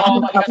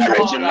now,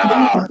 perish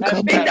now,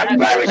 in the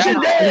perishing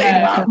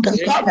name of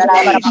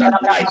Jesus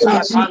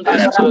Christ.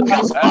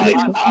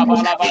 Lepokaskoita,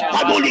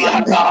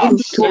 Ikabuliata,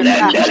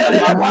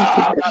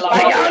 Lendelebeleba,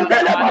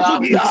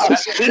 Ayandelebazubia,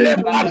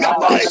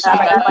 Lepagabaita,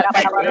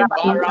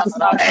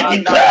 and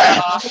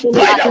declare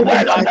by the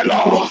word of the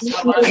Lord.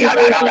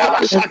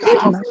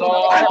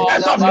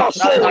 Oneness of your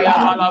soul.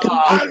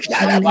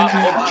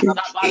 Antelebele,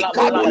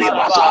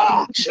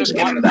 Ikabulibasa,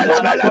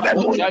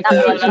 Imbelebelebedu,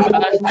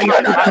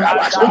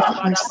 Ayadadadabasa,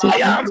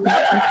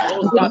 Ayampele,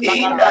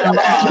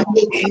 Indelebe,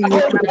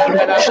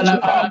 Ikontolobosha,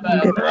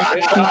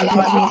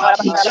 Ratalaba,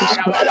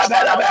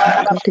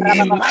 Yampelebelebe,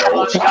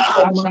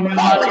 Iparuska,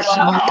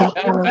 Paruska.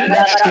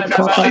 Lift up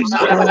your voice.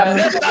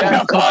 Lift up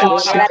your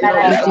voice.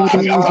 Lift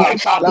up your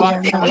voice.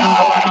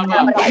 Declare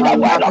by the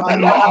word of the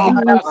Lord.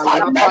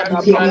 And that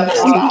your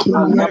soul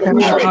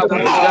perish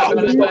now.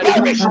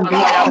 Perish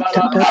now.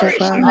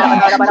 Perish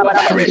now.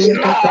 Perish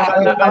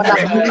now.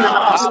 Perish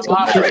now.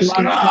 Perish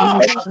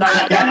now.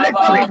 And the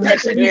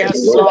authorities in this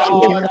Yes, room.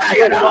 Lord.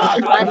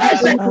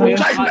 Execute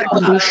judgment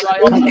on the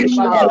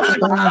soul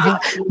hunter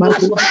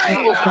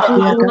assigned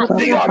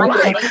to your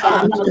life,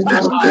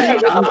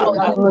 assigned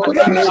to the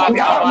life of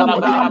your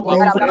household.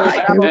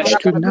 Tonight,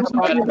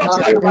 the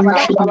authority of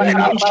God's word, and we execute judgment now.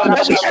 We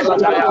execute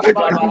judgment now.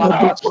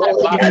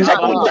 We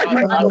execute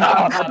judgment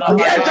now.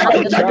 We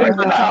execute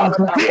judgment now.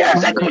 We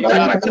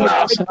execute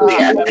judgment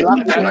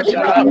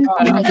now. We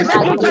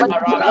execute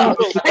judgment now.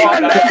 In the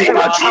name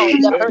of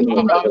Jesus.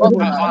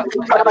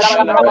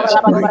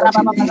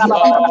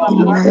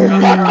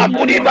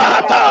 Pakabudi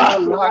bahata.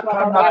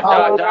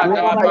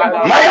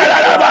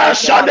 Mayalalaba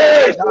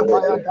shade.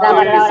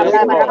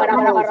 Jesus, Lord.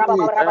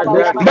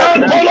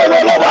 Mantolo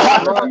bolo baha.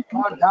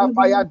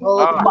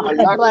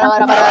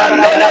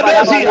 Mandele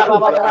bezia.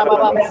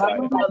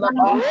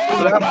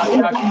 Oh,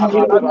 bahata.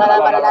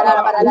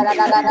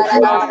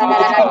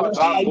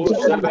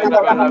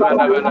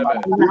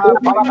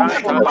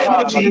 In the name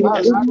of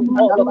Jesus.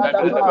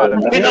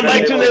 In the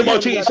mighty name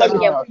of Jesus.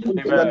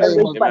 In the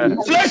name of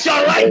Place your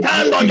Jesus. right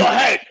hand on your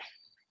head.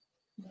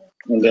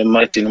 In the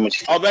mighty name of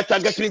Jesus. Or better,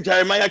 get me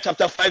Jeremiah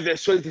chapter 5,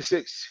 verse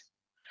 26.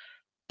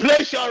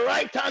 Place your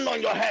right hand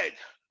on your head.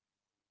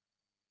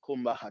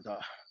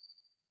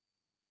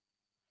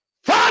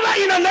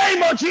 Father, in the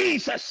name of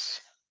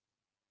Jesus.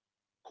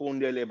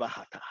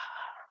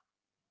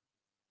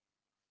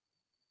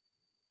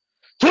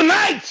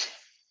 Tonight,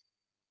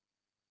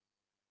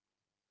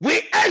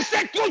 we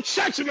execute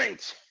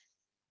judgment.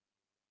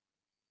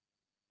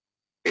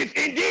 If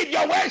indeed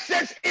your word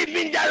says,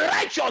 even the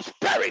righteous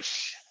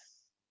perish.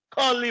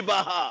 How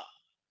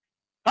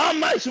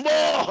much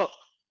more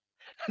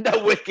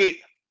the wicked?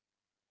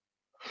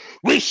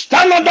 We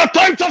stand on the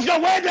authority of your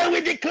word and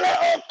we declare,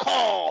 oh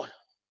God,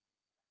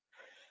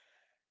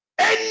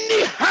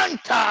 any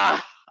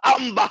hunter,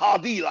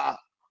 Ambahadila,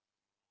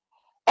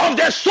 of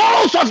the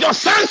souls of your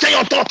sons and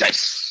your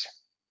daughters,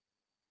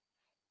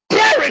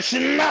 perish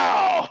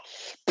now,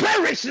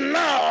 perish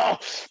now,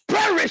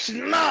 perish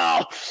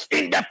now,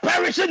 in the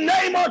perishing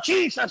name of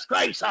Jesus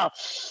Christ.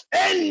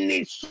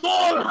 Any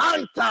soul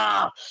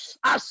hunter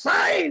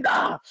assigned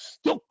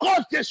to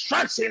cause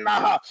destruction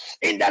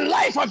in the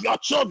life of your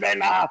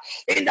children,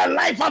 in the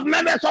life of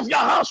members of your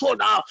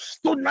household,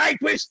 tonight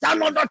we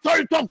stand on the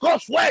authority of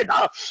God's word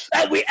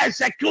and we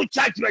execute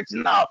judgment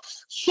now.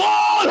 Soul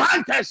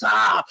hunters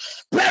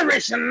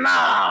perish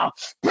now,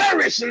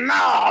 perish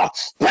now,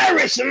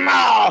 perish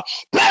now,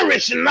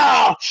 perish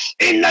now,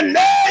 in the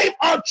name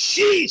of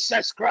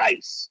Jesus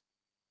Christ.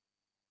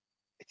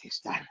 It is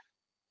done.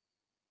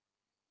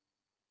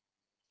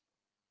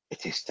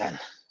 It is done.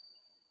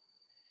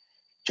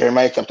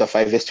 Jeremiah chapter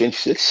 5, verse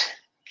 26.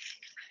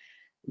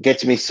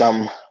 Get me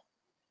Psalm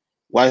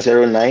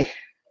 109,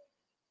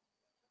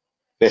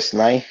 verse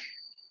 9,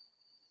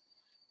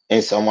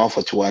 and Psalm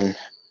 141,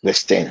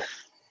 verse 10.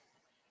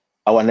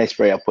 Our next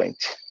prayer point.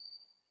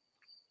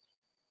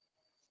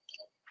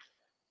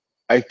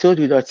 I told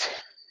you that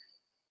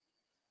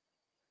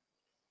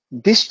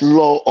this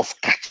law of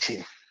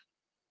catching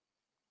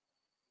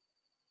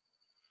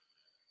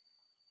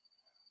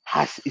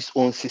has its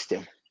own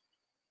system,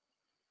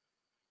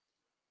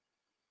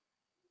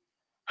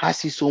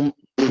 has its own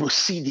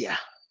procedure.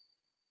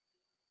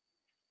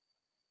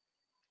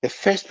 The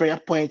first prayer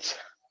point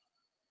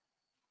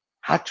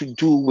had to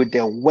do with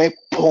the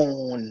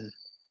weapon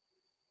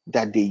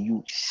that they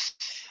use.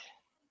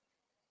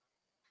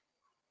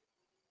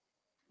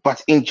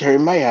 But in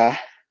Jeremiah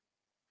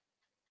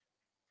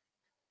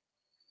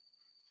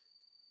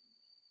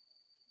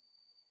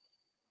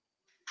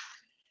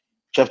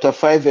chapter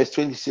 5, verse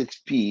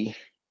 26b,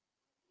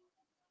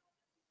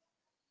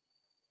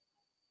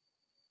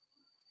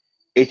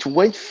 it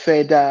went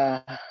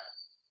further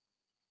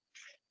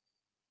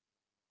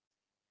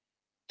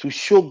to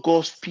show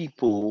God's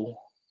people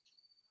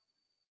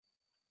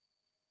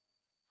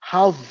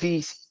how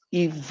these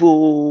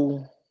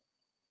evil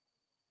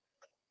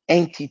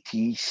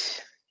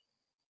entities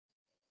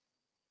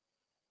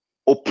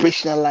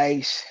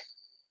operationalize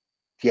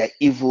their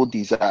evil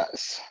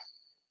desires.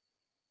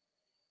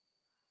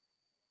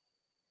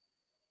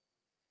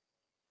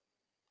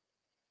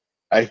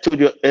 I told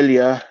you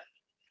earlier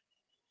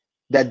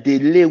that they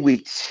lay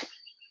wait,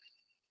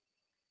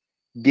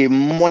 they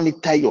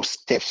monitor your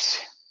steps,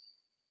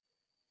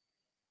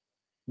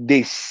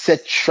 they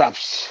set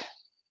traps.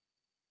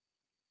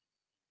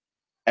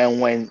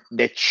 And when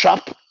the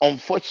trap,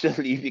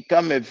 unfortunately, you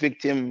become a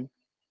victim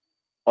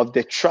of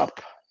the trap,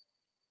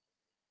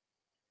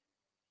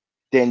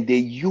 then they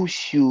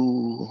use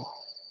you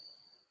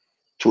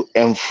to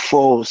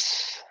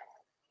enforce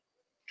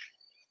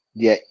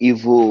their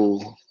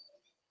evil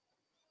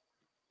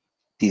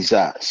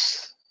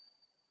desires.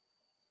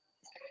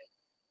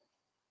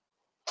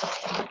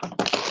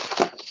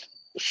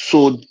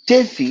 So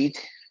David,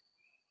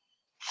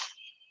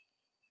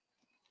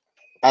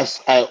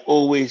 as I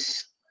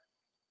always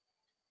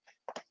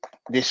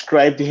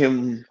described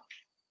him,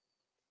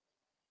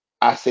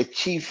 as a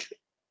chief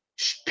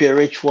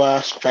spiritual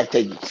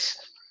strategist,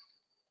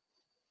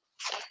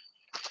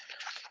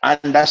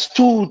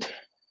 understood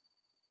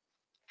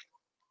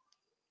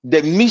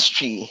the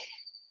mystery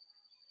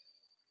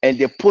and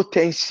the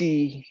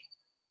potency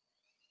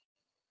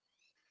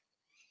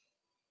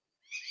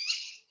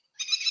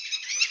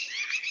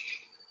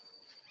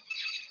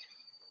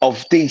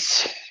of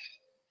this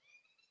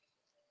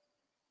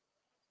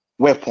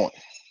weapon.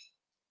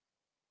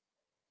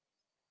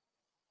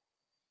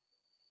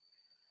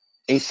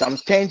 In Psalm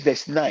 10,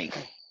 verse 9,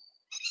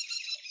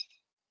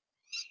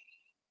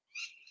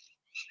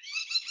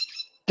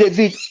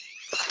 David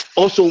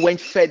also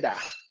went further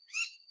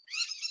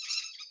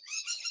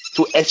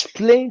to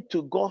explain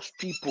to God's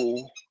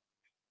people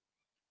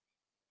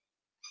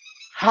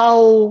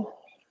how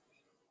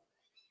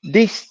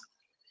this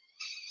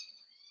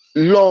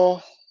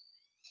law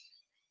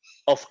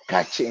of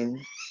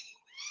catching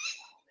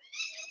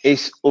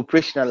is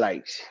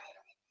operationalized.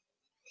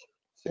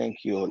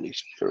 Thank you, Holy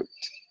Spirit.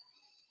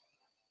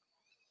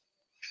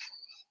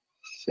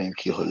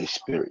 Thank you, Holy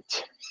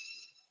Spirit.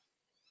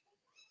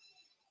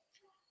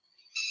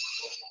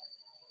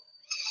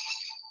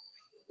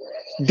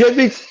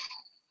 David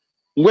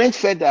went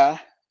further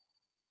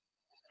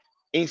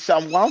in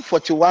Psalm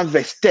 141,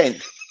 verse 10,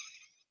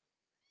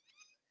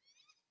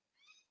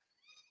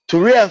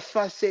 to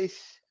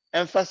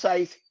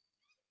emphasize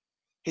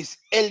his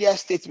earlier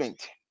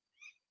statement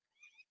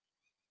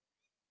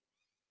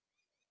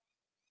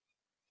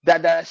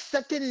that there are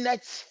certain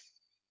nets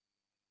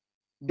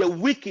the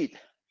wicked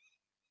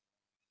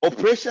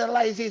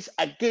operationalizes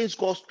against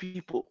God's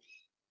people.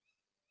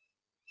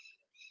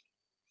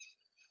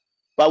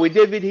 But with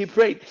David, he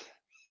prayed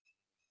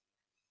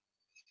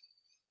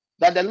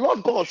that the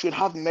Lord God should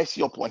have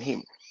mercy upon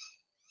him.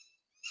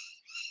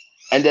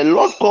 And the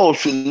Lord God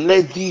should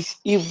let these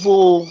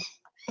evil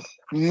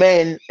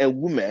men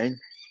and women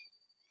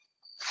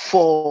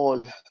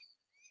fall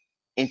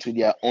into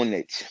their own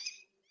net.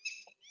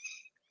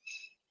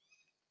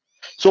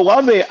 So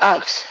one may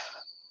ask,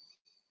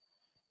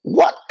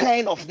 what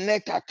kind of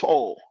net at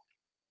all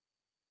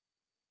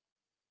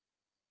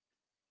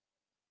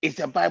is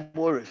the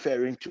Bible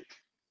referring to?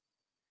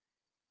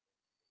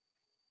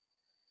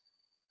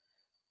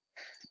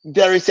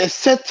 There is a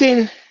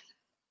certain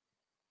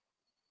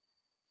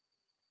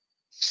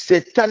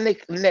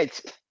satanic net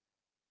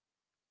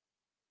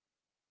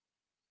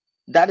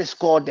that is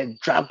called the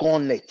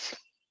dragon net.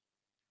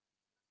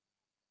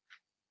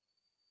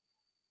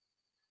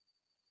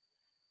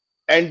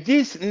 And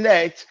this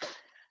net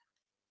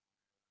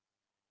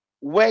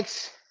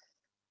works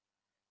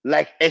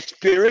like a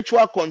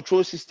spiritual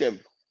control system.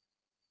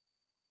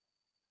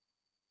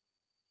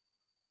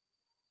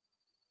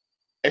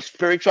 A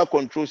spiritual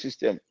control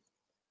system.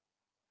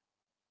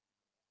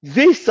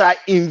 These are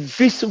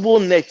invisible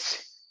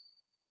nets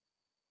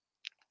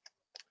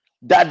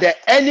that the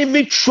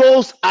enemy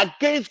throws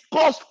against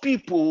God's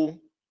people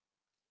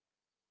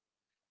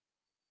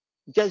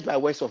just by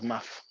words of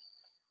mouth.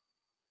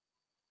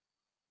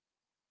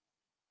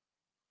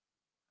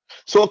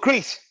 So,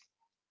 Chris,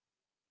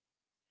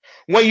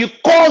 when you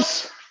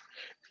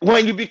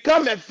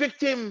become a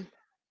victim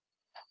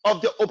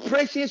of the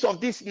operations of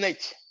this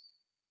net,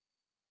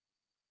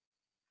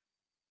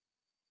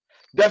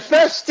 the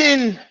first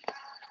thing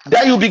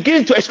that you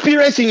begin to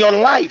experience in your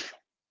life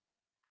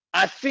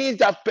are things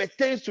that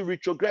pertains to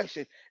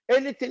retrogression,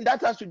 anything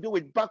that has to do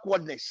with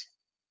backwardness,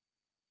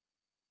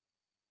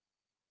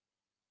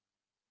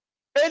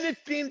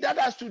 anything that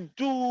has to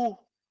do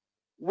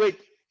with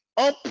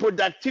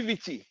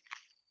unproductivity,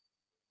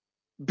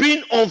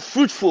 being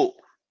unfruitful,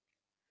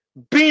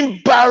 being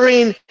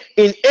barren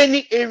in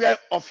any area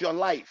of your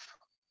life.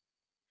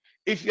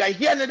 If you are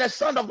hearing the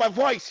sound of my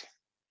voice,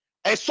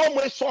 and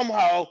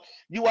somehow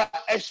you are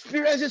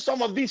experiencing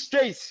some of these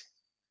traits,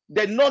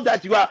 then know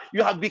that you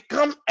have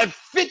become a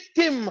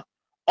victim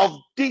of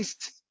this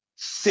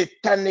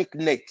satanic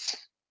net.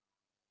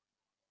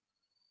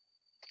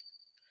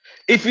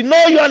 If you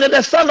know you are under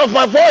the sound of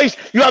my voice,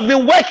 you have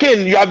been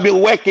working. You have been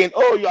working.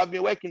 Oh, you have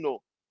been working.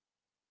 Oh,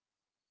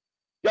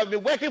 you have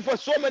been working for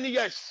so many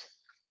years.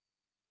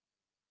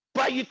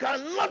 but you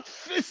cannot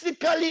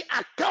physically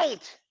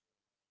account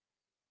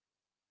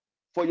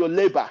for your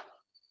labor.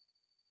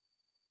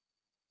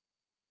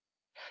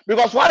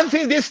 Because one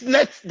thing this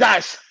net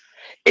does,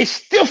 it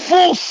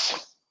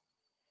stifles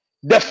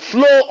the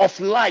flow of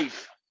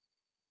life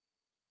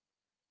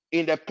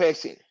in the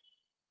person.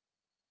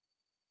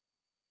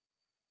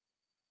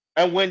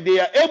 And when they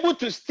are able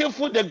to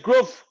stifle the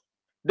growth,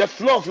 the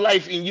flow of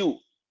life in you,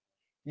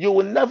 you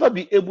will never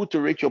be able to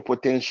reach your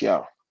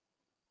potential.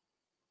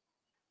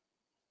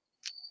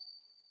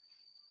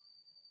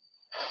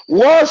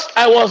 Whilst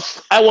I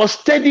was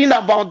studying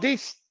about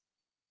this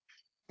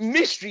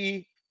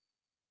mystery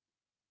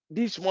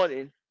this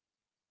morning,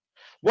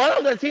 one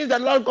of the things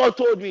that Lord God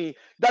told me,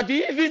 that do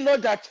you even know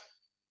that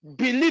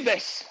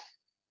believers,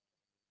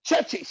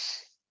 churches,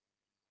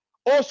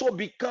 also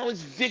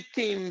becomes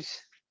victims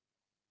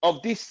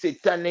of this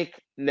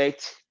satanic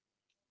net?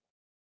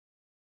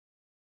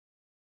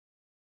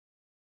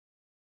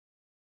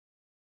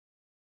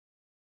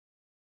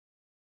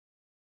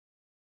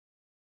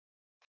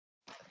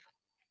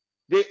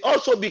 They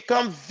also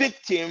become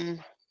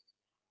victim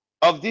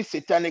of this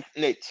satanic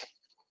net.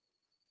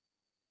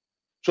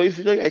 So if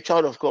you know you're a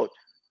child of God,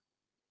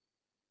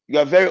 you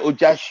are very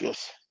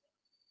audacious.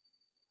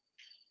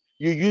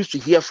 You used to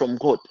hear from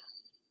God,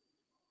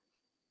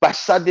 but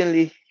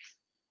suddenly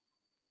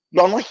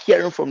you're not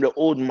hearing from the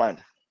old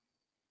man.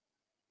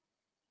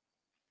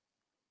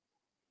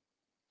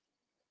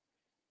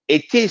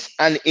 It is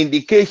an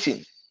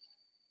indication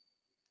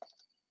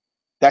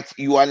that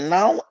you are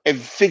now a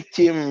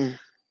victim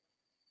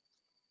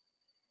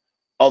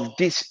of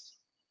this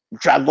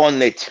dragon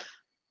net.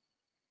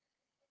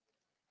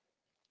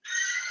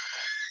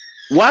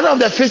 One of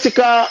the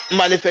physical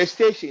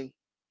manifestation,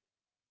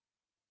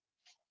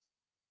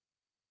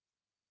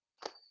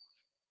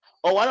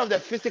 or one of the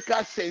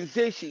physical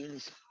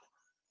sensations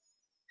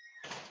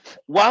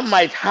one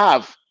might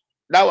have,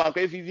 that one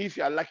if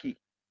you are lucky.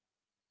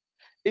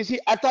 You see,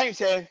 at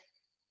times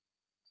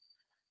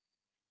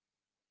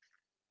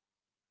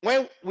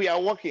when we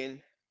are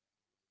walking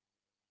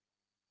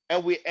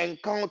and we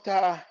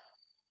encounter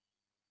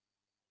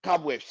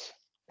cobwebs,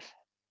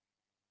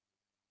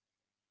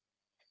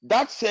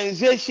 that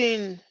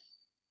sensation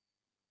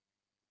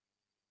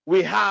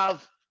we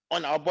have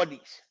on our bodies.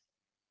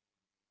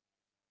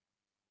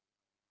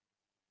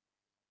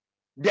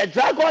 The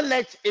dragon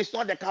net is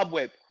not the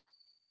cobweb,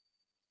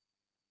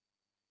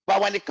 but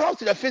when it comes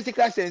to the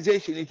physical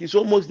sensation, it is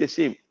almost the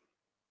same.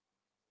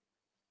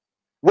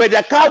 With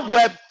the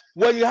cobweb,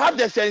 when you have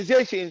the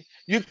sensation,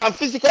 you can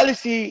physically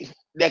see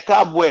the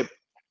cobweb.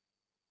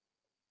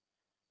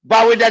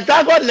 But with the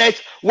dragon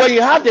net, when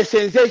you have the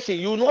sensation,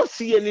 you will not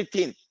see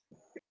anything.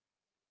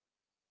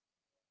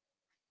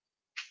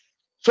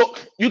 So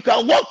you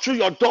can walk through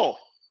your door.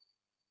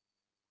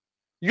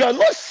 You are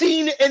not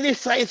seeing any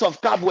signs of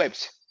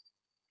cobwebs,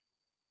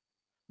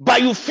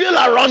 but you feel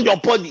around your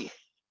body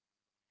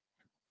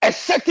a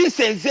certain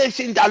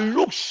sensation that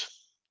looks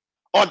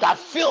or that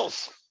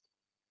feels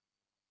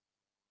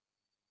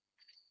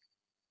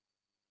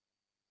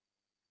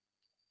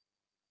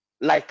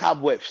like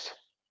cobwebs.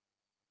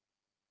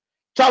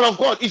 Child of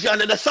God, if you're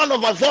under the sound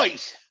of my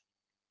voice,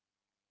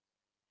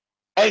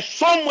 and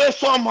some way,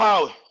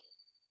 somehow,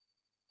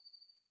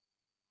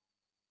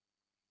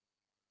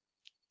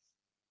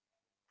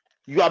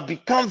 you have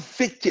become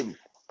victim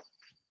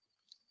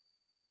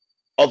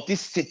of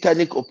this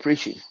satanic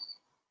operation,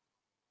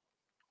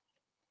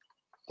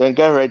 then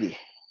get ready.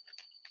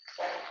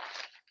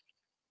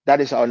 That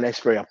is our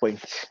next prayer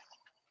point.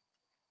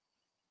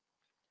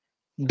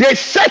 They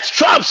set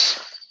traps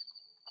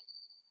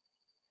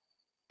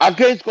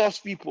against God's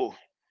people.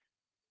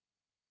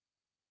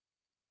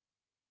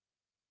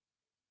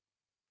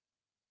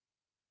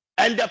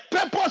 And the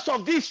purpose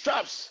of these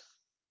traps,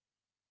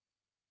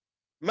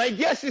 my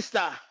dear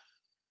sister,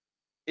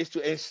 is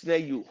to ensnare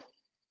you.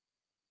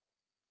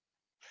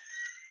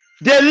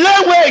 They lay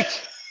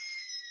wait.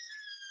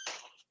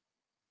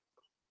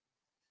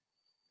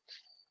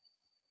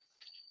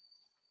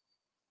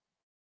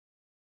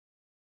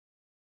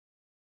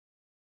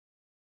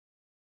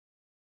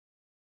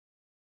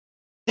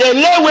 They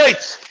lay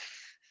wait.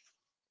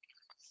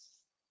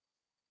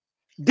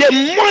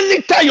 They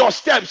monitor your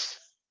steps.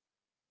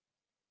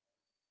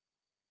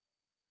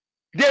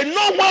 They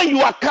know when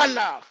you are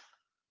carnal.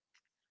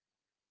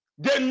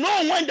 They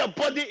know when the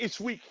body is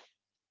weak.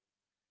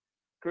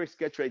 Chris,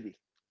 get ready.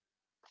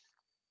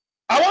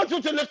 I want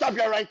you to lift up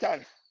your right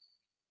hand.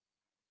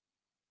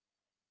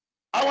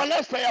 Our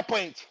next prayer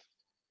point.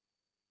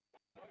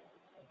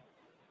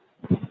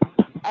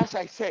 As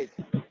I said,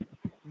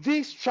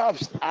 these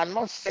traps are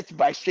not set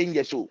by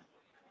strangers. So,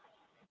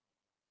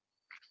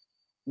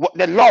 what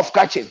the law of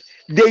catching,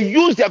 they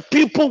use the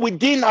people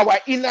within our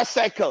inner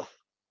circle.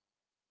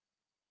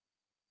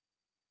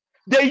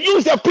 They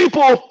use the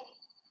people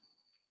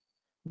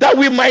that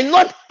we might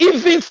not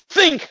even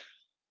think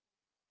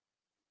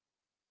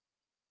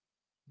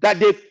that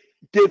they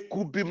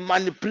could be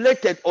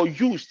manipulated or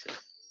used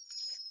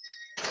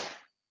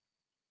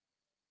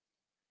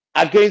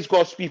against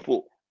God's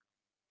people.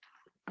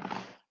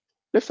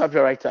 Lift up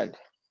your right hand.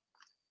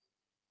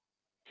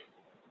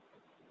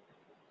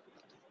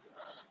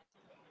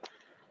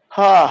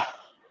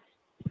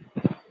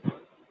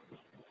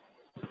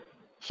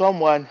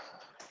 Someone,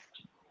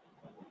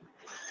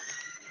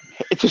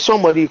 it is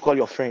somebody you call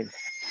your friend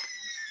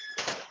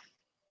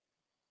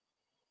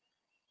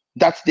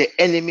that the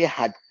enemy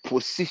had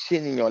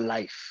positioned in your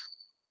life.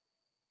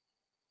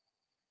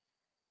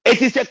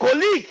 It is a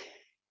colleague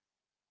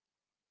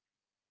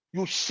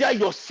you share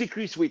your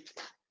secrets with.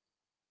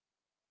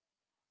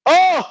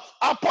 Oh,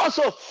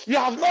 Apostle, you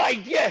have no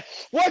idea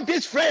what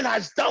this friend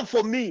has done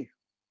for me.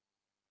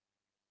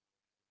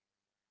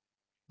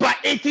 But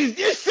it is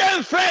this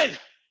same friend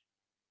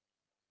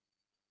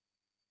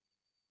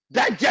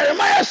that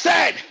Jeremiah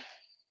said,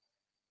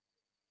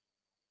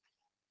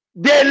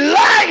 they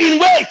lie in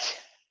wait.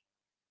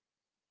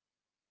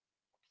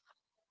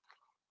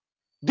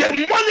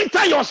 They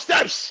monitor your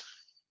steps.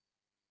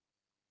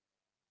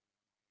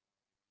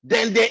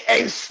 Then they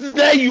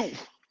ensnare you.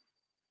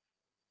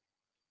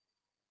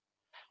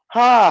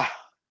 Father,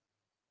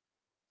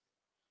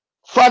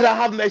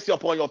 have mercy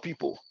upon your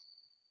people.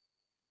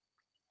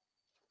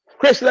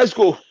 Chris, let's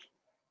go.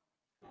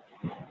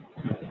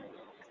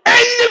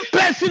 Any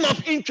person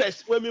of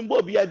interest, women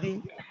will be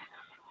adding.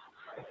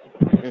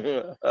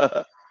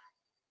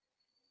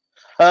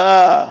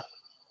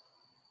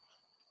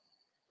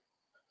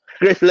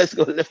 Chris, let's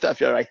go. Lift up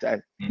your right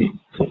hand.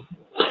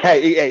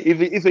 Hey,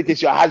 if it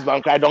is your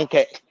husband, I don't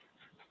care.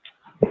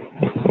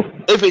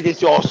 If it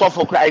is your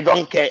sophomore, I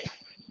don't care.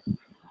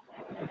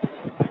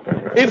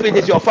 If it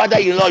is your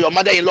father-in-law, your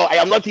mother-in-law, I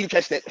am not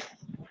interested.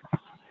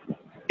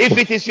 If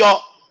it is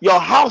your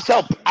house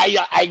help,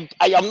 I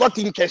am not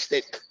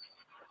interested.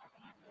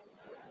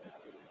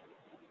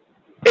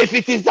 If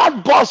it is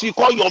that boss you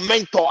call your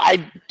mentor,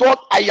 I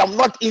am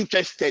not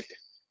interested.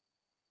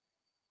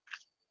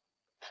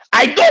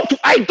 I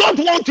don't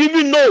want to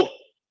even know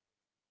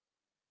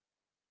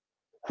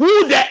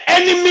who the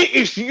enemy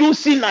is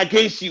using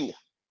against you.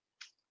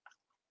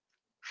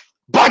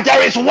 But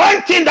there is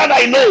one thing that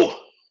I know,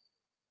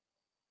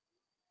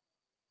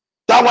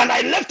 that when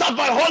I lift up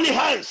my holy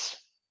hands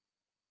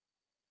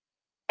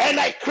and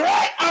I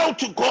cry out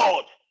to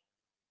God,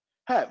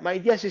 hey, my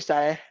dear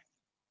sister,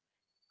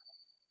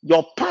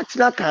 your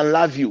partner can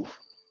love you,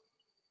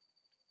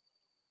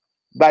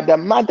 but the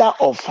mother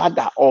or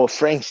father or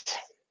friends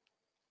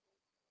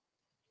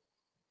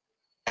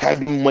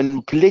can be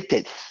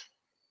manipulated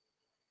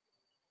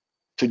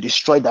to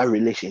destroy that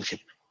relationship.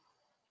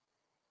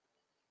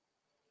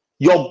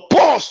 Your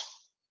boss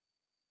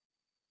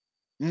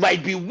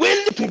might be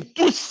willing to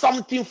do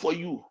something for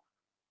you,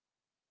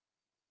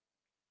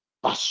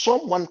 but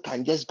someone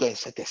can just go and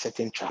set a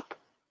certain trap.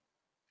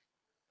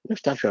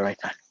 Lift up your right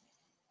hand.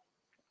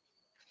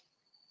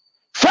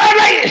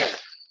 Father,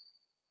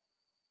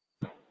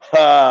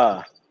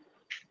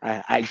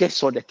 I just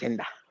saw the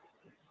tender.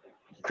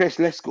 Chris,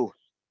 let's go.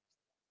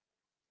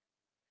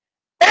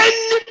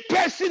 Any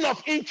person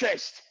of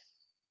interest.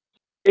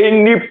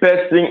 Any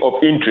person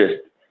of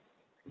interest.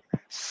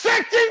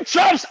 Setting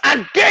traps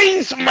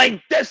against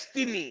my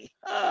destiny.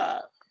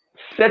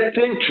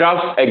 Setting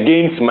traps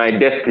against my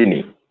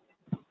destiny.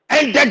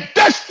 And the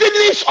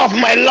destinies of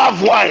my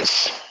loved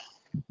ones.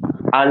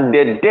 And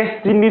the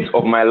destinies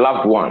of my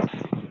loved ones.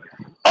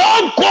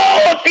 Oh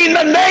God, in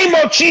the name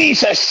of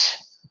Jesus.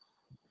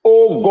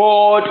 Oh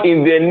God,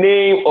 in the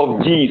name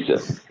of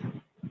Jesus.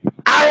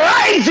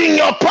 Arise in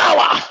your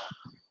power.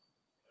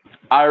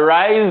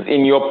 Arise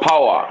in your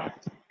power.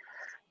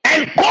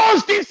 And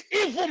cause these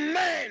evil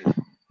men.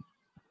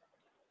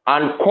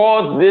 And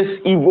cause this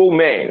evil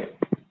men.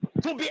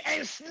 To be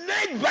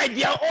ensnared by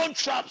their own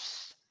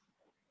traps.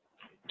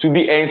 To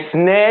be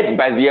ensnared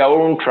by their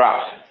own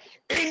traps.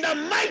 In the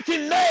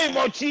mighty name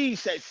of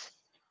Jesus.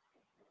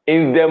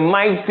 In the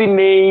mighty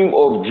name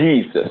of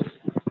Jesus.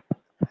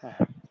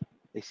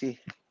 You see,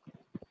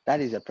 that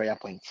is a prayer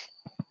point.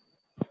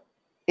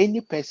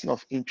 Any person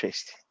of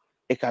interest,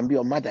 it can be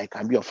your mother, it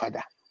can be your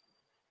father,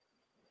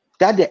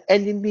 that the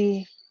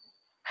enemy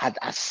had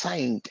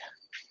assigned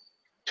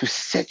to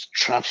set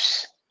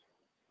traps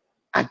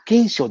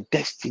against your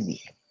destiny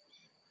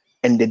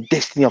and the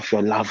destiny of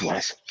your loved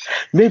ones.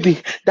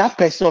 Maybe that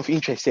person of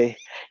interest,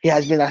 he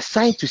has been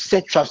assigned to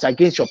set traps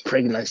against your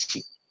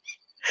pregnancy.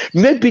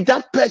 Maybe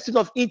that person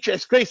of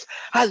interest, Grace,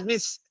 has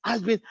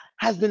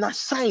been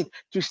assigned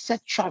to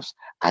set traps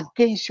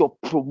against your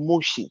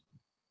promotion.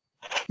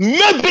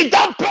 Maybe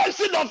that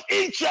person of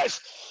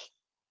interest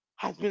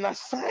has been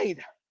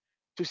assigned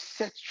to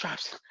set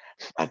traps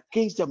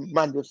against the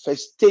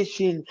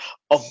manifestation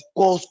of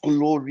God's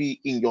glory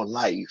in your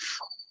life.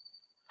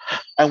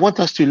 I want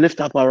us to lift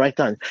up our right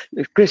hand.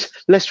 Chris,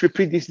 let's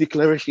repeat these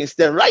declarations.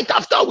 Then right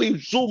after we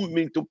zoom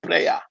into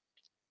prayer.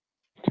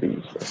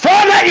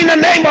 Father, in the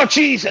name of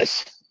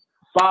Jesus.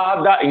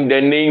 Father, in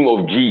the name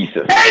of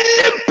Jesus.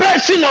 Any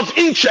person of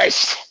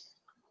interest.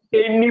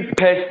 Any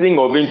person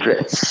of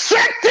interest.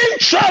 Setting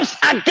traps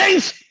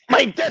against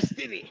my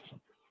destiny.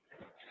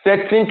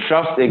 Setting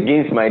traps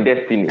against my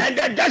destiny. And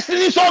the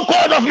destinies, oh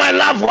God, of my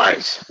loved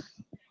ones.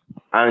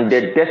 and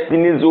the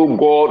destinies, O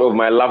God, of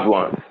my loved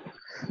ones.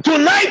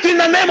 Tonight, in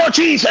the name of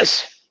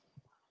Jesus,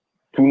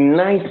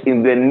 Tonight,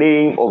 in the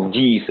name of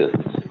Jesus,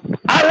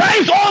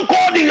 arise, O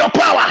God, in your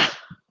power,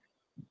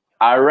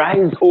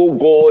 arise, O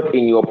God,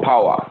 in your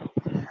power,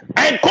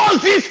 and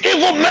cause these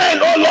evil men,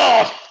 O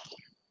Lord,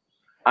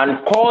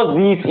 and cause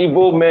these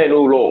evil men,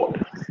 O Lord,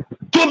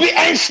 to be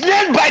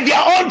ensnared by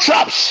their own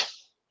traps.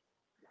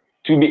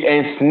 to be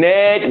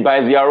ensnared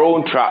by their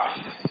own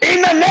traps.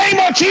 In the name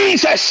of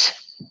Jesus,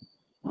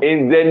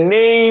 In the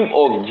name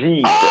of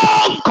Jesus,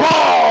 oh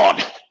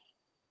God,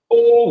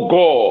 O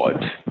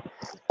God,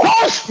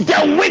 cause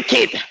the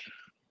wicked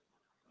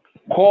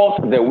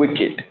cause the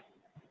wicked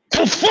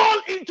to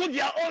fall into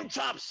their own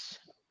traps.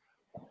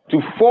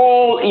 to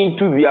fall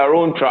into their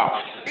own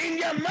traps. In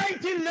the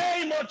mighty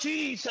name of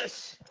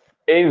Jesus.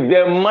 In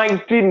the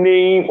mighty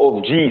name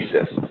of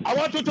Jesus. I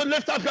want you to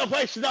lift up your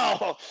voice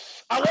now.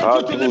 I want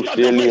you to lift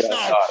up your voice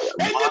now. Kaduseliataya.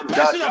 Any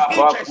person of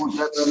interest setting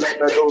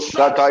Mandadabakuzebelemeno traps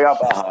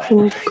satayabaha.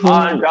 Oh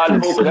God,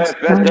 as I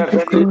stand,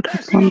 oh any God, person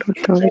upon of the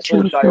interest authority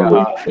of your Andalukefetefeleketosaya.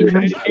 word setting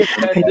tonight, Any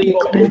traps I person of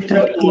declare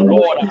that interest, O any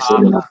Lord,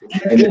 person of setting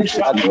interest,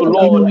 traps, O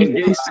Lord, any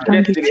against my person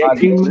destiny, in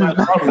against my my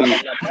life family,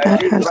 that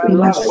against has my been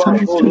loved ones,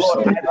 assigned O to Lord,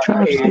 set I traps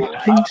pray,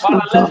 against,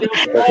 oh let God, them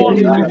fall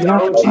in my into their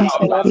loved own ones, traps.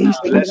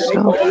 against Let them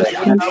myself, fall into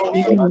against their own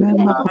any traps.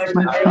 member of In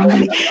my the name of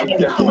family, Jesus,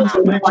 against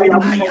my let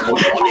them children.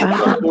 fall into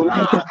Father, their own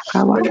by the traps.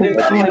 power In of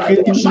the God name of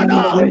given in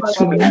your Jesus, word and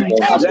tonight,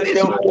 cause let this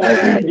them I fall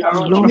declare into man that their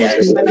own to be Lord, traps.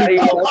 In we the will, ensnared, name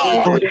oh of oh God, God,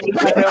 Jesus,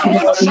 by let be them their own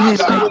fall into ensnared traps.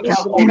 their by own their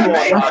traps, O In own the Lord.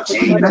 name of traps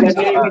In the tonight, Jesus,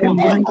 in name the of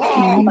oh mighty Jesus. God,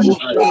 name of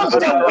cause Jesus.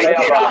 the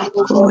wicked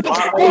God, to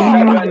any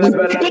fall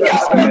into wicked their own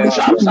spirit traps.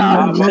 in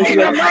my life, In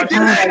the mighty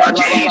name of Father,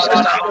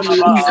 Jesus,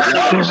 Jesus, God,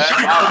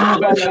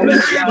 against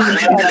me, God,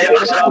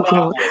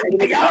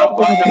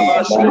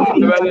 against your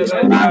people,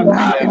 my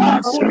life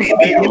and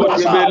myself,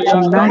 God,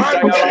 tonight,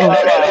 oh God,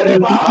 let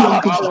them be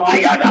scattered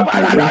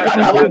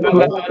wherever they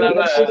go.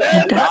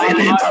 Let them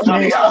be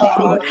ensnared, oh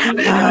God.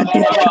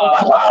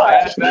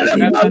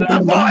 They in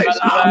the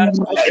mighty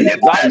name of any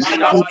Jesus.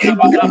 person of May they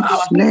be interest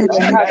ensnared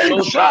and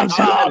setting by traps.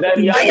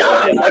 the I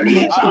am the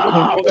enslavement, oh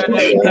God, leader.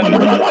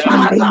 in the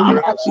mighty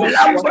name of Jesus.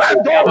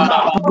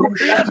 Lambradosa.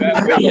 Lift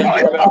up your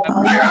voice.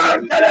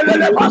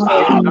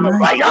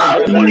 I am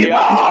the God, leader.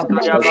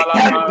 I tonight,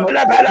 am the any leader.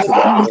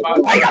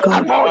 spirit,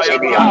 oh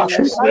God, of Ikembelebeleba.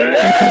 interest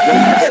that have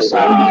been assigned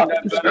Lesa. to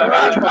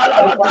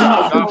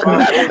Rantalabata. oh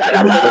God, Father,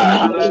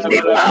 Lempelebe. Ipambesa.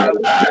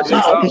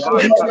 Ipambesa.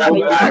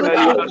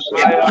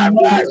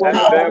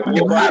 tonight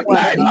we plead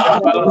Ipambesa. the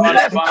blood of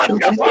Lift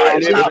the up your children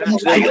voice.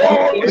 against, oh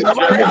God, Ayo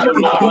Interest, O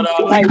Sabayaba. against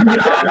Lord, any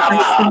wicked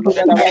person of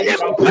Any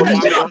interest, oh God,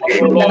 person of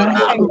O Lord, tonight,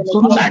 interest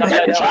oh God,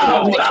 setting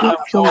traps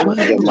according to your word,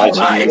 against oh my God,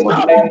 life. in the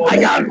you name of I declare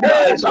am tonight, Jesus,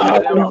 this.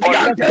 let them Lord, I fall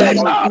am into their let this.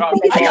 own they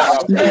traps, be O I Lord. am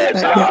ensnared this.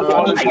 by Let their them fall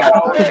own I into am their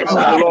traps, own oh this. God,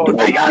 traps, O Lord. let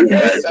I them am be In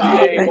this. the ensnared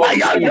name by I of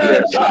their am own Jesus.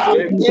 this. traps,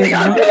 in the I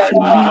am mighty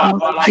this. name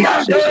of I am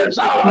Jesus. this.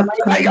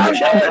 I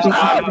am this.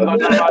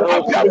 Lift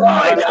up your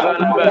voice.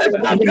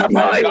 Lift up your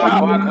voice.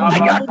 I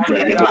am the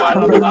leader.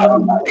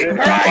 We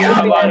cry out,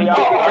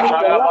 oh God,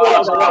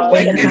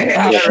 cause the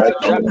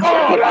wicked to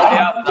fall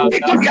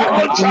into their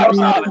own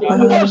traps.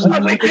 Cause the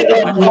wicked,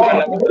 oh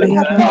God,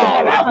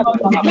 to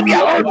fall into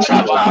their own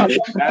traps.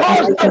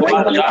 Cause the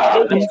wicked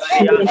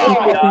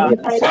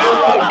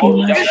to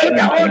fall into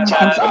their own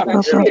traps.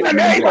 In the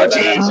name of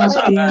Jesus,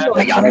 I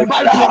am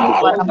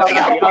Bala. I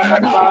am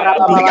Bala.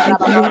 I Let am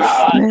they be Bala.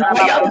 ensnared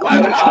I am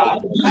by their Bala.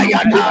 own traps,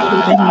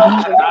 in the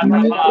Ayada. mighty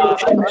name of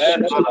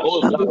Jesus.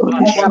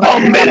 According to your word,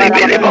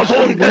 Ombilibilibos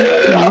your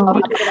word,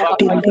 Lord,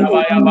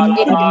 deliver me and my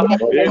loved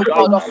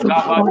ones, oh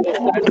God,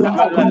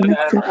 those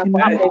connected in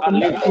my life,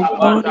 oh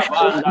God,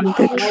 from the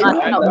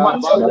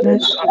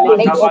traplessness of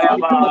the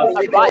enemy.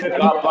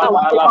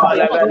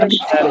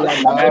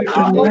 I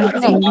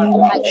declare in the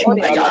mighty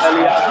name of Jesus.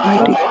 I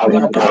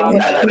declare that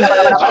every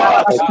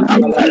wicked plan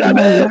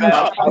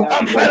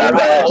for my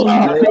life,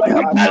 oh God, fall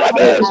into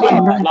their own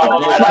traps tonight.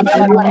 In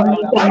the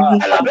mighty name of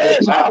Jesus,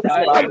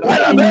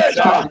 any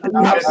trap that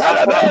they have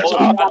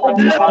set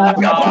Lift for up my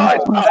your loved voice.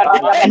 ones,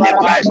 Any for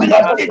person my of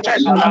interest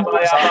setting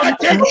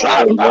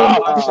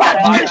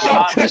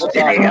trap against your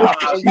interest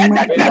destiny in and my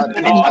the destinies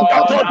destiny, of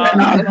your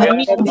children. in the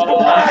lives of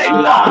my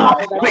Tonight,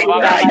 we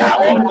cry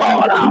out, oh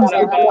God,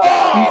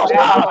 cause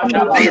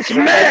these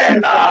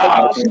men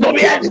to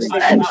be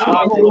ensnared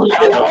God, by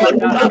their own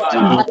traps,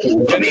 tonight,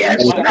 to be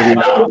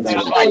ensnared by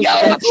their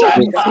own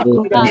traps.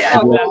 God,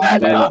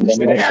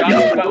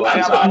 Yembesa,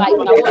 Yembesa,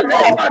 in the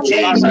name of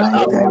Jesus,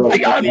 tonight I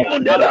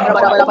Ayambundeba,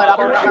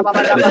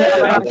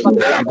 Rampelebe,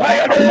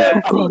 Rampayade,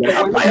 oh God,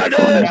 to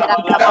fall Rampayade, into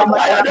their own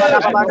Rampayade,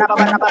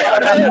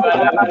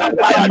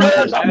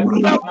 traps tonight.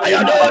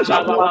 Rampayade,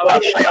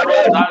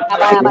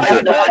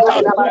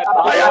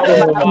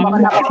 In the Rampayade,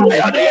 mighty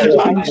name of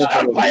Rampayade, Jesus.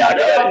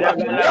 Rampayade,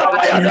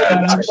 Rampayade,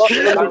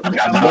 Lift up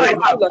your voice.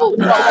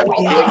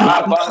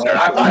 Rataya,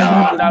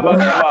 Rataya,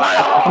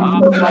 Rataya,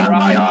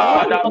 Rataya,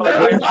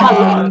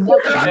 Rataya,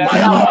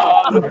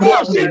 Rataya,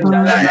 forced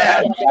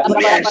enslaved.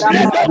 We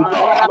enslave them,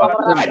 God,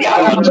 by their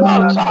own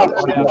choice.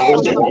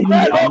 Forced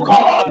enslaved, oh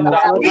God.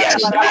 We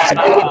enslave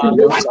them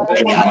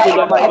by their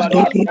own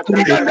choice.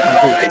 In the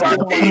name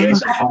of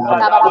Jesus.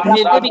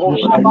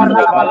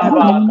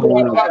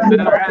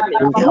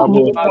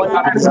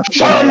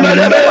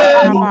 Shandelebe.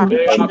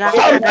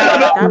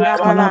 Shandelebe.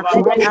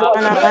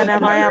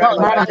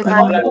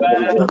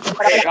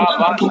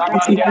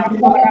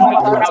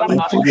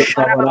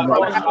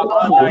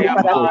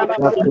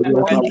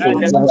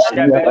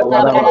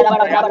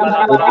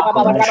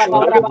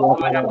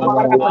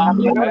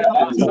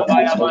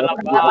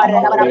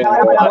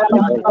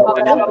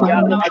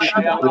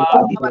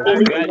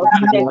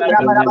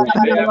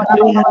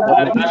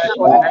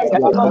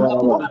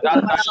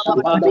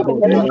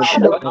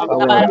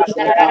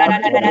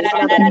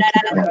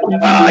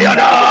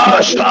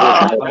 Ayadashka.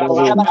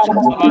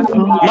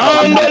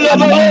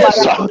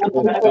 Mandelebeosa.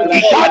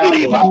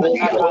 Ishadiriba.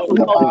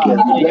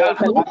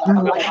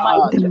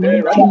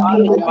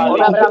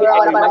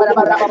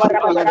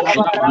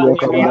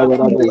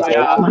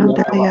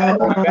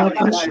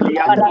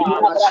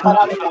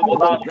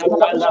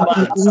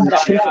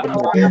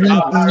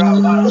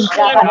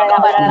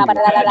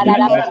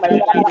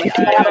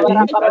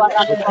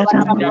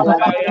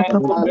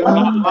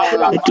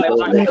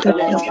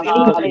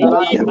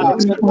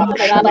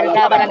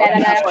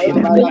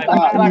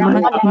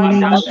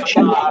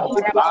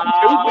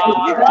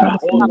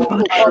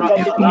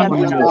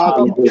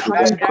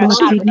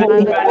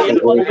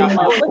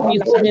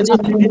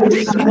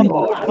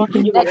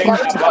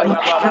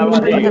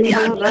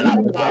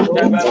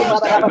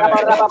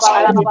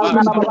 Force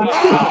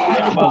them,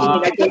 oh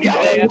God, to their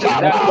own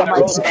job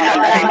in the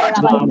name of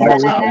Jesus.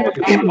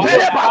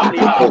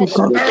 Impelebahata,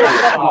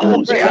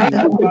 Rakusia,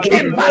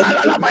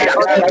 Imbalalamaya,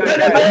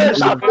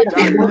 Belebesa,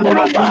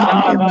 Imburumba,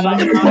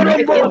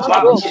 Imburumburumba,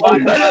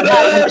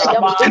 Imbelebesa,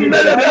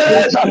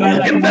 Imbelebesa,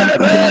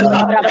 Imbelebesa,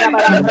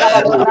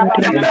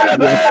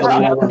 Imbelebesa,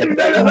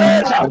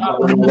 Imbelebesa,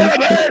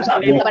 Imbelebesa,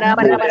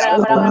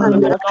 Imbelebesa.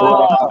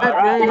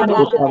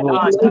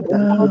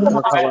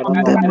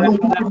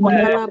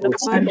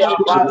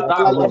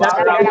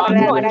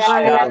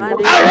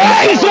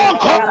 Arise, O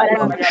God,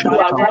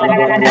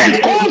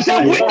 and cause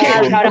the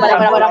wicked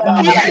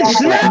to be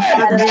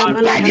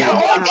enslaved by their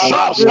own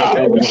choice.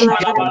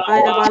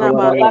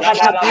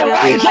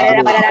 Arise, O God, in the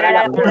name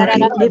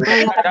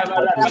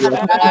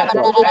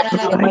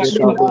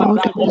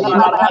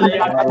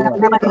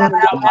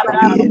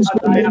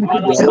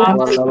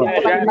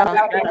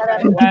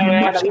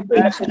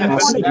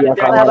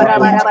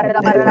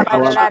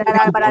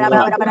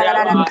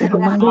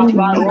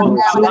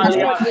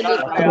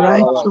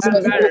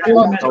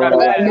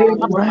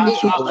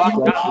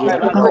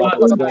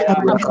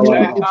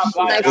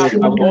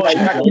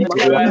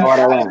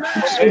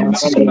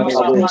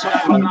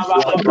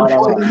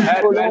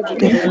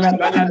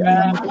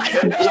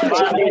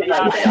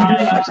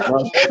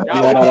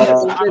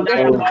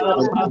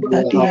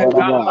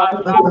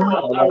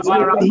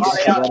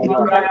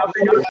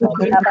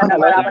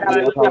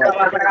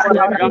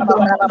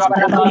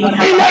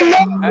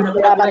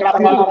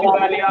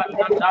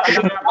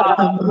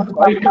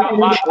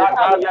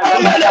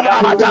of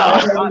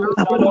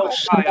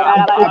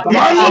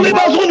Mandoli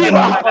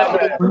Bazuniba.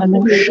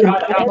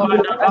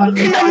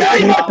 In the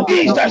name of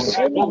Jesus.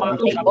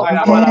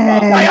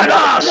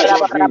 Ayadash.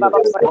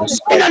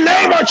 In the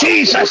name of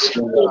Jesus.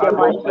 In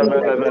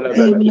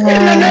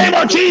the name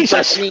of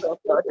Jesus.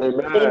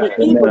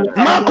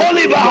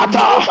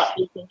 Makolibata.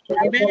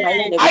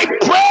 I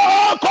pray,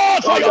 oh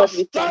God, for your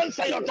sons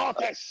and your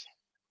daughters.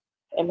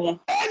 Any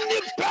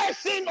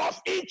person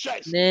of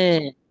interest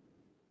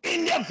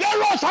in the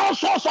various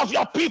households of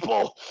your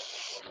people,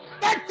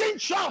 setting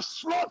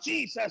trust, Lord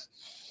Jesus,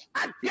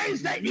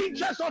 against the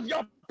interests of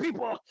your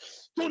people.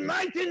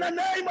 Tonight, in the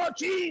name of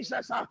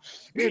Jesus,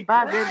 we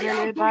cry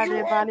out to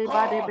you, oh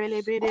God,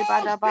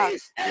 cause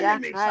these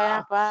enemies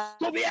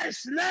to be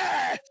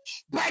ensnared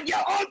by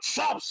their own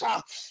chops.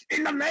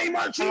 In the name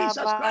of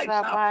Jesus Christ,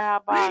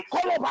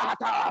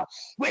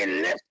 we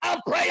lift up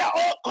prayer,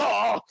 oh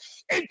God,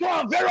 into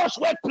our various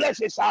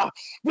workplaces.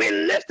 We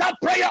lift up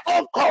prayer,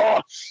 oh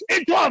God,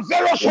 into our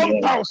various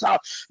hometowns.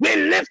 We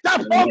lift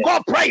up, oh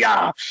God,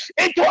 prayer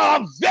into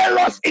our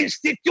various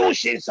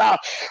institutions.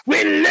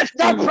 We lift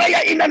up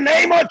prayer in the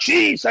name of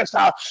Jesus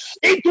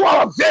into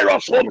our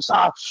various homes.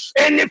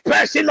 Any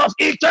person of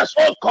interest,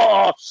 oh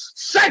God,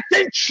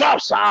 setting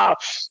traps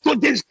to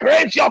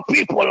disgrace your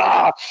people.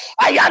 I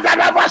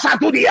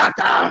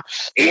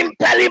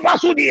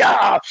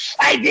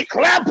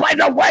declare by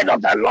the word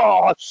of the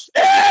Lord,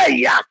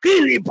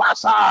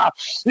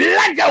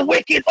 let the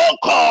wicked, oh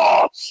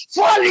God,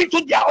 fall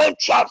into their own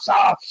traps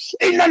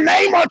in the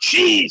name of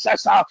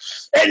Jesus.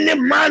 Any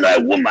man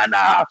or woman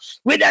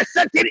with a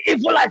certain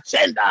evil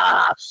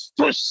agenda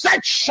to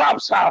set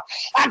traps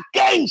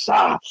against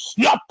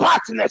your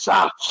partners,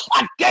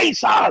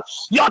 against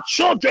your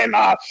children,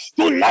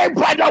 tonight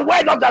by the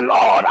word of the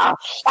Lord,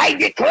 I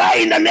declare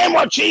in the name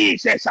of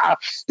Jesus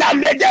that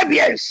may they be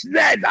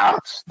ensnared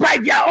by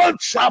their own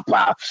trap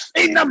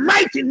in the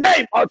mighty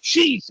name of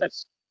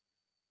Jesus.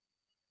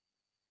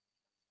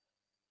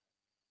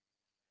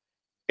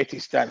 It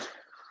is done.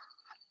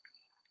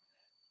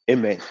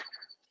 Amen.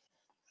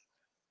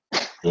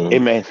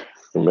 Amen.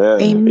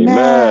 Amen. Amen.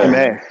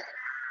 Amen.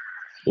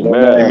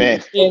 Amen. Amen.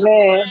 Amen.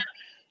 Amen.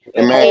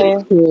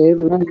 Amen.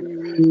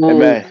 Amen.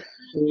 Amen.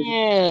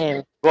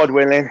 Amen. God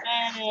willing.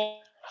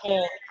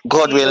 Amen.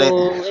 God willing.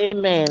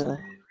 Amen.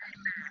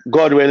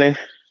 God willing.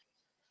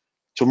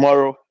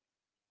 Tomorrow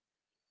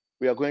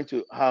we are going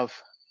to have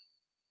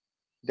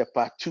the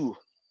part 2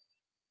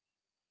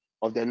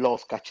 of the law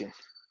of catching.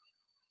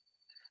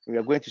 We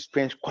are going to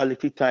spend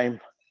quality time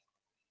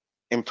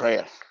in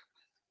prayer.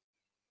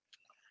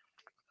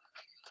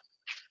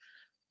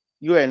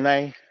 You and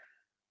I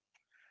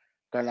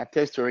can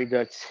attest to it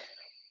that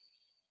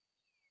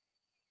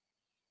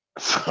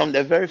from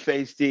the very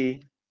first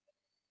day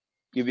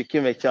you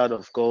became a child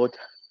of God,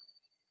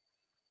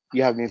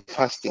 you have been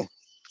fasting.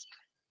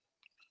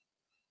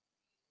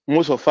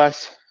 Most of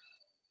us,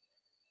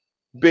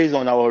 based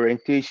on our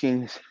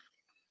orientations,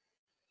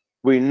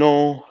 we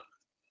know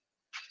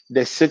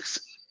the 6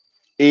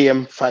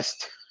 a.m.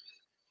 fast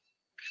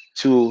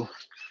to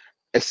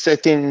a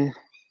certain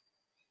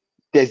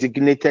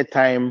designated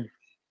time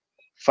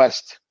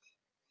fast.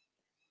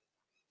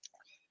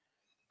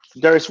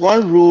 There is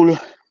one rule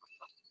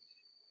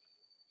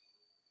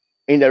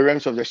in the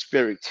realms of the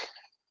spirit,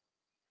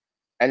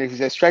 and it is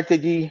a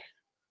strategy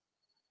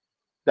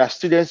that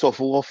students of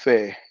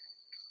warfare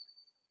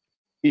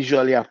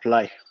usually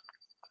apply.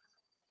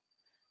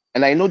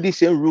 And I know this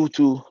same rule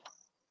too,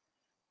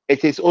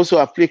 it is also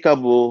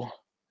applicable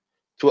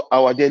to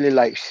our daily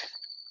lives.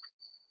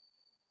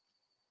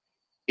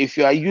 If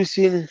you are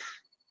using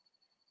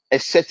a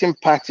certain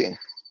pattern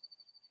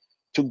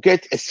to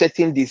get a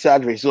certain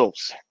desired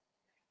results,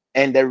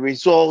 and the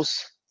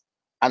results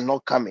are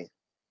not coming,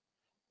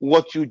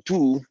 what you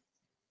do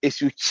is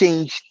you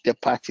change the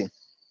pattern.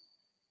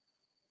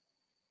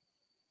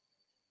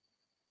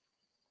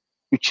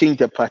 You change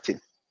the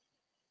pattern.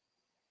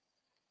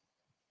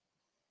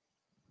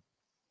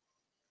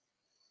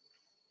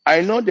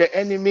 I know the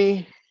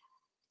enemy,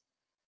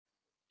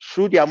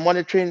 through their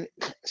monitoring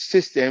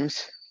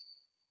systems,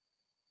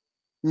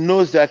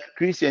 knows that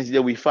Christians, they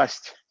will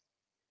fast,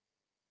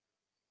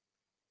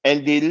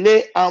 and they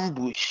lay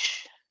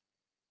ambush.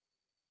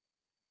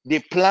 They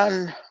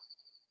plan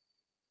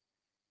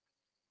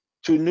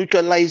to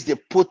neutralize the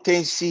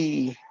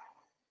potency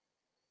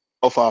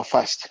of our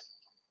fast.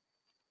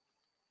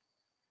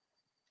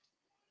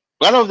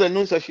 One of the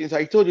noon sessions,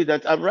 I told you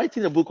that I'm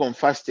writing a book on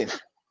fasting,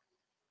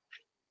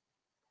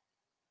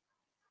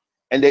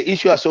 and the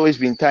issue has always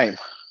been time.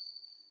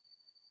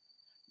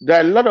 There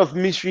are a lot of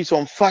mysteries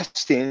on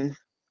fasting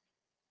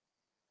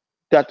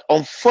that,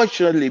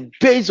 unfortunately,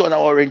 based on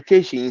our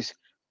orientations,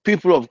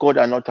 people of God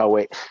are not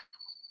aware.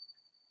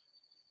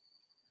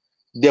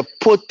 The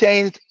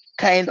potent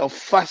kind of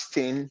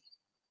fasting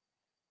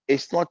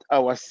is not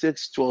our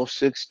 6-12,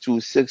 6-2,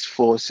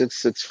 6-4,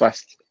 6-6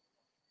 fast.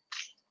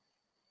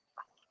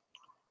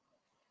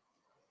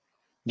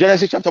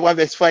 Genesis chapter 1,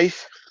 verse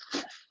 5.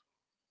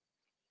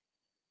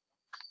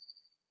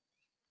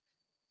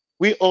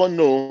 We all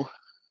know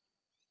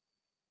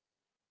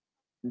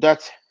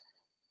that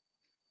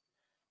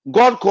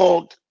God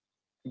called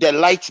the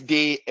light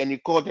day and he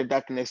called the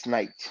darkness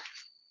night.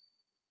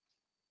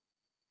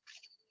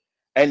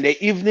 And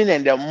the evening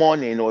and the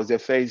morning was the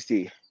first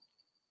day.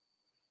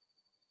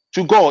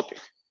 To God,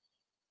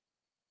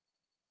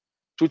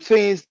 to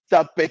things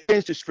that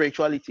pertain to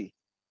spirituality,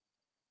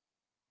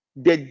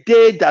 the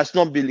day does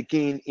not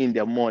begin in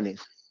the morning.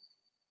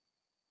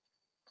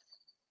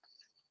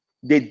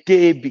 The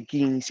day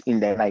begins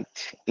in the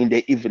night, in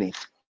the evening.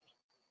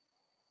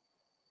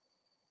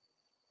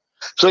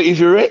 So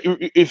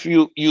if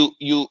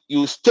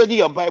you study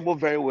your Bible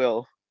very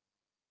well,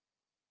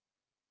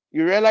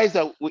 you realize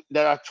that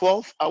there are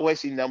 12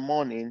 hours in the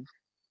morning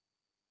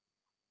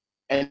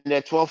and there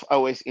are 12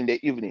 hours in the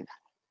evening.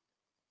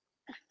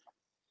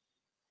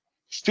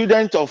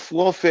 Students of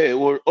warfare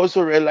will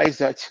also realize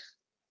that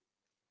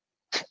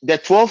the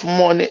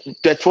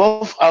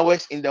 12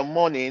 hours in the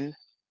morning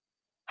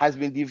has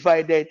been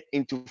divided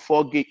into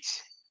 4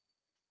 gates.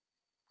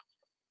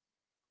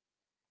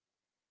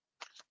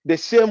 The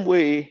same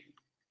way,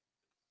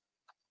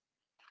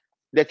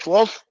 the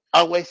 12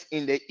 hours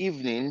in the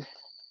evening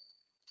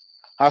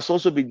has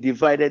also been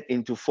divided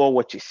into 4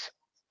 watches.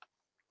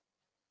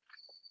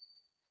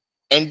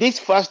 And this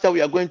fast that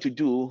we are going to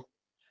do,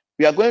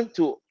 we are going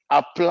to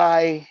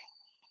apply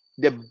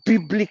the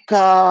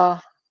biblical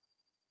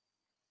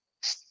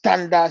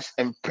standards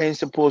and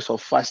principles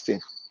of fasting.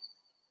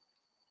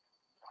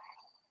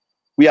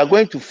 We are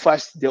going to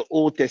fast the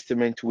Old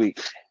Testament way.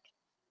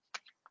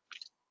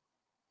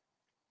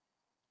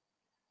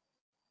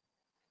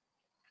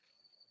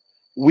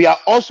 We are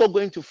also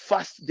going to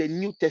fast the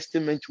New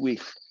Testament way,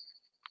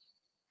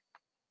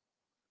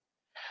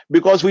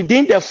 because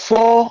within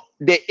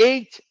the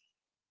 8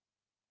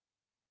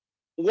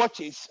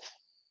 watches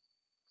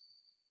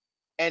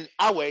and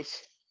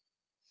hours,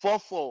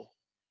 4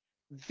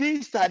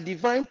 these are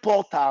divine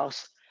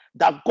portals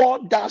that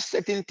God does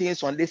certain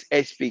things on this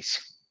earth space.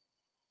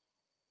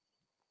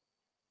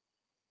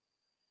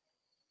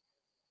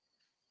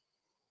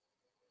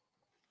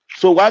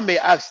 So one may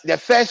ask, the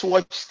first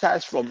watch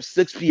starts from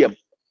 6 p.m.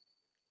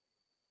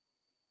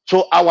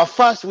 So our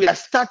fast, we are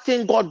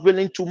starting, God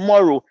willing,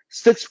 tomorrow,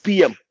 6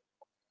 p.m.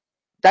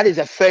 That is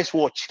the first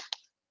watch.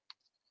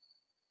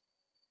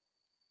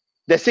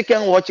 The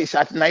second watch is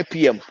at 9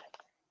 p.m.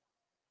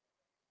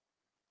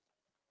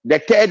 The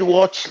third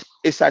watch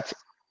is at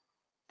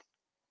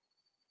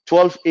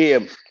 12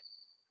 a.m.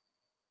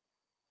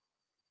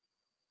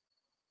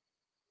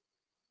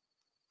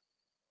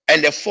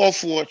 And the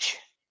fourth watch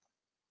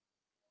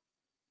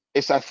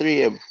is at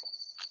 3 a.m.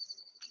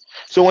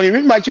 So when you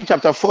read Matthew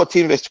chapter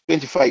 14, verse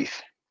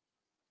 25,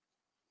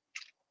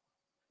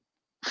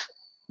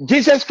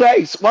 Jesus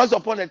Christ once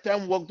upon a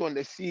time walked on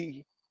the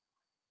sea,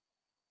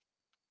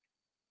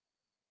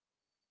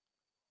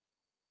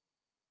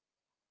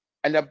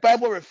 and the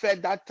Bible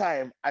referred that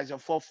time as a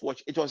fourth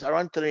watch. It was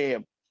around 3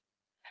 a.m.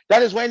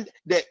 That is when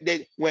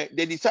when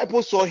the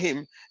disciples saw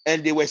him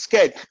and they were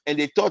scared and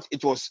they thought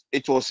it was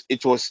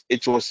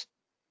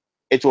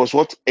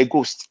what? A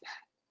ghost.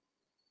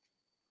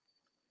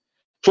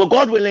 So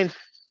God willing,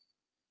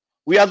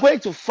 we are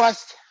going to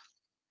fast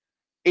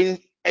in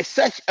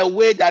such a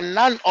way that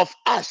none of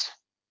us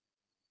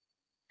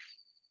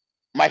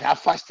might have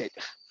fasted.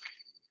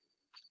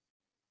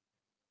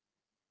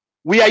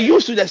 We are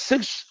used to the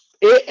 6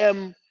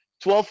 a.m.,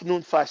 12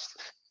 noon fast.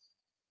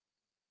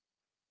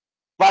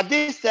 But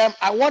this time,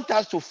 I want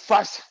us to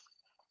fast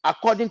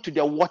according to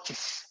the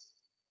watches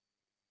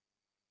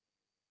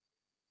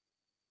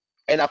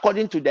and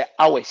according to the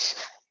hours.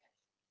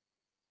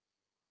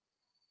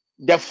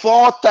 The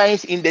 4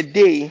 times in the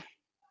day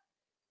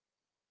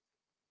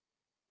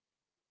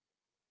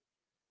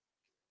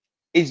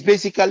is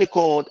basically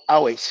called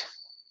hours.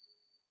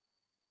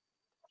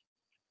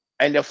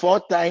 And the 4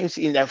 times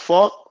in the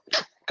 4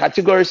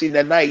 categories in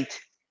the night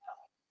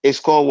is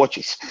called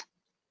watches.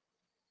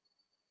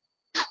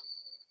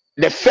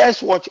 The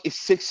first watch is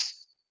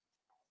 6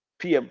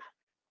 p.m.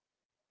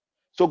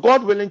 So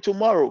God willing,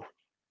 tomorrow,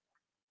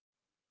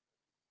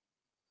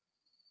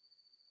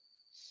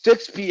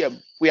 6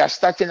 p.m., we are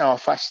starting our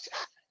fast.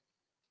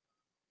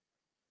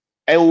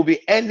 And we'll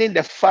be ending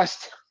the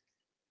fast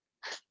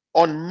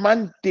on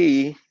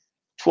Monday,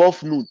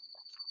 12 noon.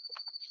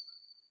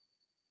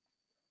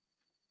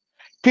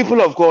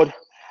 People of God,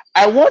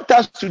 I want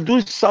us to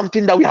do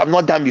something that we have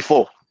not done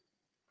before.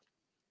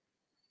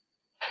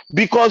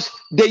 Because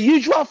the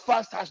usual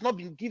fast has not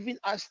been giving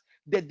us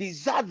the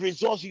desired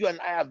results you and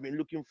I have been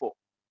looking for.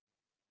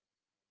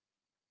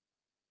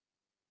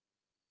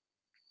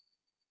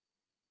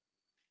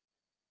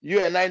 You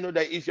and I know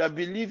that if you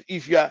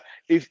are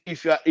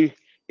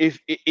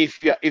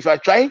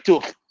trying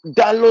to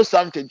download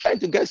something, trying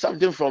to get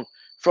something from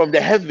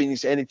the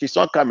heavens and it is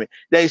not coming,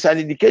 there is an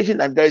indication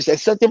that there is a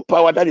certain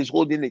power that is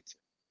holding it.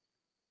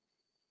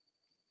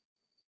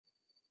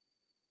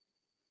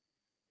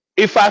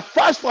 If I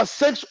fast from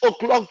 6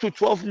 o'clock to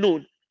 12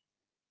 noon,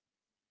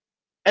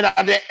 and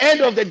at the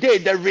end of the day,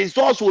 the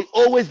results will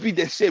always be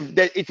the same,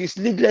 then it is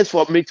needless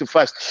for me to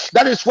fast.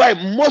 That is why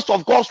most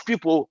of God's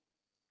people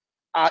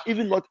are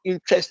even not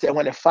interested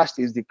when a fast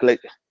is declared.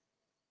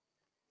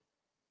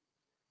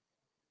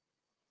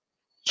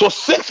 So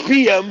 6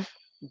 p.m.,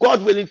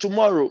 God willing,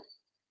 tomorrow.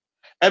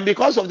 And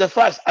because of the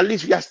fast, at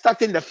least we are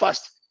starting the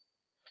fast.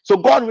 So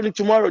God willing,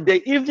 tomorrow,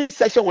 the evening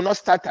session will not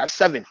start at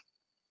 7.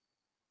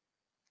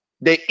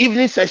 The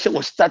evening session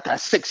will start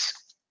at 6.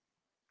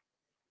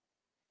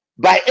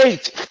 By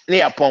 8,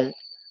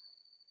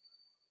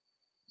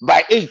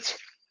 by 8,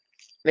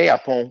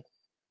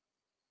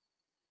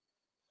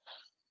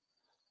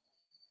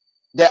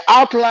 the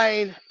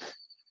outline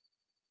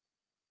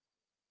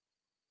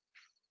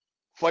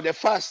for the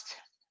fast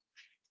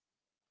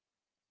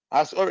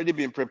has already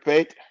been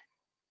prepared.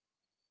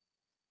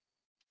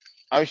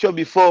 I'm sure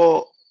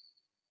before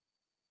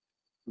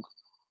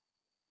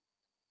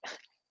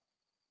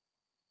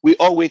we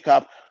all wake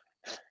up,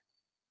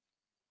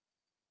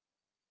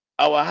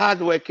 our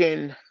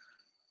hardworking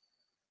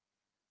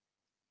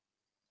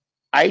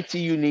IT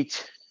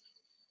unit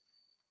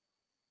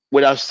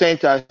would have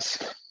sent us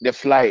the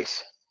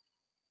flyers.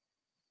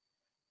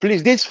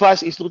 Please, this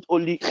fast is not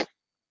only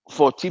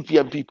for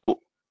TPM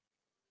people.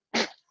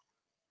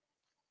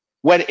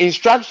 When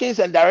instructions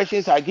and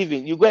directions are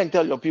given, you go and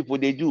tell your people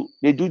they do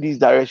these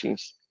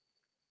directions.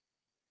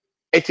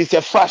 It is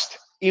a fast.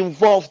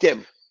 Involve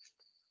them.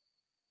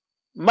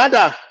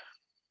 Mother,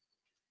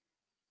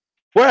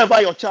 wherever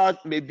your child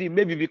may be,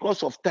 maybe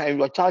because of time,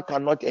 your child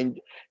cannot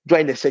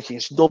join the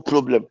sessions. No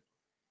problem.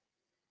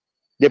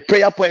 The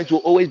prayer points will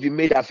always be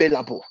made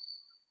available.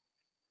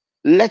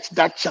 Let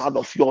that child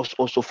of yours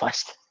also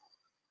fast.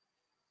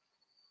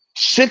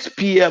 6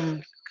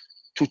 p.m.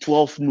 to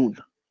 12 noon.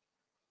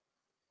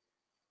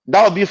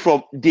 That will be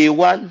from day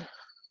 1,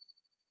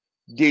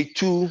 day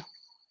 2,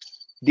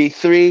 day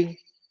 3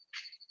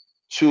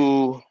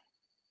 to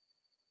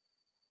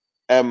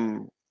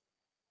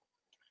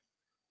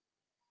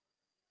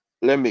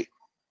let me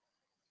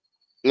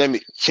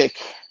check,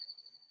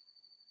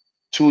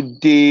 to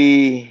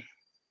day,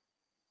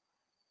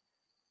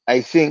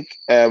 I think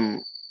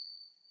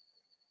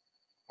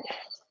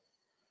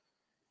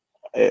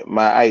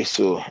my eyes,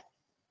 so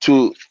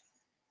to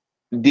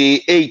day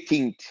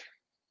 18th,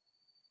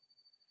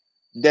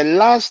 the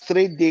last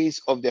 3 days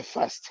of the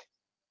fast.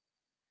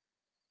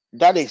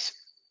 That is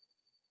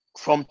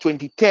from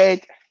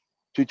 23rd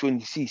to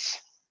 26th.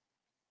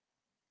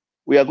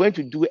 We are going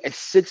to do a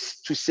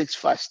 6 to 6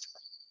 fast.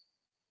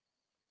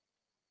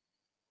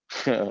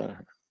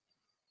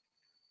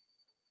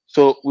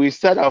 So we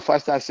start our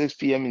fast at 6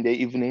 p.m. in the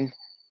evening.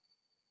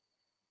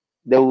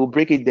 Then we'll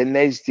break it the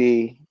next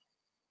day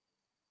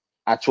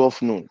at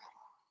 12 noon.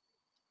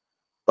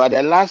 But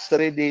the last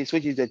 3 days,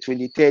 which is the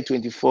 23rd,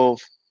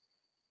 24th,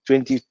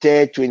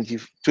 23rd,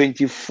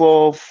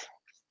 24th,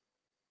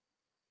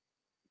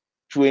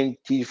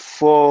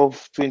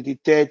 24th,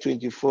 23rd,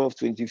 24th,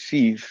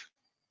 25th,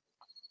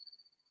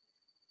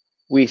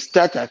 we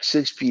start at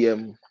 6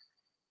 p.m.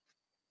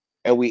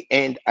 and we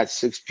end at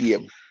 6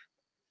 p.m.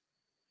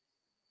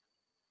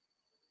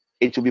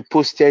 It will be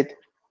posted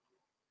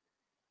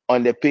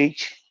on the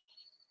page.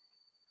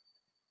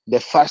 The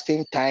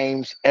fasting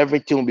times,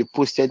 everything will be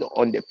posted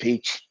on the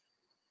page.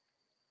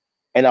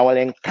 And I will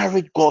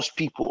encourage God's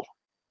people.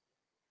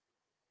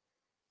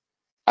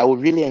 I will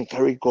really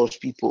encourage God's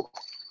people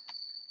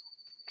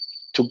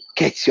to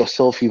get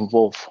yourself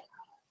involved.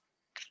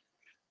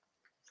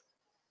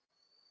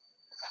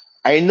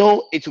 I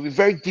know it will be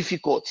very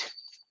difficult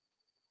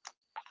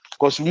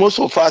because most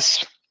of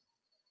us,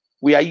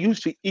 we are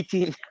used to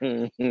eating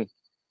in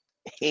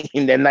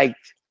the night.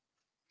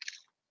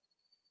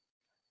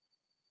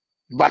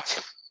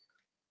 But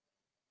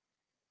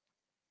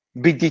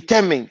be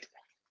determined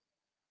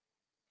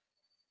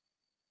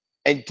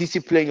and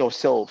discipline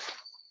yourself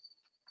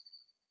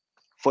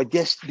for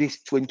just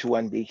these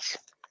 21 days.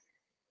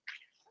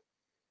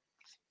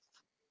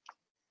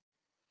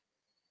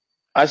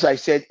 As I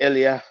said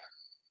earlier,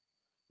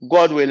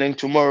 God willing,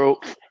 tomorrow,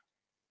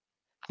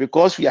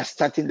 because we are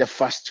starting the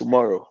fast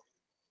tomorrow,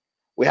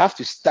 we have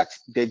to start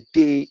the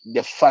day,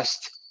 the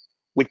fast,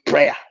 with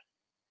prayer.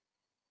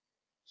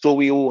 So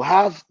we will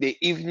have the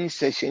evening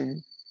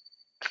session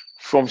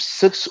from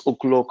 6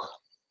 o'clock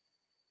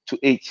to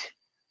 8.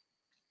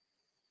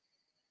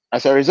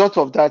 As a result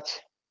of that,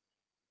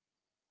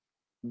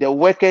 the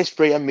workers'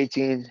 prayer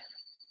meeting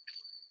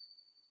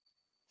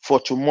for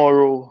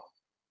tomorrow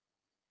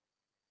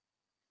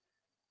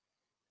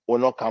will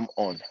not come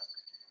on.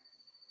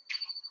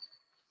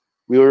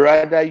 We will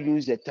rather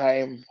use the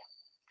time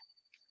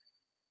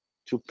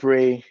to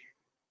pray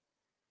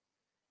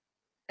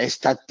and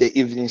start the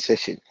evening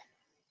session.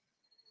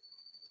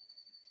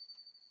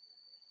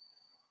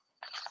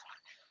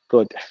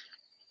 Good.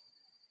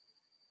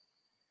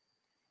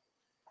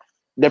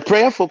 The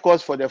prayer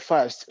focus for the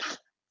fast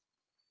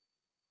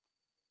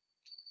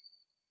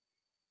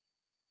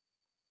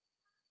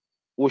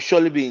will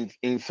surely be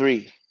in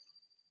 3.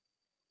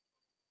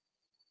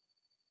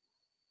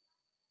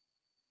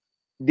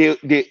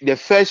 The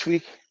first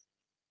week,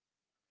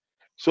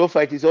 so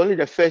far it is only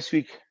the first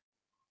week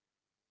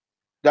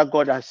that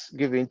God has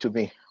given to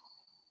me.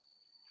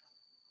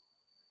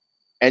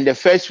 And the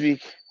first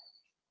week,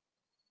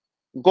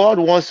 God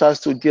wants us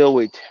to deal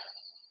with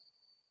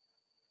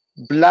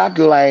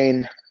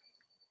bloodline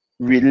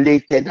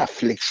related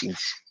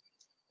afflictions.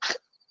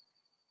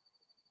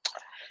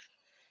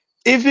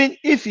 Even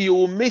if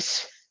you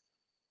miss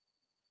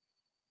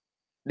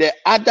the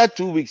other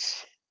 2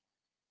 weeks,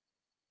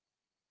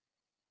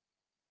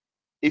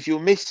 if you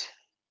miss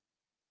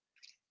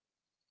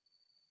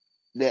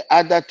the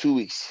other 2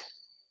 weeks,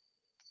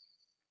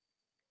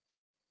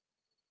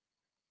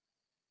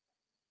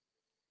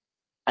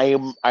 I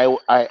will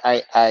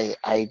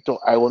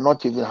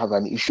not even have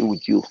an issue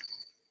with you.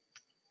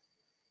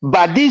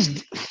 But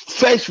this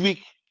first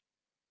week,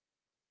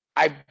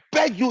 I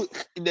beg you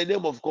in the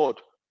name of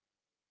God,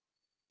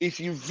 if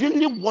you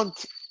really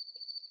want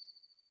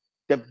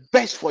the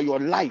best for your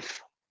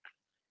life,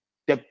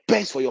 the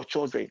best for your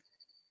children,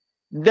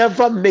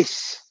 never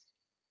miss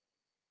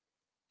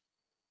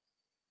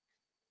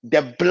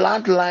the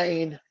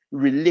bloodline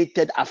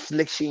related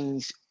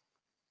afflictions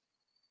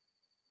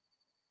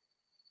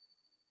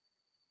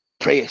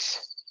prayers.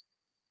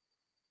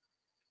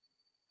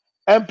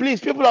 And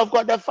please, people of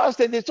God, the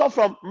fasting is not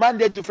from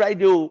Monday to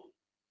Friday. Oh.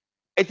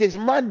 It is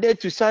Monday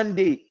to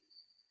Sunday.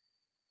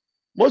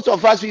 Most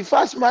of us, we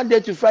fast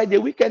Monday to Friday.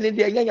 Weekend in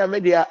the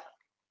media.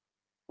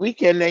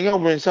 Weekend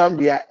in some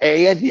there.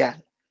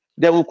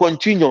 Then we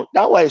continue.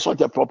 That way it's not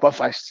a proper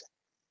fast.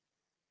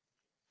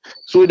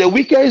 So the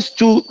weekends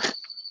too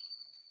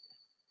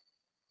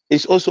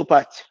is also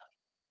part.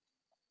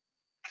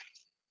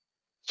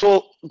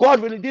 So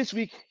God willing, this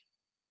week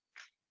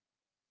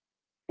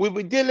we'll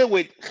be dealing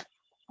with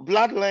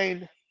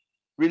bloodline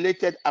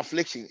related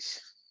afflictions.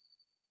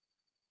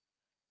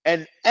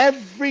 And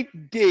every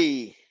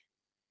day,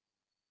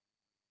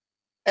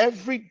 and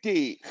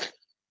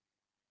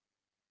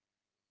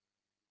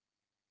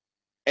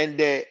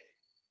the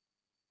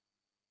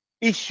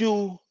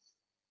issue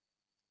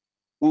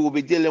we will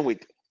be dealing with.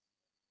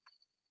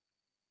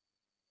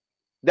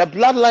 The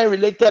bloodline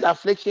related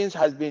afflictions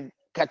has been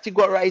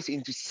categorized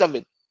into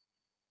 7,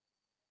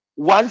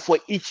 one for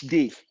each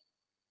day.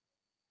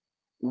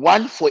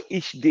 One for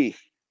each day.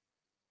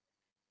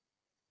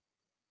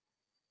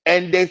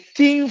 And the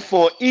theme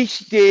for each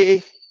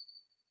day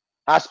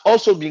has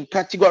also been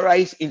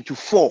categorized into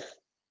 4.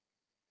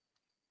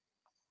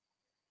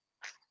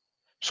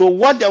 So,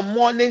 what the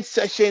morning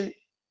session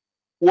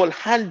will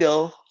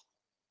handle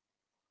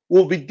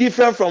will be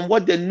different from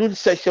what the noon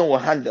session will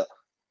handle.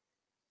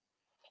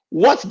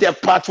 What the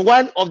part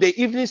 1 of the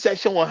evening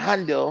session will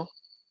handle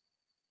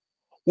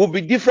will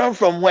be different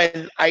from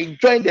when I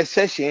join the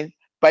session,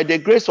 by the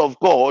grace of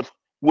God,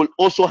 will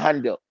also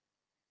handle.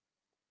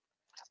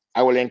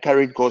 I will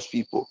encourage God's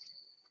people.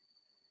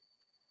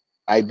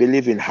 I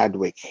believe in hard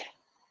work.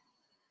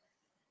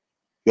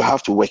 You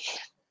have to work.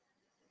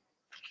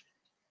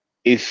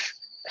 If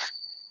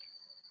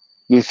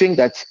you think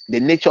that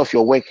the nature of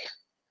your work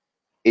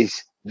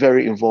is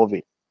very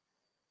involving,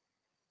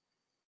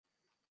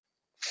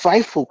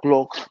 5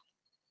 o'clock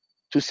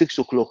to 6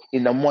 o'clock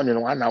in the morning,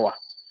 1 hour.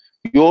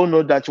 You all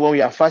know that when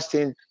we are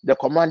fasting, the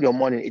command your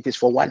morning, it is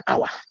for 1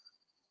 hour.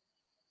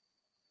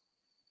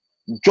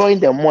 Join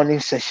the morning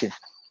session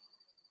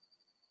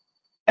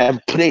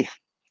and pray.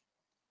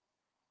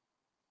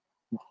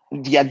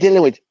 They are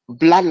dealing with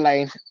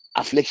bloodline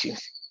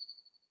afflictions.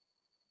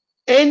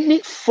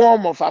 Any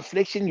form of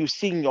affliction you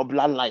see in your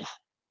bloodline,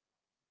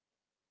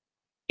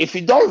 if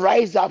you don't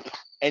rise up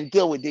and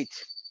deal with it,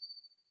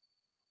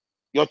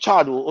 your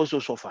child will also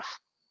suffer.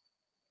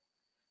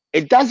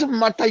 It doesn't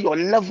matter your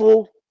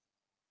level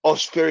of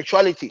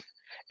spirituality.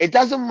 It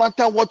doesn't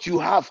matter what you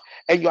have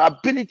and your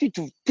ability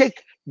to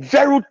take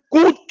very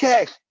good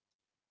care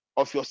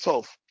of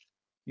yourself.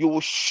 You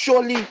will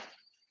surely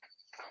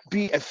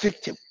be a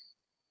victim.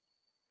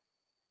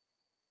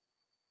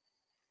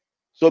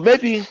 So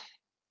maybe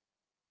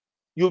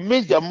you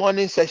missed the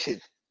morning session.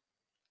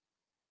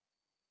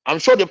 I'm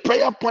sure the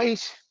prayer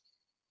points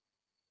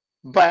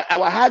by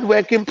our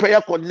hardworking prayer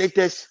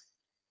coordinators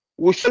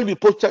will surely be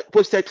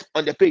posted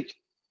on the page.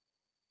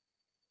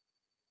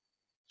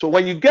 So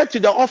when you get to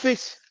the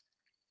office,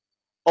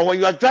 or when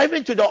you are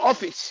driving to the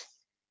office,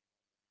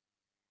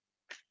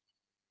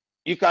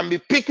 you can be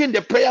picking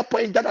the prayer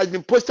point that has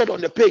been posted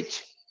on the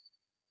page,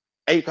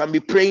 and you can be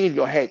praying in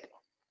your head.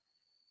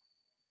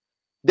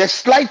 The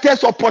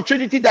slightest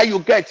opportunity that you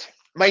get,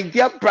 my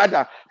dear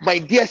brother, my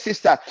dear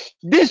sister,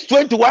 these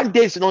 21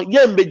 days,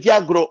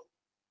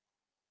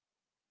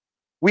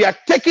 we are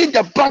taking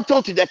the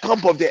battle to the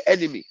camp of the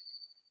enemy,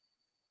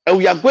 and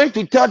we are going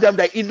to tell them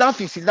that enough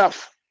is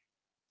enough.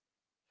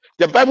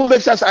 The Bible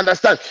makes us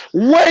understand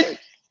when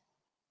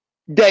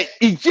the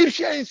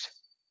Egyptians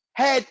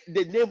heard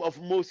the name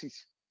of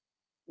Moses,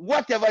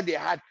 whatever they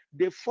had,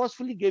 they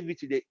forcefully gave it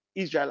to the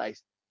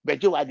Israelites.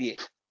 But you are there.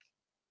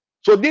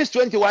 So these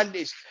 21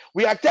 days,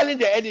 we are telling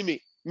the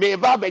enemy,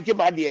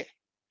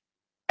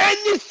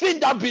 anything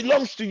that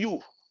belongs to you,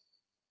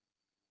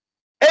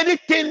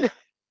 anything,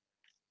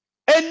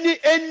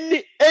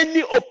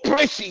 any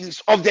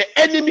operations of the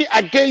enemy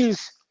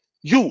against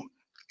you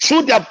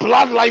through the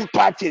bloodline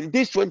pattern,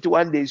 these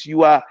 21 days,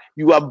 you are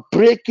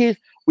breaking,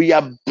 we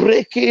are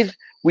breaking,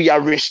 we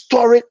are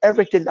restoring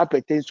everything that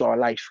pertains to our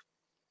life.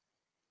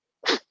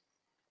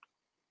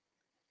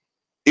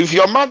 If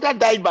your mother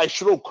died by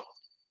stroke,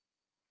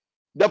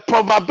 the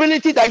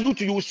probability that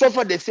you will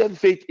suffer the same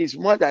fate is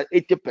more than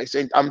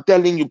 80%. I'm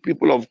telling you,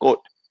 people of God.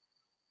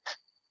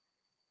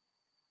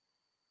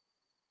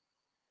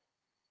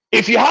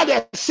 If you had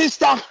a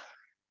sister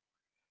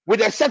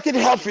with a certain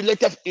health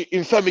related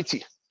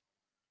infirmity,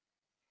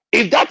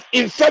 if that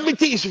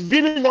infirmity is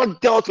really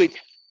not dealt with,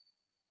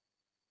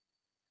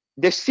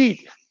 the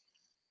seed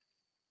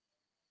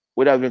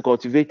would have been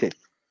cultivated.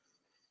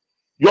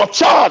 Your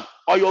child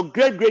or your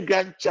great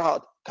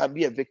grandchild can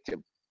be a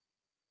victim.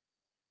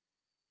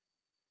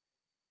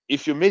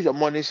 If you miss the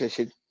morning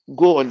session,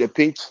 go on the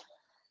page.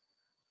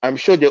 I'm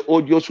sure the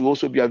audios will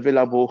also be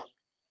available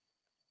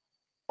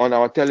on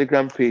our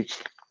Telegram page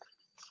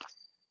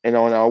and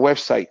on our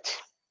website.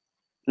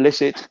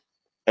 Listen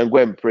and go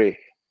and pray.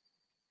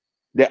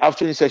 The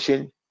afternoon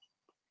session,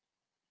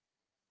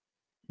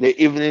 the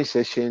evening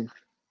session,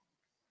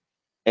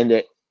 and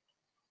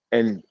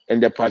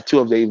the part 2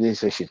 of the evening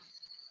session.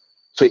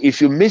 So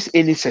if you miss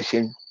any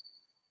session,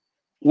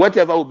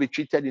 whatever will be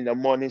treated in the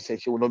morning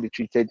session will not be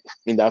treated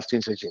in the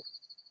afternoon session.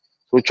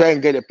 So try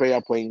and get the prayer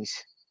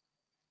points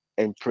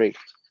and pray.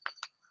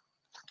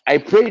 I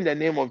pray in the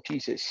name of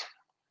Jesus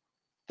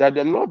that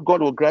the Lord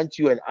God will grant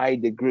you and I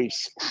the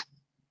grace.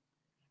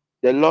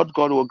 The Lord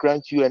God will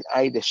grant you and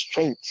I the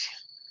strength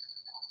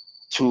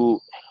to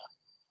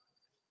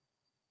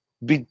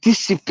be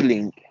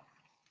disciplined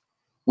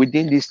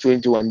within these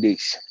 21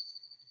 days.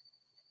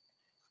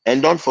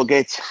 And don't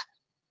forget,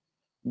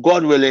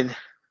 God willing,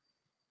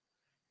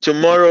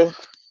 tomorrow,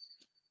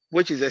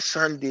 which is a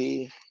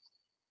Sunday,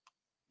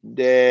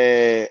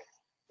 the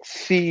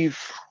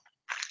 5th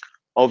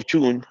of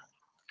June,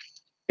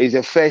 is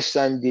the first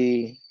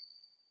Sunday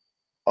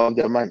of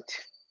the month.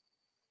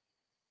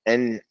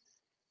 And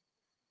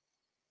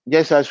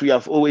just as we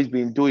have always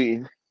been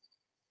doing,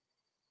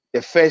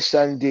 the first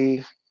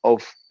Sunday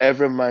of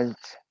every month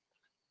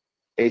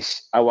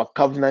is our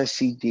covenant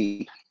seed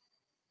day.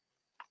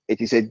 It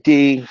is a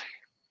day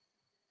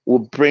we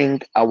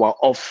bring our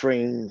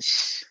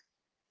offerings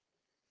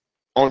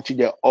onto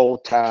the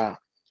altar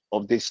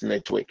of this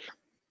network.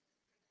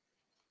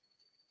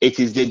 It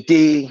is the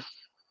day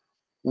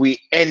we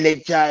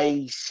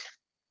energize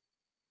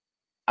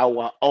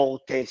our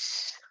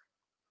altars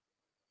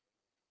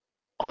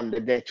on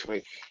the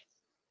network.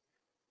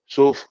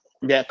 So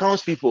the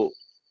accounts people,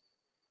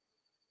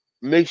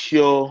 make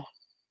sure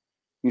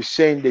you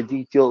send the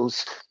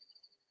details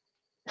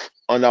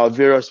on our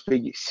various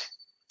pages.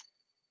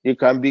 You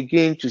can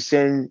begin to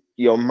send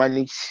your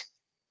monies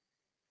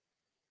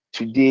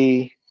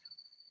today.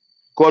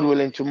 God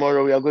willing,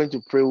 tomorrow we are going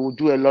to pray. We'll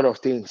do a lot of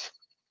things,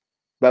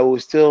 but we'll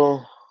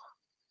still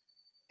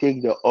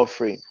take the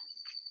offering.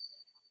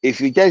 If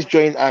you just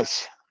join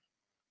us,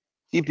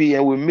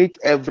 TPN will meet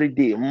every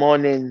day,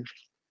 morning,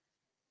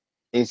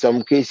 in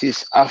some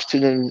cases,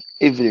 afternoon,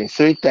 evening,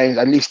 3 times,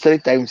 at least 3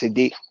 times a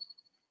day.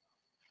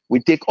 We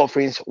take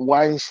offerings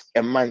once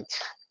a month,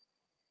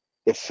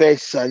 the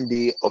first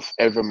Sunday of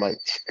every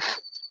month.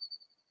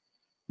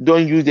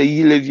 Don't use the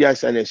ye levy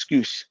as an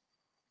excuse.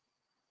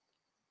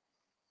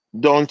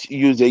 Don't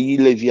use the ye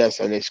levy as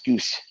an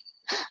excuse,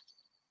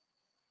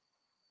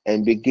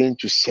 and begin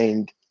to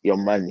send your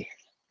money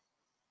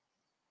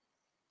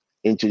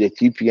into the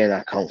TPN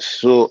accounts.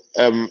 So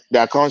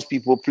the accounts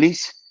people,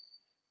 please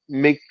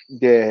make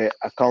the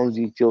account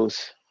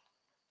details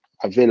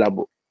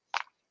available.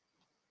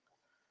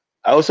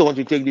 I also want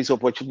to take this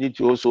opportunity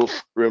to also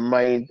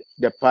remind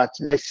the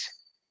partners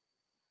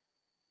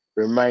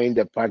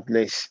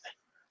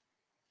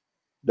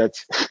that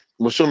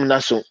Musum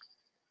Naso.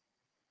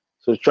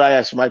 So try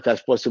as much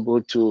as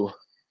possible to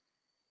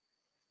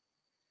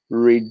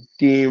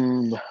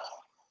redeem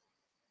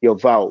your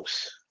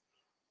vows.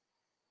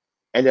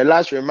 And the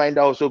last reminder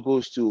also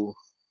goes to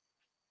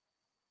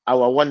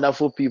our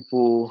wonderful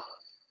people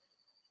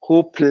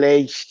who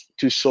pledged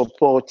to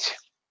support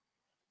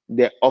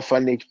the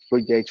orphanage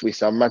project with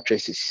some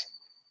mattresses.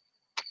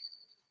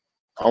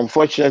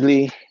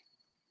 Unfortunately,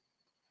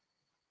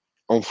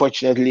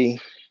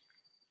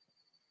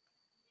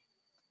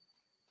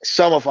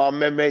 some of our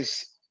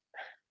members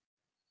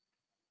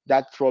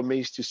that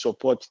promised to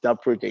support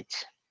that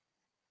project,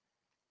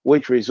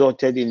 which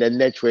resulted in the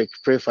network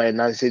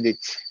pre-financing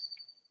it.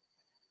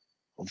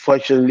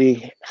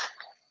 Unfortunately,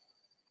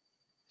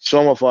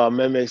 some of our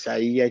members are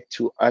yet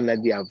to honor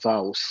their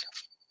vows.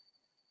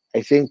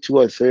 I think 2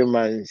 or 3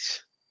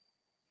 months,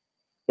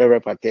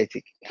 very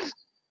pathetic.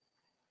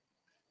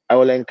 I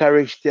will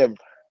encourage them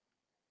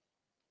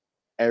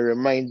and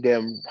remind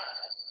them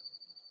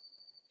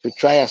to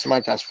try as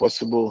much as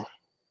possible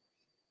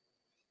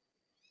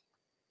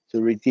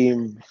to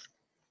redeem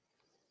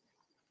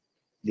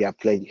their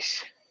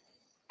pledges.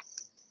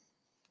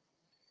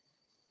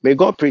 May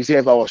God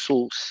preserve our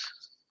souls,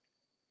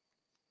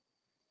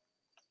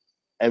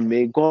 and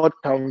may God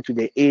come to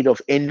the aid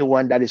of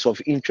anyone that is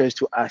of interest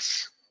to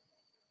us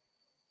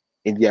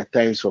in their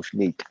times of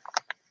need.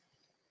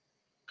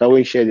 Can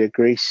we share the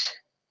grace?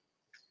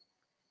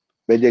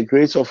 May the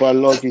grace of our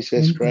Lord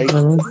Jesus Christ,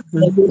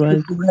 the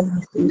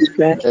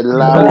The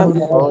love love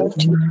of of God,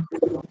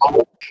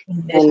 God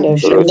and the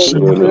Fellowship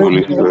fellowship of the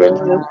Holy of the Spirit,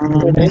 Holy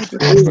Spirit rest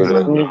with us be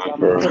now and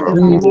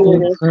forevermore.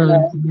 with us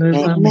now.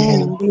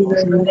 Amen.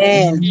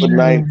 Amen. good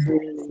night.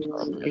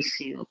 God bless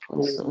you,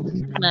 Apostle.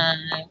 Amen. Good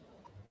night.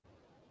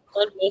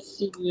 God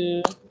bless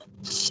you.